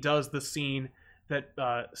and he does the scene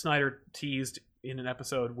that Snyder teased in an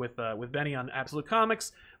episode with Benny on Absolute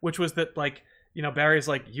Comics, which was that, like, Barry's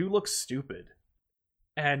like, you look stupid.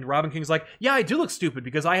 And Robin King's like, yeah, I do look stupid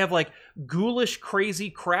because I have, like, ghoulish, crazy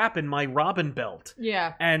crap in my Robin belt.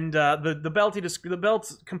 Yeah. And the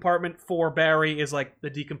belt compartment for Barry is, like, the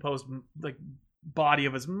decomposed, like, body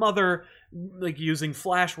of his mother, like, using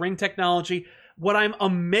flash ring technology. What I'm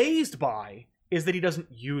amazed by is that he doesn't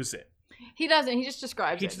use it. He doesn't. He just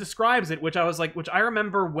describes it. He just describes it, which I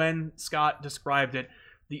remember when Scott described it,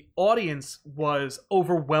 the audience was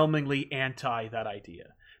overwhelmingly anti that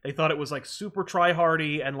idea. They thought it was like super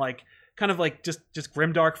try-hardy and like kind of like just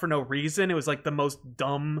grimdark for no reason. It was like the most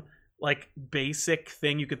dumb, like basic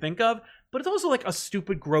thing you could think of. But it's also like a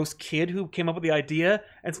stupid, gross kid who came up with the idea.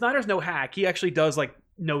 And Snyder's no hack. He actually does like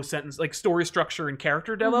no sentence, like story structure and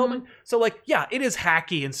character development. So like, yeah, it is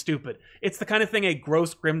hacky and stupid. It's the kind of thing a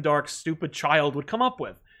gross, grimdark, stupid child would come up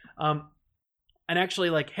with. And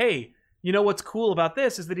actually like, hey, you know what's cool about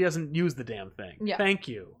this is that he doesn't use the damn thing. Yeah. Thank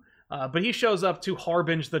you. But he shows up to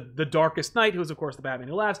harbinge the Darkest Knight, who is of course the Batman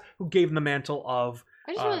Who Laughs, who gave him the mantle of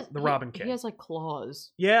the Robin King. He has like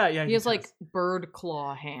claws. Yeah. He has like bird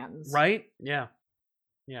claw hands. Right? Yeah.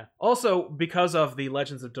 Yeah. Also, because of the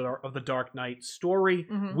Legends of the Dark Knight story,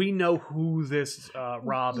 we know who this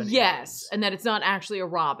Robin is. Yes, and that it's not actually a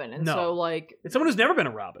Robin. And so, like... It's someone who's never been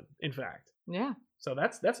a Robin, in fact. Yeah. So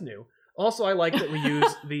that's new. Also, I like that we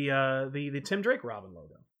use the Tim Drake Robin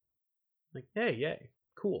logo. Like, hey, yay.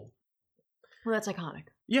 Cool. Well, that's iconic.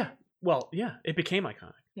 Yeah. Well, yeah. It became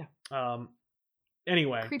iconic. Yeah.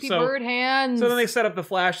 Anyway, creepy bird hands. So then they set up the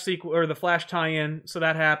Flash sequel or the Flash tie-in. So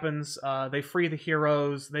that happens. They free the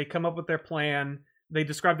heroes. They come up with their plan. They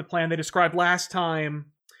describe the plan they described last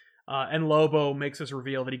time. And Lobo makes his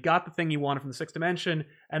reveal that he got the thing he wanted from the Sixth Dimension,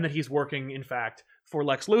 and that he's working, in fact, for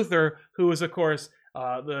Lex Luthor, who is, of course,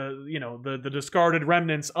 the discarded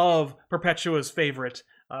remnants of Perpetua's favorite,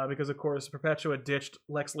 because, of course, Perpetua ditched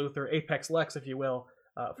Lex Luthor, Apex Lex, if you will,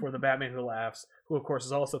 for the Batman Who Laughs, who, of course,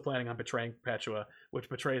 is also planning on betraying Perpetua, which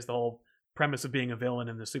betrays the whole premise of being a villain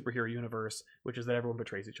in the superhero universe, which is that everyone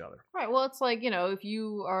betrays each other. Right. Well, it's like, if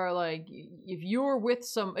you are like,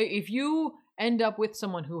 if you end up with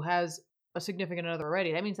someone who has a significant other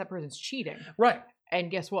already, that means that person's cheating. Right.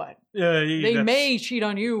 And guess what? They may cheat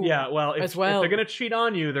on you. Yeah. Well, if they're going to cheat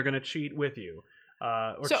on you, they're going to cheat with you.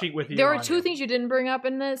 Cheat with you. There are two things you didn't bring up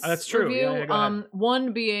in this That's true. review. Yeah, go ahead.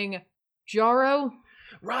 One being Jarro.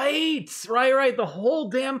 Right. The whole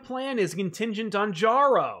damn plan is contingent on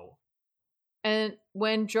Jarro. And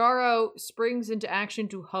when Jarro springs into action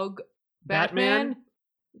to hug Batman,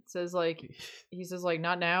 it says like, he says like,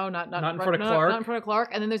 not now, not in front of Clark. not in front of Clark.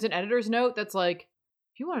 And then there's an editor's note that's like,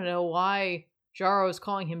 if you want to know why Jarro is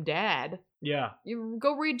calling him dad, Yeah. you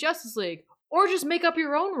go read Justice League or just make up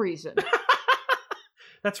your own reason.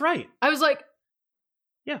 That's right. I was like,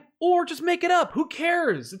 Yeah. Or just make it up. Who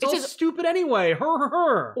cares? It's all just- stupid anyway.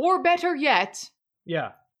 Her. or better yet,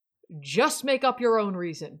 Yeah. just make up your own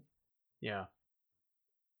reason. Yeah.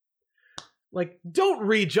 Like, don't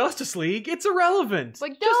read Justice League. It's irrelevant.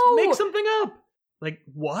 Like, just no! make something up. Like,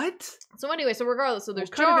 what? So anyway, so regardless, so there's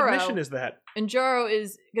What kind of Jarro, admission is that? and Jarro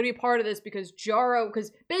is going to be part of this because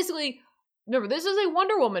basically, remember, this is a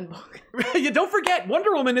Wonder Woman book. Yeah, don't forget,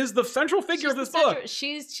 Wonder Woman is the central figure of this book.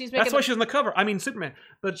 She's making That's why she's on the cover. I mean, Superman.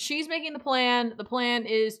 But she's making the plan. The plan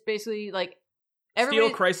is basically like Steel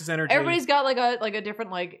Crisis Energy. Everybody's got like a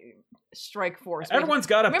different like strike force. Everyone's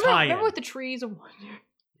got a tie-in. Remember with the trees of wonder?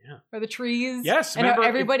 Yeah. Or the trees? Yes, And how remember-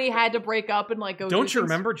 everybody had to break up and like go. Don't do you things?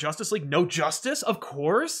 remember Justice League No Justice? Of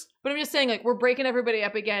course. But I'm just saying, like, we're breaking everybody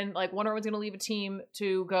up again. Like, Wonder Woman's going to leave a team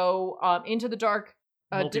to go into the dark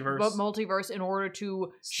multiverse in order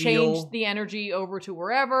to change Steal. the energy over to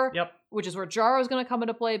wherever. Yep. Which is where Jarro's going to come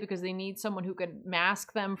into play because they need someone who can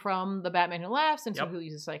mask them from the Batman Who Laughs and Yep. who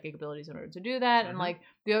uses psychic abilities in order to do that. And Mhm. like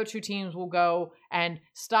the other two teams will go and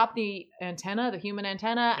stop the antenna, the human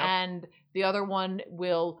antenna, Yep. and the other one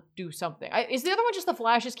will do something. Is the other one just the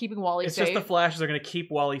Flash is keeping Wally It's safe? just the Flashes are going to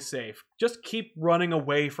keep Wally safe. Just keep running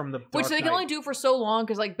away from the Dark Which they can Knight. only do for so long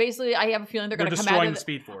because, like, basically, I have a feeling they're They're going to come out destroying of the this.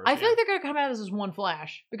 Speed Force. I feel like they're going to come out of this as one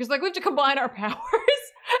Flash because, like, we have to combine our powers.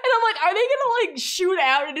 And I'm like, are they going to, like, shoot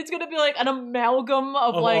out and it's going to be, like, an amalgam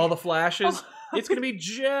of like. all the Flashes. It's going to be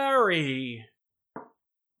Jerry.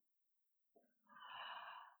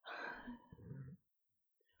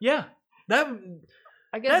 Yeah.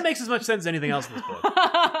 I guess. That makes as much sense as anything else in this book.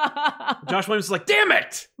 Josh Williams is like, damn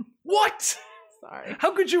it! What? Sorry.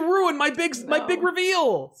 How could you ruin my big No.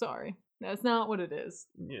 reveal? Sorry. That's not what it is.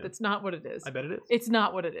 Yeah. That's not what it is. I bet it is. It's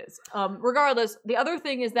not what it is. Regardless, the other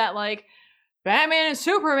thing is that, like, Batman and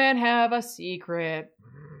Superman have a secret.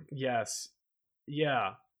 Yes.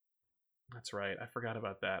 Yeah. That's right. I forgot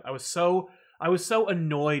about that. I was so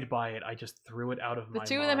annoyed by it. I just threw it out of my mind.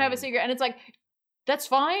 The two of them have a secret, and it's like, that's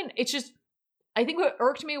fine. It's just, I think what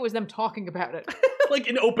irked me was them talking about it. Like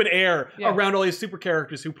in open air Yeah. around all these super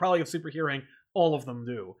characters who probably have super hearing. All of them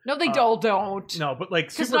do. No, they all don't. No, but like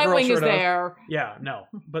Because Supergirl Nightwing sure is does. there. Yeah, no.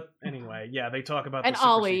 But anyway, yeah, they talk about And the super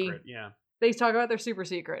Ollie. secret. Yeah. They talk about their super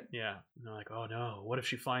secret. Yeah. And they're like, oh no, what if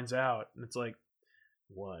she finds out? And it's like,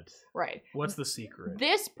 what? Right. What's the secret?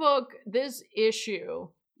 This book, this issue,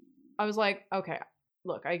 I was like, okay,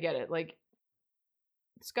 look, I get it. Like,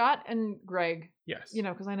 Scott and Greg, Yes. you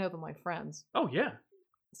know, because I know them like friends, Oh yeah.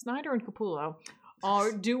 Snyder and Capullo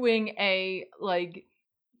are doing a, like,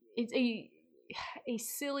 it's a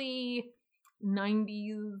silly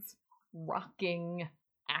 90s rocking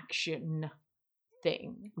action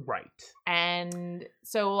thing. Right. And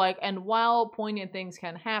so, like, and while poignant things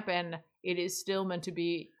can happen, it is still meant to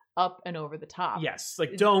be up and over the top. Yes.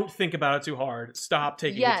 Like, don't think about it too hard. Stop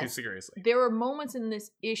taking it too Yes. seriously. There were moments in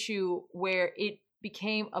this issue where it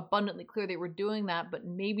became abundantly clear they were doing that, but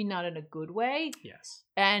maybe not in a good way. Yes.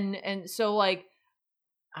 And so, like,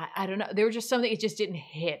 I don't know. There were just something, it just didn't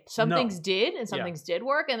hit. Some No. things did, and some Yeah. things did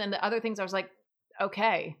work. And then the other things I was like,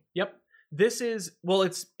 okay, Yep. This is, well,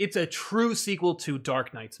 it's a true sequel to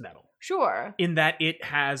Dark Knight's Metal sure. in that it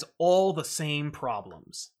has all the same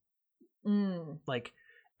problems. Like,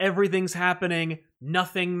 everything's happening,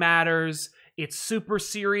 nothing matters. It's super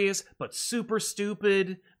serious, but super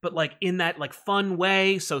stupid, but like in that like fun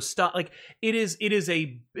way. So stop. Like, it is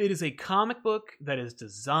a comic book that is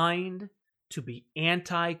designed to be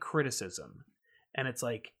anti-criticism, and it's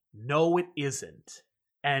like, no, it isn't.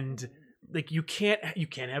 And like, you can't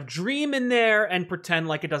have Dream in there and pretend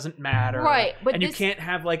like it doesn't matter, Right, but and you this- can't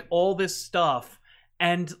have like all this stuff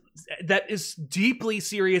and that is deeply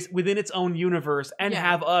serious within its own universe and Yeah.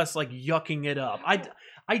 have us like yucking it up.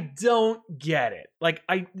 I don't get it. Like,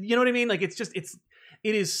 you know what I mean? Like, it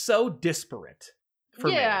is so disparate for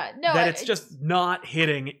me Yeah, no, that it's it's- just not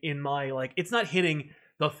hitting in my, like, it's not hitting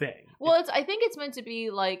the thing. Well, I think it's meant to be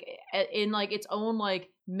like in like its own like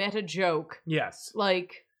meta joke. Yes.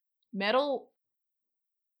 Like,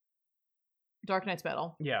 Dark Knight's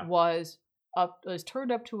Metal Yeah. was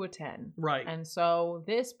turned up to a 10. Right. And so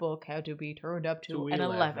this book had to be turned up to an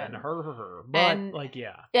 11. Her. But And- like,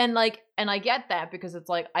 yeah. And like, and I get that because it's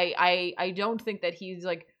like I don't think that he's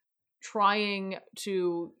like trying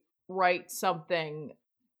to write something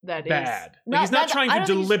that bad. is Like, he's not trying I to don't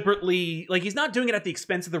think he's- deliberately, like, he's not doing it at the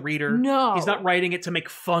expense of the reader. No, He's not writing it to make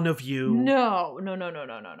fun of you. No.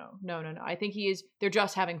 I think they're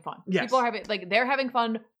just having fun. Yes. People are having, like, they're having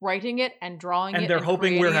fun writing it and drawing it. And they're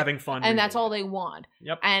hoping we're creating it, having fun. and that's reading all it. they want.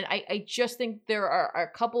 Yep. And I just think there are a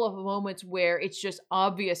couple of moments where it's just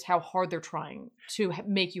obvious how hard they're trying to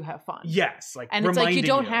make you have fun. Yes. Like, And it's like, you reminding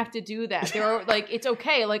don't have to do that. There are, like, it's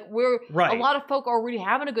okay. Like, Right. a lot of folk are already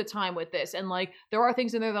having a good time with this. And, like, there are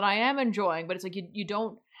things in there that I am enjoying, but it's like, you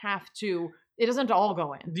don't have to, it doesn't all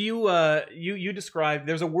go in. Do you described,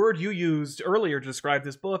 there's a word you used earlier to describe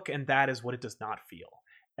this book, and that is what it does not feel.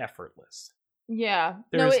 Effortless. Yeah.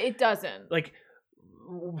 There's- No, it doesn't. Like,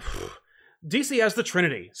 DC has the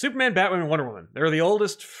Trinity: Superman, Batman, and Wonder Woman. They're the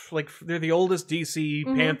oldest DC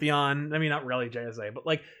Mhm. pantheon. I mean, not really JSA, but,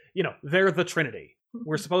 like, you know, they're the Trinity.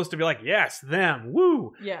 We're supposed to be like, yes, them,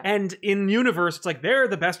 woo. Yeah. And in universe, it's like they're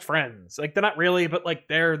the best friends. Like, they're not really, but, like,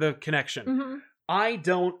 they're the connection. Mhm. I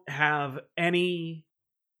don't have any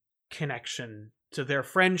connection to their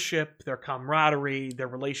friendship, their camaraderie, their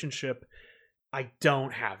relationship. I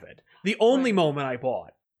don't have it. The only Right. moment I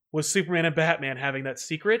bought was Superman and Batman having that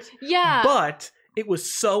secret, Yeah. but it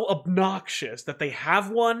was so obnoxious that they have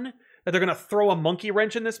one, that they're going to throw a monkey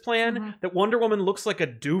wrench in this plan, Mhm. that Wonder Woman looks like a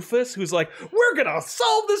doofus who's like, we're going to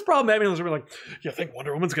solve this problem. Batman was really like, you think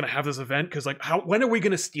Wonder Woman's going to have this event? Because, like, when are we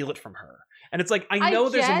going to steal it from her? And it's like, I know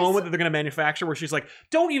there's a guess- moment that they're going to manufacture where she's like,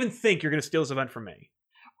 don't even think you're going to steal this event from me.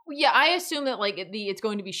 Yeah, I assume that, like, it's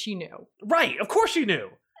going to be she knew. Right, of course you knew.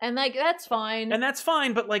 And, like, that's fine. And that's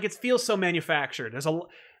fine, but, like, it feels so manufactured. There's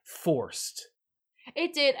forced.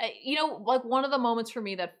 It did. You know, like, one of the moments for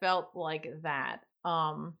me that felt like that,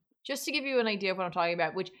 just to give you an idea of what I'm talking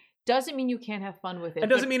about, which doesn't mean you can't have fun with it. It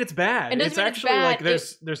doesn't mean it's bad. It doesn't It's mean it's actually like bad.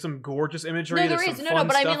 there's some gorgeous imagery. No, there there's is. some No, fun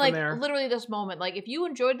but I stuff mean, in like, there. literally this moment. Like, if you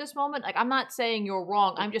enjoyed this moment, like, I'm not saying you're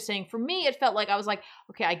wrong. I'm just saying, for me, it felt like I was like,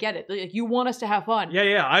 okay, I get it. Like, you want us to have fun.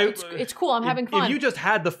 Yeah. It's cool. I'm having fun. If you just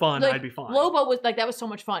had the fun, Like, I'd be fine. Lobo was like, that was so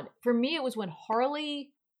much fun. For me, it was when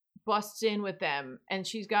Harley busts in with them and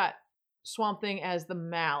she's got Swamp Thing as the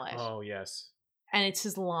mallet. Oh yes. And it's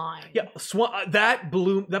his line. Yeah, that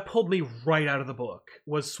pulled me right out of the book.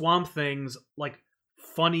 Was Swamp Thing's, like,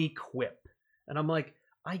 funny quip, and I'm like,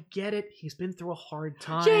 I get it. He's been through a hard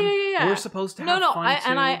time. Yeah. We're supposed to have fun too.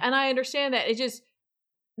 And I understand that. It just,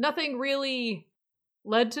 nothing really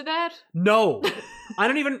led to that. No, I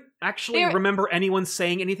don't even actually There- remember anyone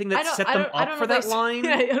saying anything that set them I up don't for know if that line.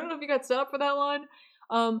 Yeah, I don't know if you got set up for that line.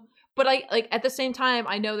 But I, like, at the same time,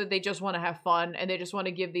 I know that they just want to have fun and they just want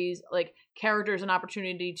to give these, like, characters an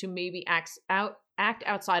opportunity to maybe act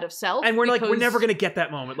outside of self. And we're like, we're because- never gonna get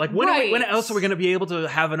that moment. Like, when Right. else are we gonna be able to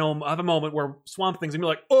have a moment where Swamp Thing's gonna be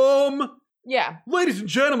like, Yeah. ladies and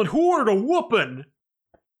gentlemen, who ordered a whooping?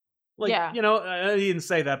 Like, Yeah. you know, he didn't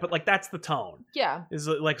say that, but, like, that's the tone. Yeah. Is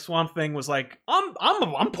like Swamp Thing was like, I'm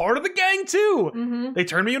part of the gang too. Mm-hmm. They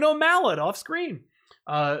turned me into a mallet off screen.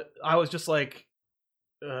 I was just like,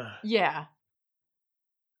 ugh. Yeah.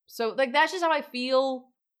 So, like, that's just how I feel.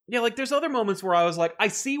 Yeah, like, there's other moments where I was like, I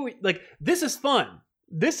see what, like, this is fun.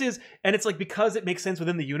 This is, and it's like, because it makes sense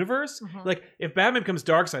within the universe. Mhm. Like, if Batman becomes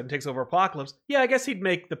Darkseid and takes over Apocalypse, yeah, I guess he'd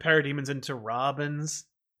make the parademons into Robins.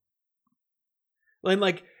 And,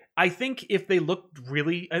 like, I think if they looked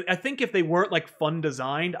really, I think if they weren't, like, fun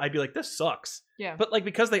designed, I'd be like, this sucks. Yeah. But, like,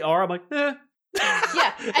 because they are, I'm like, eh.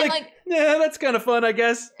 Yeah, and, like, yeah, that's kind of fun, I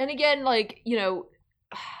guess. And again, like, you know,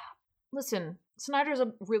 listen, Snyder's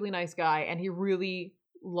a really nice guy and he really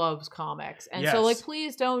loves comics. And so, like, Yes.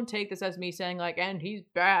 please don't take this as me saying, like, and he's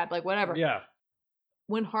bad, like, whatever. Yeah.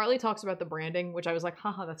 When Harley talks about the branding, which I was like,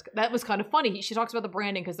 haha, that was kind of funny. She talks about the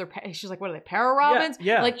branding because she's like, what are they, para Robins?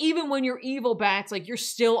 Yeah. Like, even when you're evil bats, like, you're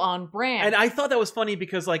still on brand. And I thought that was funny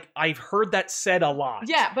because, like, I've heard that said a lot.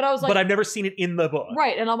 yeah, but I was like, but I've never seen it in the book.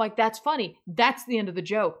 right. And I'm like, that's funny. That's the end of the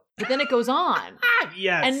joke. But then it goes on.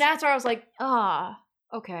 Yes. And that's where I was like,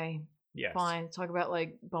 okay. yes. Fine, talk about,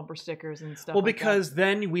 like, bumper stickers and stuff. Well, like because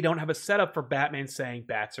then we don't have a setup for Batman saying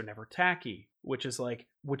bats are never tacky, which is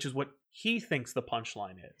what he thinks the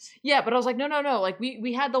punchline is. yeah, but I was like, no. Like,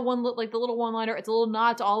 we had the one, like, the little one-liner. It's a little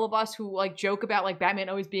nod to all of us who, like, joke about, like, Batman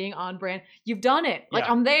always being on brand. You've done it. Like,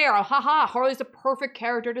 Yeah. I'm there. Haha. Harley's the perfect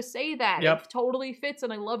character to say that. Yep. It totally fits,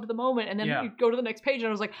 and I loved the moment. And then Yeah. you go to the next page, and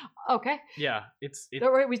I was like, okay, Yeah,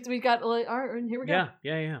 all right, we got, like, all right, and here we go.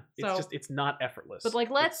 yeah. It's So- just, it's not effortless. But, like,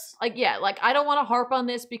 let's, like, yeah, like, I don't want to harp on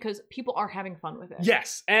this because people are having fun with it.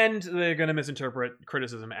 Yes, and they're gonna misinterpret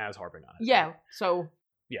criticism as harping on it. Yeah. So.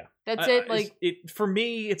 Yeah. That's it. Like, for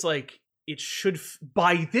me, it's like it should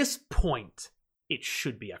by this point it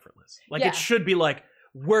should be effortless. Like Yeah. it should be like,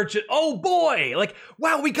 we're just, oh boy, like,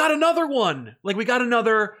 wow, we got another one. Like, we got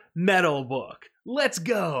another metal book. Let's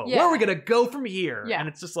go. Yeah. Where are we going to go from here? Yeah. And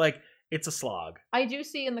it's just like, it's a slog. I do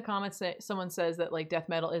see in the comments that someone says that like death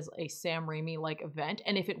metal is a Sam Raimi like event,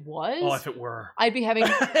 and if it was, Oh, if it were. I'd be having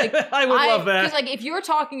like I would love that. Because like if you were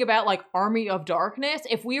talking about like Army of Darkness,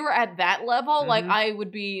 if we were at that level, like Mhm. I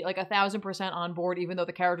would be like 1,000% on board, even though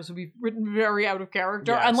the characters would be written very out of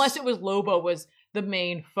character, Yes. unless it was Lobo was the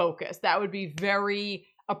main focus. That would be very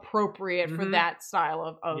appropriate for Mhm. that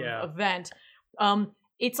style of Yeah. event.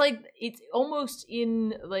 It's like it's almost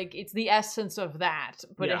in like it's the essence of that,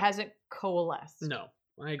 but Yeah. it hasn't coalesced. No,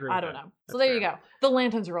 I agree. I with don't that. know. That's So there you fair. go. The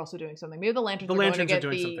lanterns are also doing something. Maybe the lanterns The are going lanterns to are get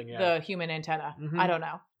doing something, yeah. the human antenna. Mhm. I don't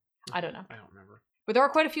know. I don't know. I don't remember. But there are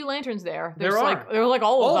quite a few lanterns there. There's There like are. they're like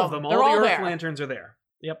all of them. All They're the all Earth there. lanterns are there.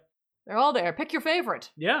 Yep. They're all there. Pick your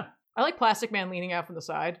favorite. Yeah. I like Plastic Man leaning out from the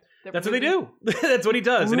side. That's what they do. That's what he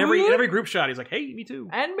does. In every group shot, he's like, hey, me too.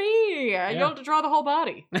 And me. You Yeah. don't have to draw the whole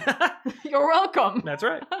body. You're welcome. That's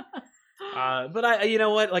right. But you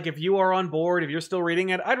know what? Like, if you are on board, if you're still reading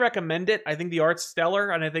it, I'd recommend it. I think the art's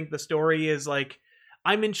stellar, and I think the story is like,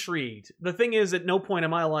 I'm intrigued. The thing is, at no point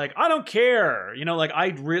am I like, I don't care. You know, like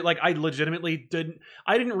I legitimately didn't.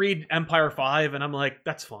 I didn't read Empire 5, and I'm like,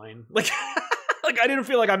 that's fine. Like, like I didn't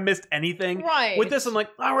feel like I missed anything. Right. With this, I'm like,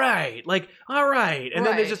 all right, and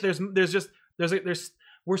then Right. there's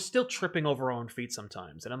we're still tripping over our own feet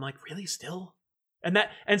sometimes, and I'm like, really, still?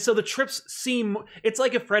 And so the trips seem, it's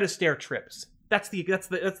like if Fred Astaire trips. That's the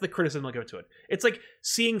criticism I'll give to it. It's like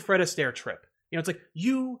seeing Fred Astaire trip. You know, it's like,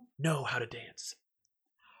 you know how to dance.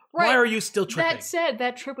 Right. Why are you still tripping? That said,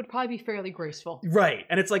 that trip would probably be fairly graceful. Right.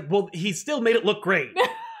 And it's like, well, he still made it look great.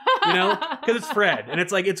 You know? Because it's Fred. And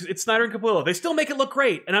it's like, it's Snyder and Capullo. They still make it look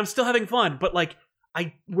great. And I'm still having fun. But like,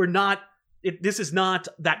 this is not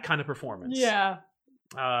that kind of performance. Yeah.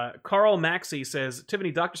 Carl Maxey says,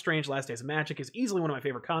 Tiffany, Doctor Strange Last Days of Magic is easily one of my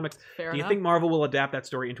favorite comics. Fair Do you enough. think Marvel will adapt that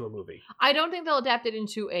story into a movie? I don't think they'll adapt it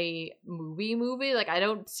into a movie. Like, I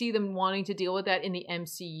don't see them wanting to deal with that in the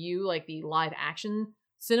MCU, like the live action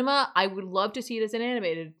cinema. I would love to see it as an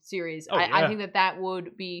animated series. Oh, I yeah. think that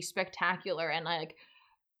would be spectacular. And like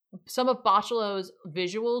some of Bocciolo's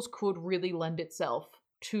visuals could really lend itself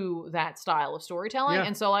to that style of storytelling. Yeah.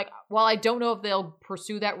 And so like, while I don't know if they'll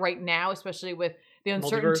pursue that right now, especially with the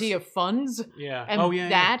uncertainty Multiverse. of funds Yeah. and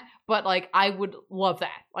that, but like I would love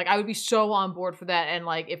that. Like I would be so on board for that. And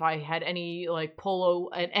like if I had any like polo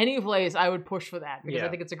at any place, I would push for that because Yeah. I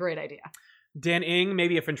think it's a great idea. Dan Ing,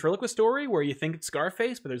 maybe a ventriloquist story where you think it's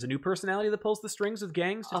Scarface, but there's a new personality that pulls the strings with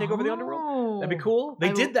gangs to take over the underworld. That'd be cool. They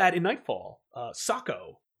I did will- that in Nightfall.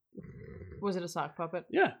 Socko. Was it a sock puppet?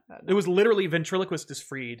 Yeah. No. It was literally ventriloquist is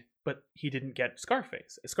freed, but he didn't get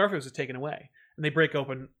Scarface. Scarface was taken away, and they break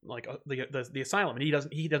open like the asylum, and he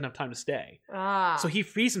doesn't have time to stay. Ah. So he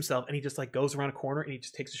frees himself, and he just like goes around a corner, and he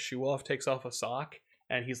just takes his shoe off, takes off a sock,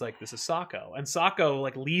 and he's like, "This is Socko," and Socko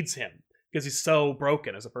like leads him because he's so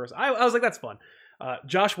broken as a person. I was like, that's fun.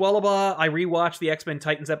 Josh Wallabaugh, I rewatched the X-Men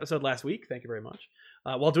Titans episode last week. Thank you very much.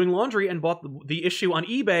 While doing laundry and bought the issue on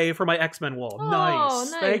eBay for my X-Men wall. Oh,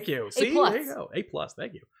 nice. nice. Thank you. See, A+. there you go. A+,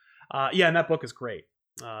 thank you. Yeah, and that book is great.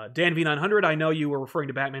 Dan V900, I know you were referring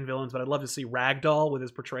to Batman villains, but I'd love to see Ragdoll with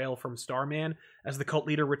his portrayal from Starman as the cult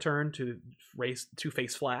leader return to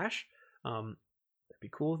face Flash. That'd be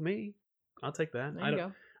cool with me. I'll take that. There you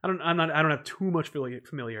go. I don't have too much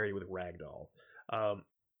familiarity with Ragdoll.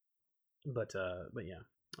 But yeah.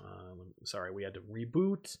 Sorry, we had to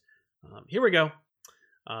reboot. Here we go.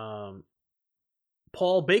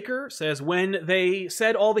 Paul Baker says, when they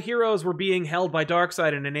said all the heroes were being held by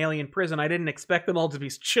Darkseid in an alien prison, I didn't expect them all to be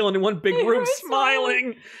chilling in one big They room were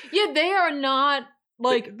smiling. Yeah, they are not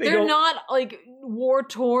like They they're don't- not like war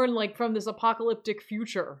torn like from this apocalyptic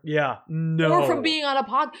future. Yeah, no. Or from being on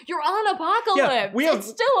you're on Apocalypse. we have- It's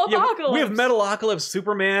still Apocalypse. We have Metalocalypse,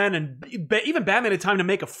 Superman, and even Batman had time to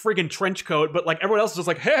make a friggin' trench coat, but like everyone else is just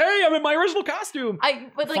like, hey, I'm in my original costume.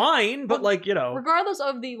 But like Fine, but like, you know. regardless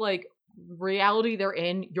of the like reality they're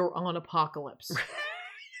in, you're on Apocalypse.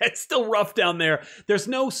 It's still rough down there. There's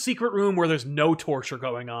no secret room where there's no torture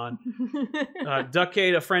going on.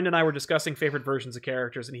 Duckade, a friend and I were discussing favorite versions of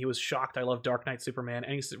characters, and he was shocked I love Dark Knight Superman.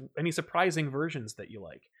 Any surprising versions that you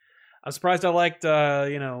like? I was surprised I liked,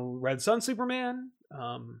 Red Sun Superman.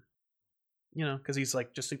 Because he's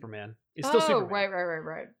like just Superman. He's still Superman.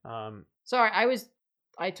 Right. Sorry,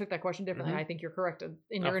 I took that question differently. Mhm. I think you're correct in Oh,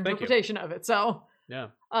 your thank you. interpretation of it. So, Yeah.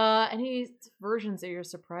 any versions that you're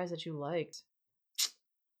surprised that you liked?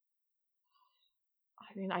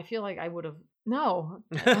 I mean, I feel like I would have. No.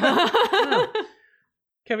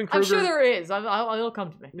 Kevin Kruger. I'm sure there is. It'll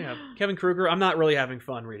come to me. Yeah, Kevin Kruger. I'm not really having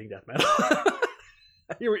fun reading Death Metal.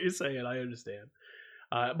 I hear what you're saying. I understand.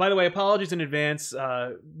 By the way, apologies in advance.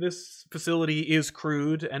 This facility is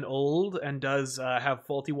crude and old and does have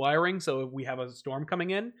faulty wiring, so if we have a storm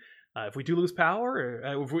coming in, if we do lose power,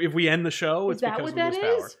 or if we end the show, it's because we lose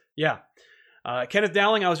power. Yeah. Kenneth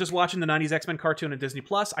Dowling, I was just watching the 90s X-Men cartoon on Disney+.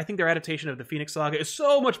 I think their adaptation of the Phoenix Saga is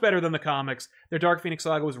so much better than the comics. Their Dark Phoenix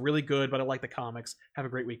Saga was really good, but I like the comics. Have a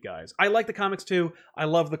great week, guys. I like the comics, too. I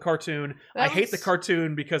love the cartoon. I hate the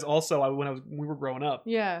cartoon because also, when we were growing up,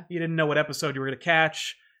 you didn't know what episode you were going to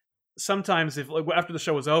catch. Sometimes after the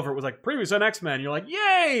show was over, it was like previous on X-Men. You're like,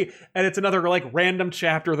 yay! And it's another like random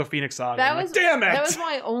chapter of the Phoenix Saga. Damn it! That was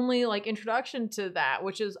my only like introduction to that,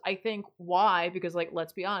 which is I think why, because like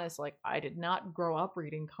let's be honest, like I did not grow up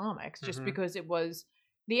reading comics just because it was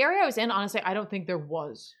the area I was in. Honestly, I don't think there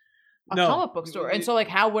was a comic book store, and so like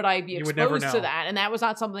how would I be exposed to that? And that was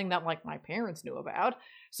not something that like my parents knew about.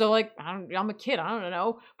 So like I'm a kid, I don't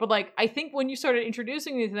know, but like I think when you started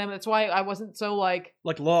introducing me to them, that's why I wasn't so like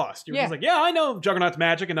lost. You were just like, yeah, I know Juggernaut's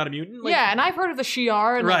magic and not a mutant. Like, yeah, and I've heard of the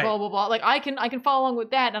Shi'ar and like blah blah blah. Like I can follow along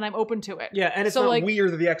with that, and I'm open to it. Yeah, and it's so, not like,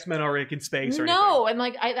 weird that the X-Men are in space or anything. No, and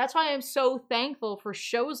like that's why I'm so thankful for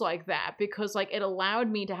shows like that, because like it allowed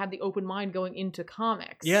me to have the open mind going into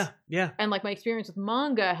comics. Yeah, yeah. And like my experience with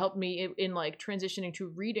manga helped me in like transitioning to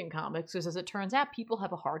reading comics, because as it turns out, people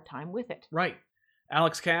have a hard time with it. Right.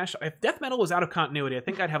 Alex Cash, if Death Metal was out of continuity, I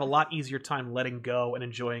think I'd have a lot easier time letting go and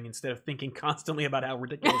enjoying instead of thinking constantly about how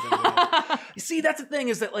ridiculous it is. You see, that's the thing,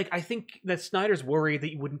 is that like I think that Snyder's worried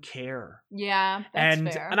that you wouldn't care. Yeah,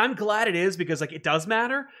 that's fair. And I'm glad it is, because like it does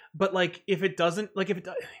matter, but like if it doesn't, like if it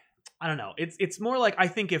does, I don't know. It's more like, I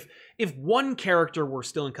think if one character were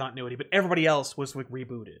still in continuity, but everybody else was like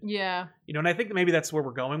rebooted. Yeah. You know, and I think maybe that's where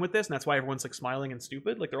we're going with this, and that's why everyone's like smiling and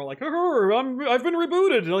stupid. Like they're all like, I've been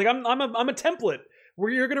rebooted. Like I'm a template. Where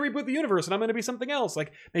you're going to reboot the universe and I'm going to be something else.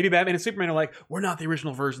 Like maybe Batman and Superman are like, we're not the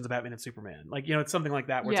original versions of Batman and Superman. Like, you know, it's something like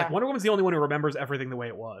that where it's like Wonder Woman's the only one who remembers everything the way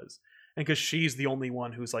it was. And because she's the only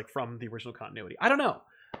one who's like from the original continuity. I don't know.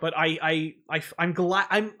 But I'm glad,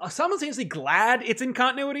 I'm simultaneously glad it's in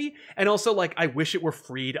continuity, and also like I wish it were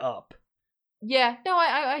freed up. Yeah, no,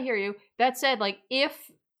 I hear you. That said, like if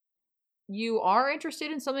you are interested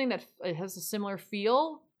in something that has a similar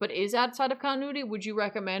feel but is outside of continuity, would you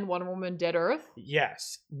recommend Wonder Woman Dead Earth?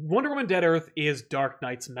 Yes. Wonder Woman Dead Earth is Dark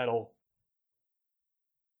Knight's metal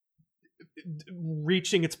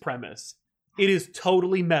reaching its premise. It is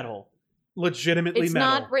totally metal. Legitimately it's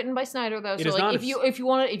metal. It's not written by Snyder though, so like if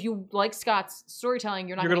you like Scott's storytelling,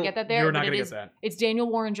 you're not going to get that there. You're not going to get that. It's Daniel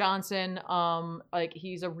Warren Johnson. Like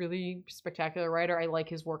he's a really spectacular writer. I like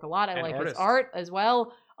his work a lot. I like his art as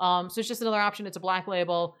well. So it's just another option. It's a black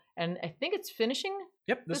label, and I think it's finishing.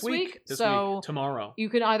 Yep, this week. Tomorrow. You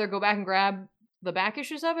can either go back and grab the back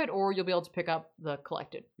issues of it, or you'll be able to pick up the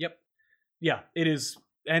collected. Yep. Yeah, it is,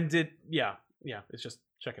 and it's just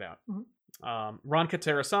check it out. Mm-hmm. Ron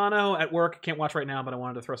Caterasano at work. Can't watch right now, but I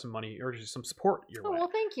wanted to throw some money or just some support your way. Well,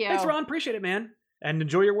 thank you. Thanks, Ron. Appreciate it, man. And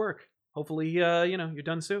enjoy your work. Hopefully, you're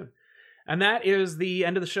done soon. And that is the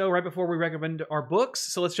end of the show. Right before we recommend our books,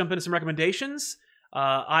 so let's jump into some recommendations.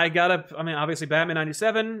 Obviously Batman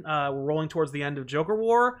 97. We're rolling towards the end of Joker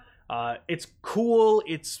War. It's cool.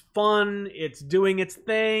 It's fun. It's doing its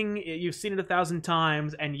thing. You've seen it 1,000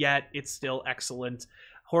 times, and yet it's still excellent.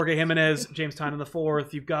 Jorge Jimenez, James Tynion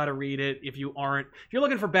IV. You've got to read it. If you're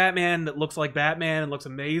looking for Batman that looks like Batman and looks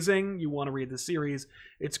amazing, you want to read the series.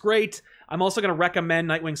 It's great. I'm also going to recommend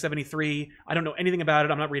Nightwing 73. I don't know anything about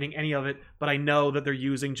it. I'm not reading any of it, but I know that they're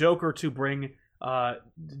using Joker to bring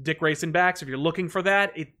Dick Grayson back. So if you're looking for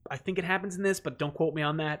that, I think it happens in this, but don't quote me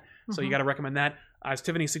on that. So you got to recommend that. As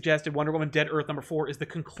Tiffany suggested, Wonder Woman Dead Earth #4 is the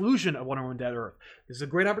conclusion of Wonder Woman Dead Earth. This is a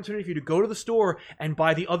great opportunity for you to go to the store and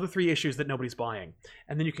buy the other 3 issues that nobody's buying.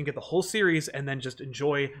 And then you can get the whole series and then just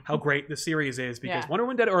enjoy how great the series is, because Wonder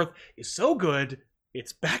Woman Dead Earth is so good,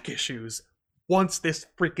 it's back issues once this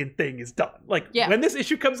freaking thing is done. Like, when this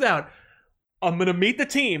issue comes out, I'm going to meet the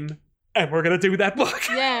team and we're going to do that book.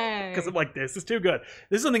 Yay. Because I'm like, this is too good.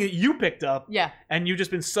 This is something that you picked up. Yeah. And you've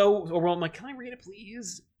just been so overwhelmed. I'm like, can I read it,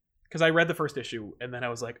 please? Because I read the first issue, and then I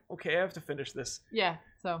was like, okay, I have to finish this. Yeah,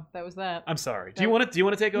 so that was that. I'm sorry. Do you want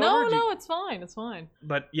to take over? No, it's fine. It's fine.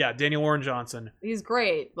 But yeah, Daniel Warren Johnson. He's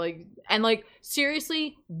great.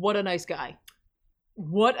 Seriously, what a nice guy.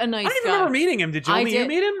 What a nice guy. I didn't remember meeting him. Did you meet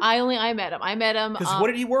him? I met him. I met him. Because what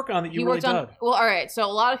did he work on that you really dug? Well, all right. So a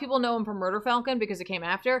lot of people know him from Murder Falcon because it came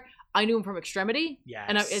after. I knew him from Extremity.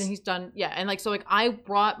 Yes. And he's done, I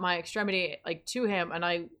brought my Extremity to him, and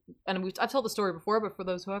I've told the story before, but for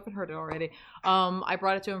those who haven't heard it already, I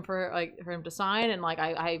brought it to him for him to sign, and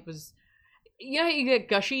you know how you get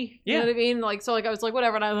gushy? You know what I mean? Like, so like I was like,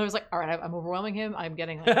 whatever, and I was like, all right, I'm overwhelming him. I'm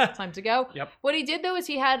getting like, time to go. Yep. What he did though is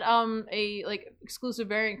he had a like exclusive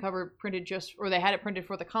variant cover printed or they had it printed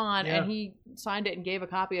for the con, and he signed it and gave a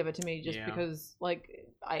copy of it to me just because like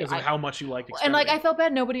because of how much you liked Extremity. And like I felt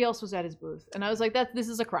bad nobody else was at his booth, and I was like, this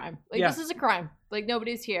is a crime. Like this is a crime. Like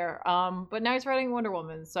nobody's here. But now he's writing Wonder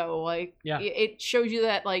Woman, so like it shows you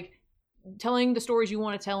that like telling the stories you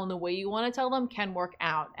want to tell in the way you want to tell them can work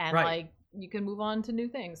out, and like you can move on to new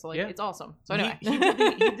things. So like it's awesome. So anyway,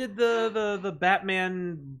 he did the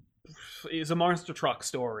Batman is a monster truck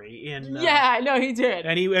story in he did,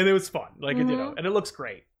 and it was fun. Like you know, and it looks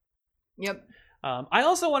great. Yep. I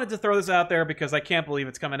also wanted to throw this out there because I can't believe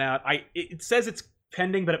it's coming out. It says it's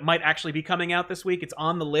pending, but it might actually be coming out this week. It's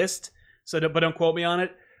on the list, but don't quote me on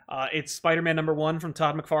it. It's Spider-Man #1 from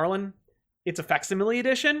Todd McFarlane. It's a facsimile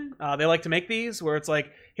edition. They like to make these where it's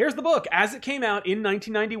like, here's the book as it came out in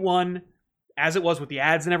 1991, as it was with the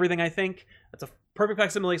ads and everything. I think that's a perfect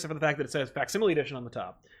facsimile, except for the fact that it says facsimile edition on the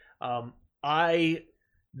top.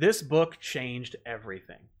 This book changed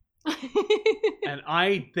everything. And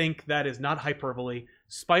I think that is not hyperbole.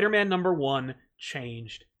 Spider-Man #1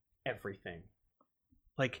 changed everything.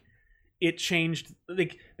 Like, it changed,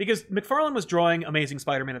 like, because McFarlane was drawing Amazing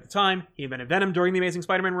Spider-Man at the time. He invented Venom during the Amazing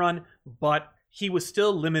Spider-Man run, but he was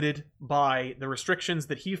still limited by the restrictions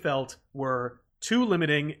that he felt were too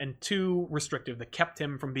limiting and too restrictive that kept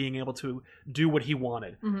him from being able to do what he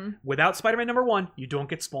wanted. Without Spider-Man #1, you don't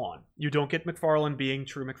get Spawn. You don't get McFarlane being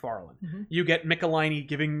true McFarlane. You get Michelini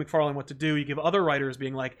giving McFarlane what to do. You give other writers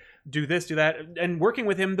being like, do this, do that, and working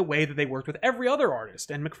with him the way that they worked with every other artist.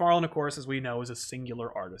 And McFarlane, of course, as we know, is a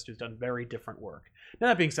singular artist who's done very different work. Now,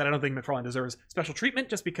 that being said, I don't think McFarlane deserves special treatment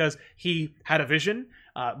just because he had a vision,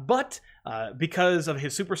 but because of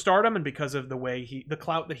his superstardom and because of the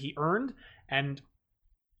clout that he earned. And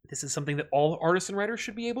this is something that all artists and writers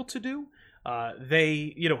should be able to do.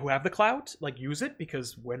 They, who have the clout, like, use it,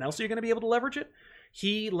 because when else are you going to be able to leverage it?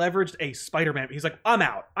 He leveraged a Spider-Man. He's like, I'm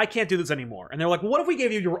out. I can't do this anymore. And they're like, well, what if we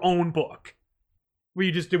gave you your own book where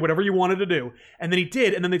you just did whatever you wanted to do? And then he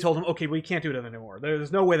did, and then they told him, okay, well, you can't do it anymore.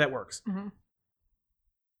 There's no way that works.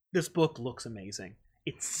 This book looks amazing.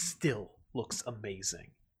 It still looks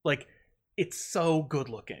amazing. Like, it's so good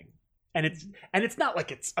looking. And it's not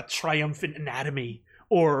like it's a triumphant anatomy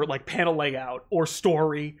or like panel layout or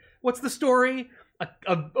story. What's the story?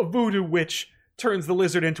 A voodoo witch turns the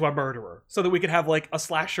lizard into a murderer so that we could have like a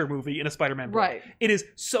slasher movie in a Spider-Man book. Right. It is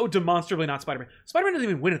so demonstrably not Spider-Man. Spider-Man doesn't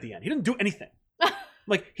even win at the end. He doesn't do anything.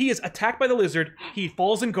 Like, he is attacked by the lizard, he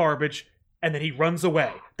falls in garbage, and then he runs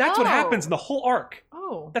away. That's what happens in the whole arc.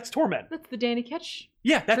 Oh. That's Torment. That's the Danny Ketch.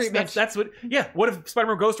 Yeah, that's what. Yeah, what if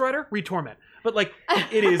Spider-Man Ghost Rider? Read Torment. But like,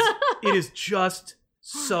 it is just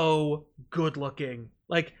so good looking.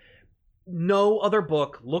 Like, no other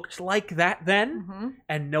book looked like that then,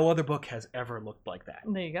 and no other book has ever looked like that.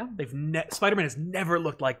 There you go. Spider-Man has never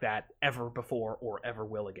looked like that ever before or ever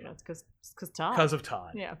will again. That's because Todd. Because of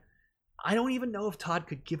Todd. Yeah. I don't even know if Todd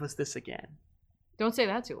could give us this again. Don't say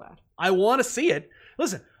that too loud. I want to see it.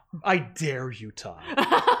 Listen, I dare you, Todd,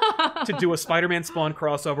 to do a Spider-Man Spawn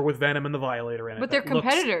crossover with Venom and the Violator in it. But they're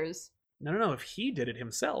competitors. No. If he did it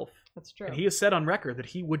himself. That's true. And he has said on record that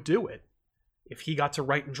he would do it if he got to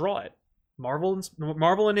write and draw it.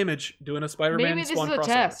 Marvel and Image doing a Spider-Man Spawn crossover. Maybe this is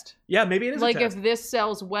a test. Yeah, maybe it is a test. Like, if this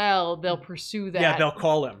sells well, they'll pursue that. Yeah, they'll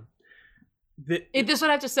call him. This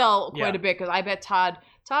would have to sell quite a bit, because I bet Todd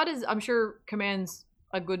is, I'm sure, commands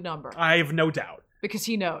a good number. I have no doubt. Because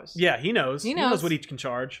he knows. Yeah, he knows. He knows what each can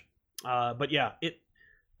charge. But yeah,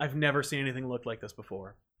 I've never seen anything look like this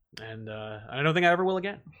before. And I don't think I ever will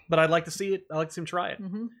again. But I'd like to see it. I'd like to see him try it.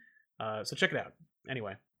 So check it out.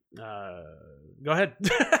 Anyway, go ahead.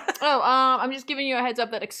 I'm just giving you a heads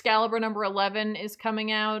up that Excalibur #11 is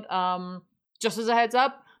coming out. Just as a heads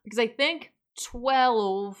up, because I think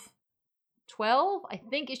 12, I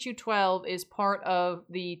think issue 12 is part of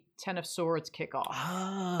the Ten of Swords kickoff.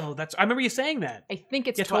 Oh, I remember you saying that. I think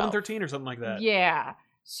it's 12 and 13 or something like that. Yeah.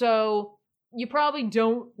 So you probably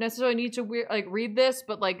don't necessarily need to read this,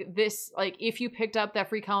 but like this, like if you picked up that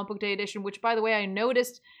free comic book day edition, which by the way, I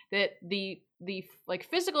noticed that the like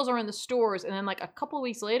physicals are in the stores, and then like a couple of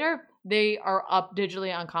weeks later, they are up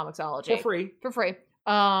digitally on Comixology. For free.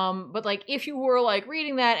 But like if you were like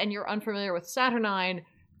reading that and you're unfamiliar with Saturnine,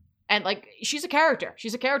 and like she's a character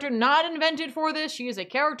not invented for this. She is a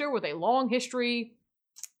character with a long history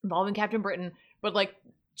involving Captain Britain, but like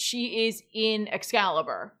she is in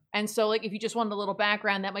Excalibur. And so like if you just wanted a little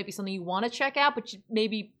background, that might be something you want to check out, but you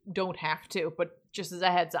maybe don't have to, but just as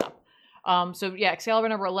a heads up. So yeah, Excalibur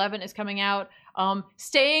number 11 is coming out.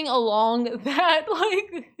 Staying along that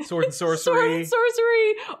like Sword and sorcery. Sword and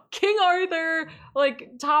sorcery, King Arthur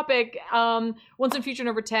like topic. Once in Future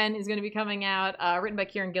number 10 is going to be coming out. Written by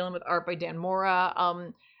Kieran Gillen with art by Dan Mora.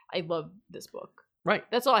 I love this book. Right.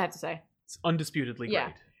 That's all I have to say. It's undisputedly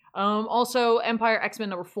great. Also, Empire X-Men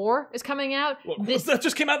number 4 is coming out. Well, that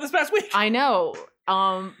just came out this past week. I know.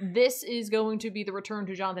 This is going to be the return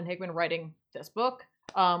to Jonathan Hickman writing this book.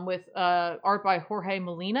 With art by Jorge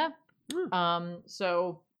Molina.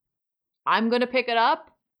 So I'm gonna pick it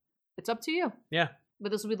up. It's up to you. Yeah.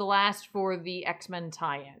 But this will be the last for the X-Men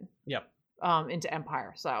tie-in. Yep. Into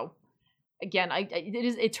Empire. So again,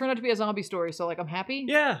 it turned out to be a zombie story, so like I'm happy.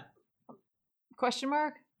 Yeah. Question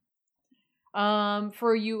mark.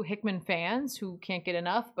 For you Hickman fans who can't get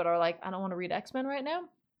enough but are like, I don't want to read X-Men right now,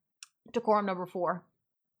 Decorum number 4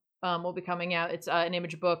 will be coming out. It's an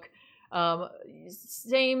Image book.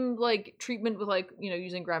 Same like treatment with like, you know,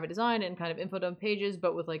 using graphic design and kind of info dump pages,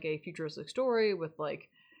 but with like a futuristic story with like,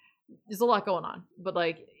 there's a lot going on, but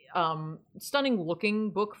like, stunning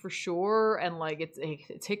looking book for sure. And like,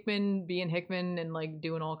 it's Hickman being Hickman and like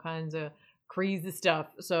doing all kinds of crazy stuff.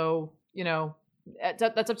 So, you know,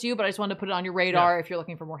 that's up to you, but I just wanted to put it on your radar if you're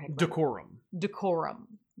looking for more Hickman. Decorum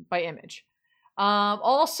by Image.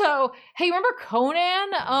 Also, hey, remember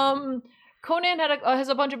Conan? Conan has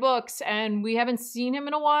a bunch of books, and we haven't seen him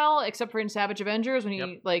in a while, except for in Savage Avengers when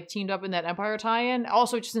he like teamed up in that Empire tie-in.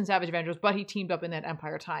 Also, just in Savage Avengers, but he teamed up in that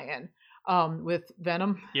Empire tie-in with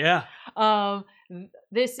Venom. Yeah.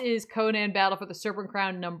 This is Conan: Battle for the Serpent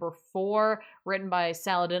Crown number 4, written by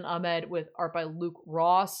Saladin Ahmed with art by Luke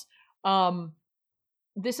Ross.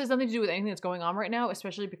 This has nothing to do with anything that's going on right now,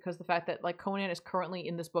 especially because the fact that like Conan is currently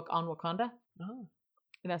in this book on Wakanda. Oh.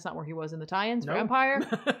 And that's not where he was in the tie-ins for Empire.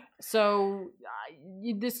 So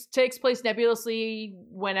this takes place nebulously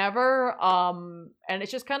whenever. And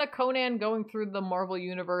it's just kind of Conan going through the Marvel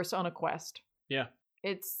universe on a quest. Yeah.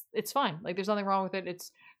 It's fine. Like there's nothing wrong with it.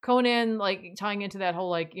 It's Conan like tying into that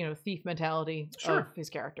whole like, you know, thief mentality of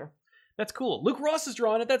his character. That's cool. Luke Ross is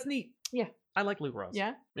drawing it. That's neat. Yeah. I like Luke Ross.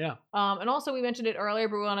 Yeah? Yeah. And also we mentioned it earlier,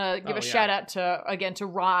 but we want to give a shout out to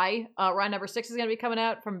Rye. Rye number 6 is going to be coming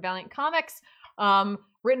out from Valiant Comics.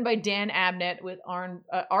 Written by Dan Abnett with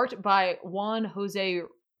art by Juan Jose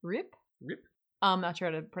Rip. I'm not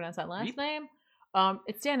sure how to pronounce that last name.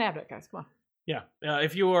 It's Dan Abnett, guys. Come on. Yeah.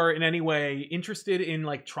 If you are in any way interested in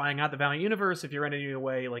like trying out the Valiant universe, if you're in any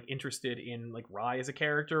way like interested in like Rye as a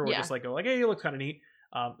character, or just like go like, hey, you look kind of neat.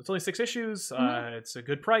 It's only 6 issues. It's a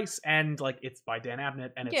good price, and like it's by Dan Abnett,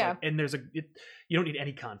 and it's like, and there's you don't need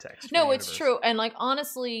any context. No, it's true, and like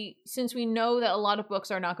honestly, since we know that a lot of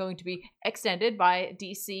books are not going to be extended by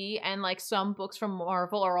DC, and like some books from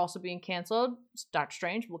Marvel are also being canceled. Doctor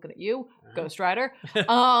Strange, looking at you, Ghost Rider,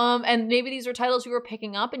 and maybe these are titles you were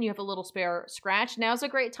picking up, and you have a little spare scratch. Now's a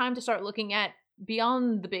great time to start looking at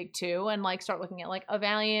beyond the big 2 and like start looking at like a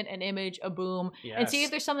Valiant, an Image, a Boom, and see if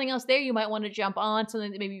there's something else there you might want to jump on, something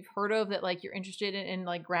that maybe you've heard of that like you're interested in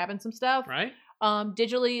like grabbing some stuff. Right.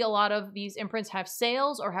 Digitally, a lot of these imprints have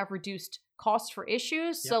sales or have reduced costs for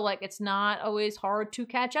issues, so like it's not always hard to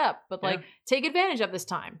catch up, but like take advantage of this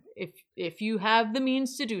time if you have the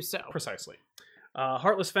means to do so. Precisely.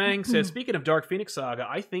 Heartless Fang says, speaking of Dark Phoenix Saga,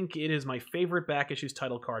 I think it is my favorite back issue's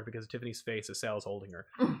title card because of Tiffany's face as Sal's holding her.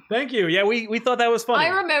 Thank you. Yeah, we thought that was funny. I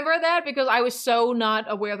remember that because I was so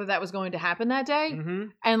not aware that was going to happen that day.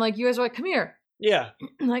 And like you guys were like, come here. Yeah.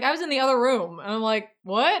 Like I was in the other room and I'm like,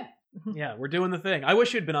 what? Yeah, we're doing the thing. I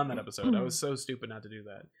wish you'd been on that episode. I was so stupid not to do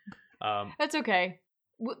that. That's okay.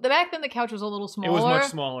 Back then the couch was a little smaller. It was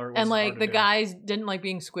much smaller. And like the guys didn't like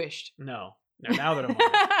being squished. No. Now that I'm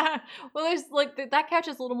on. Well, there's like that couch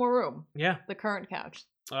has a little more room. Yeah. The current couch.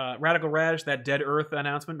 Radical Radish, that Dead Earth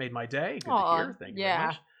announcement made my day. Good to hear. Thank you very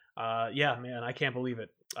much. Yeah, man, I can't believe it.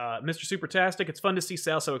 Mr. Supertastic, it's fun to see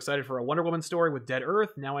Sal so excited for a Wonder Woman story with Dead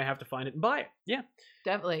Earth. Now I have to find it and buy it. Yeah.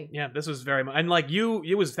 Definitely. Yeah, this was very much, and like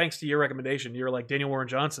it was thanks to your recommendation. You were like, Daniel Warren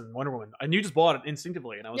Johnson, Wonder Woman. And you just bought it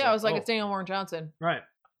instinctively. And I was like, it's Daniel Warren Johnson. Right.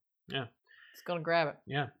 Yeah. Just gonna grab it.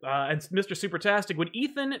 Yeah. And Mr. Supertastic, would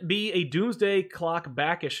Ethan be a Doomsday Clock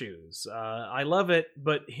back issues? I love it,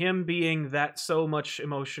 but him being that so much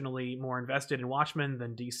emotionally more invested in Watchmen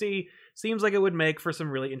than DC seems like it would make for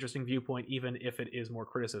some really interesting viewpoint, even if it is more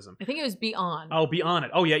criticism. I think it was Beyond. Oh, Beyond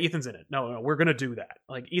it. Oh, yeah, Ethan's in it. No, we're gonna do that.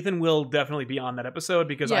 Like, Ethan will definitely be on that episode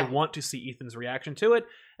because I want to see Ethan's reaction to it,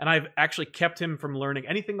 and I've actually kept him from learning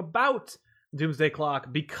anything about Doomsday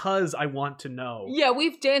Clock because I want to know. Yeah,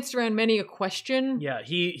 we've danced around many a question. Yeah,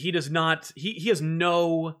 he does not. He has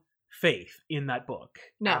no faith in that book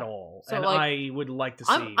No. at all, So, and like, I would like to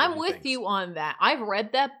see. I'm what he with thinks. you on that. I've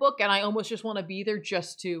read that book, and I almost just want to be there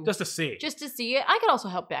just to just to see. see it. I could also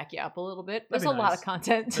help back you up a little bit. There's That'd a be lot nice. of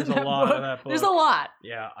content. There's in a that lot book. of that book. There's a lot.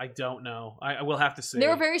 Yeah, I don't know. I will have to see. There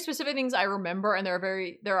are very specific things I remember, and there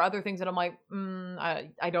are other things that I'm like,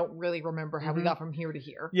 I don't really remember how we Mhm. got from here to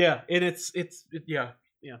here. Yeah, and yeah.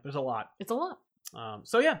 There's a lot. It's a lot.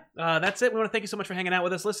 So yeah, that's it. We want to thank you so much for hanging out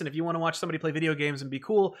with us. Listen, if you want to watch somebody play video games and be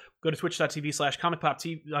cool, go to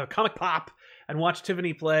twitch.tv/Comic Pop and watch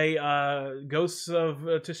Tiffany play Ghosts of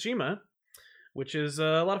Tsushima, which is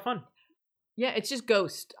a lot of fun. Yeah, it's just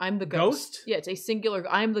Ghost. I'm the Ghost? Yeah, it's a singular.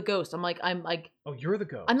 I'm the ghost. I'm like. Oh, you're the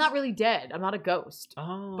ghost. I'm not really dead. I'm not a ghost.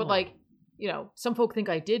 Oh, But like, some folk think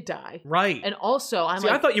I did die. right. And also, I'm See,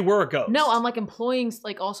 like, I thought you were a ghost. no, I'm like employing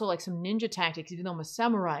like also like some ninja tactics, even though I'm a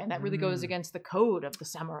samurai, and that really goes against the code of the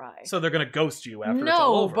samurai. So they're gonna ghost you after it's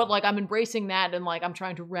all No, over. but like I'm embracing that, and like I'm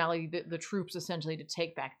trying to rally the troops essentially to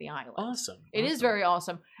take back the island. awesome. It is very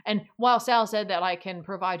awesome. And while Sal said that I can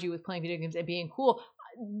provide you with playing video games and being cool,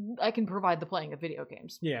 I can provide the playing of video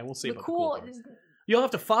games. Yeah, we'll see. The about cool, the cool part. You'll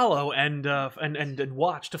have to follow and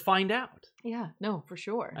watch to find out. yeah, no, for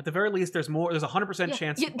sure. At the very least, there's 100% Yeah,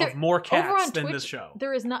 chance yeah, there- of more Over cats on than Twitch, this show.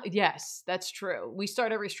 there is not. Yes, that's true. We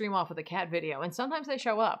start every stream off with a cat video, and sometimes they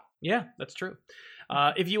show up. Yeah, that's true.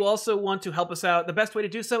 If you also want to help us out, the best way to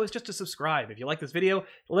do so is just to subscribe. If you like this video,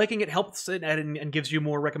 liking it helps it and gives you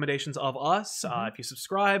more recommendations of us. If you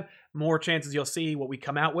subscribe, more chances you'll see what we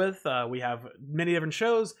come out with. We have many different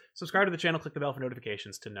shows. Subscribe to the channel, click the bell for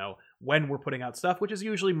notifications to know when we're putting out stuff, which is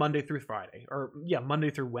usually Monday through Friday. Or, yeah,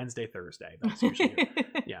 Monday through Wednesday, Thursday. That's usually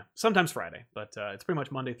it. Yeah, sometimes Friday, but it's pretty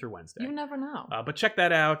much Monday through Wednesday. You never know. But check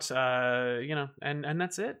that out, and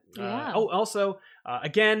that's it. Yeah. Also,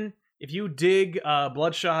 again, if you dig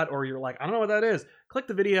Bloodshot, or you're like, I don't know what that is, click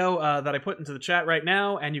the video that I put into the chat right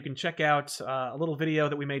now, and you can check out a little video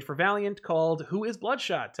that we made for Valiant called Who is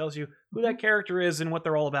Bloodshot? Tells you who that character is and what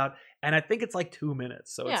they're all about. And I think it's like 2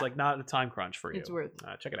 minutes, so it's Yeah. like not a time crunch for you. It's worth.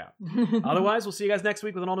 Check it out. Otherwise, we'll see you guys next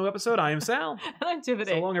week with an all-new episode. I am Sal. And I'm Tiffany.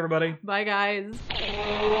 So long, everybody. Bye, guys.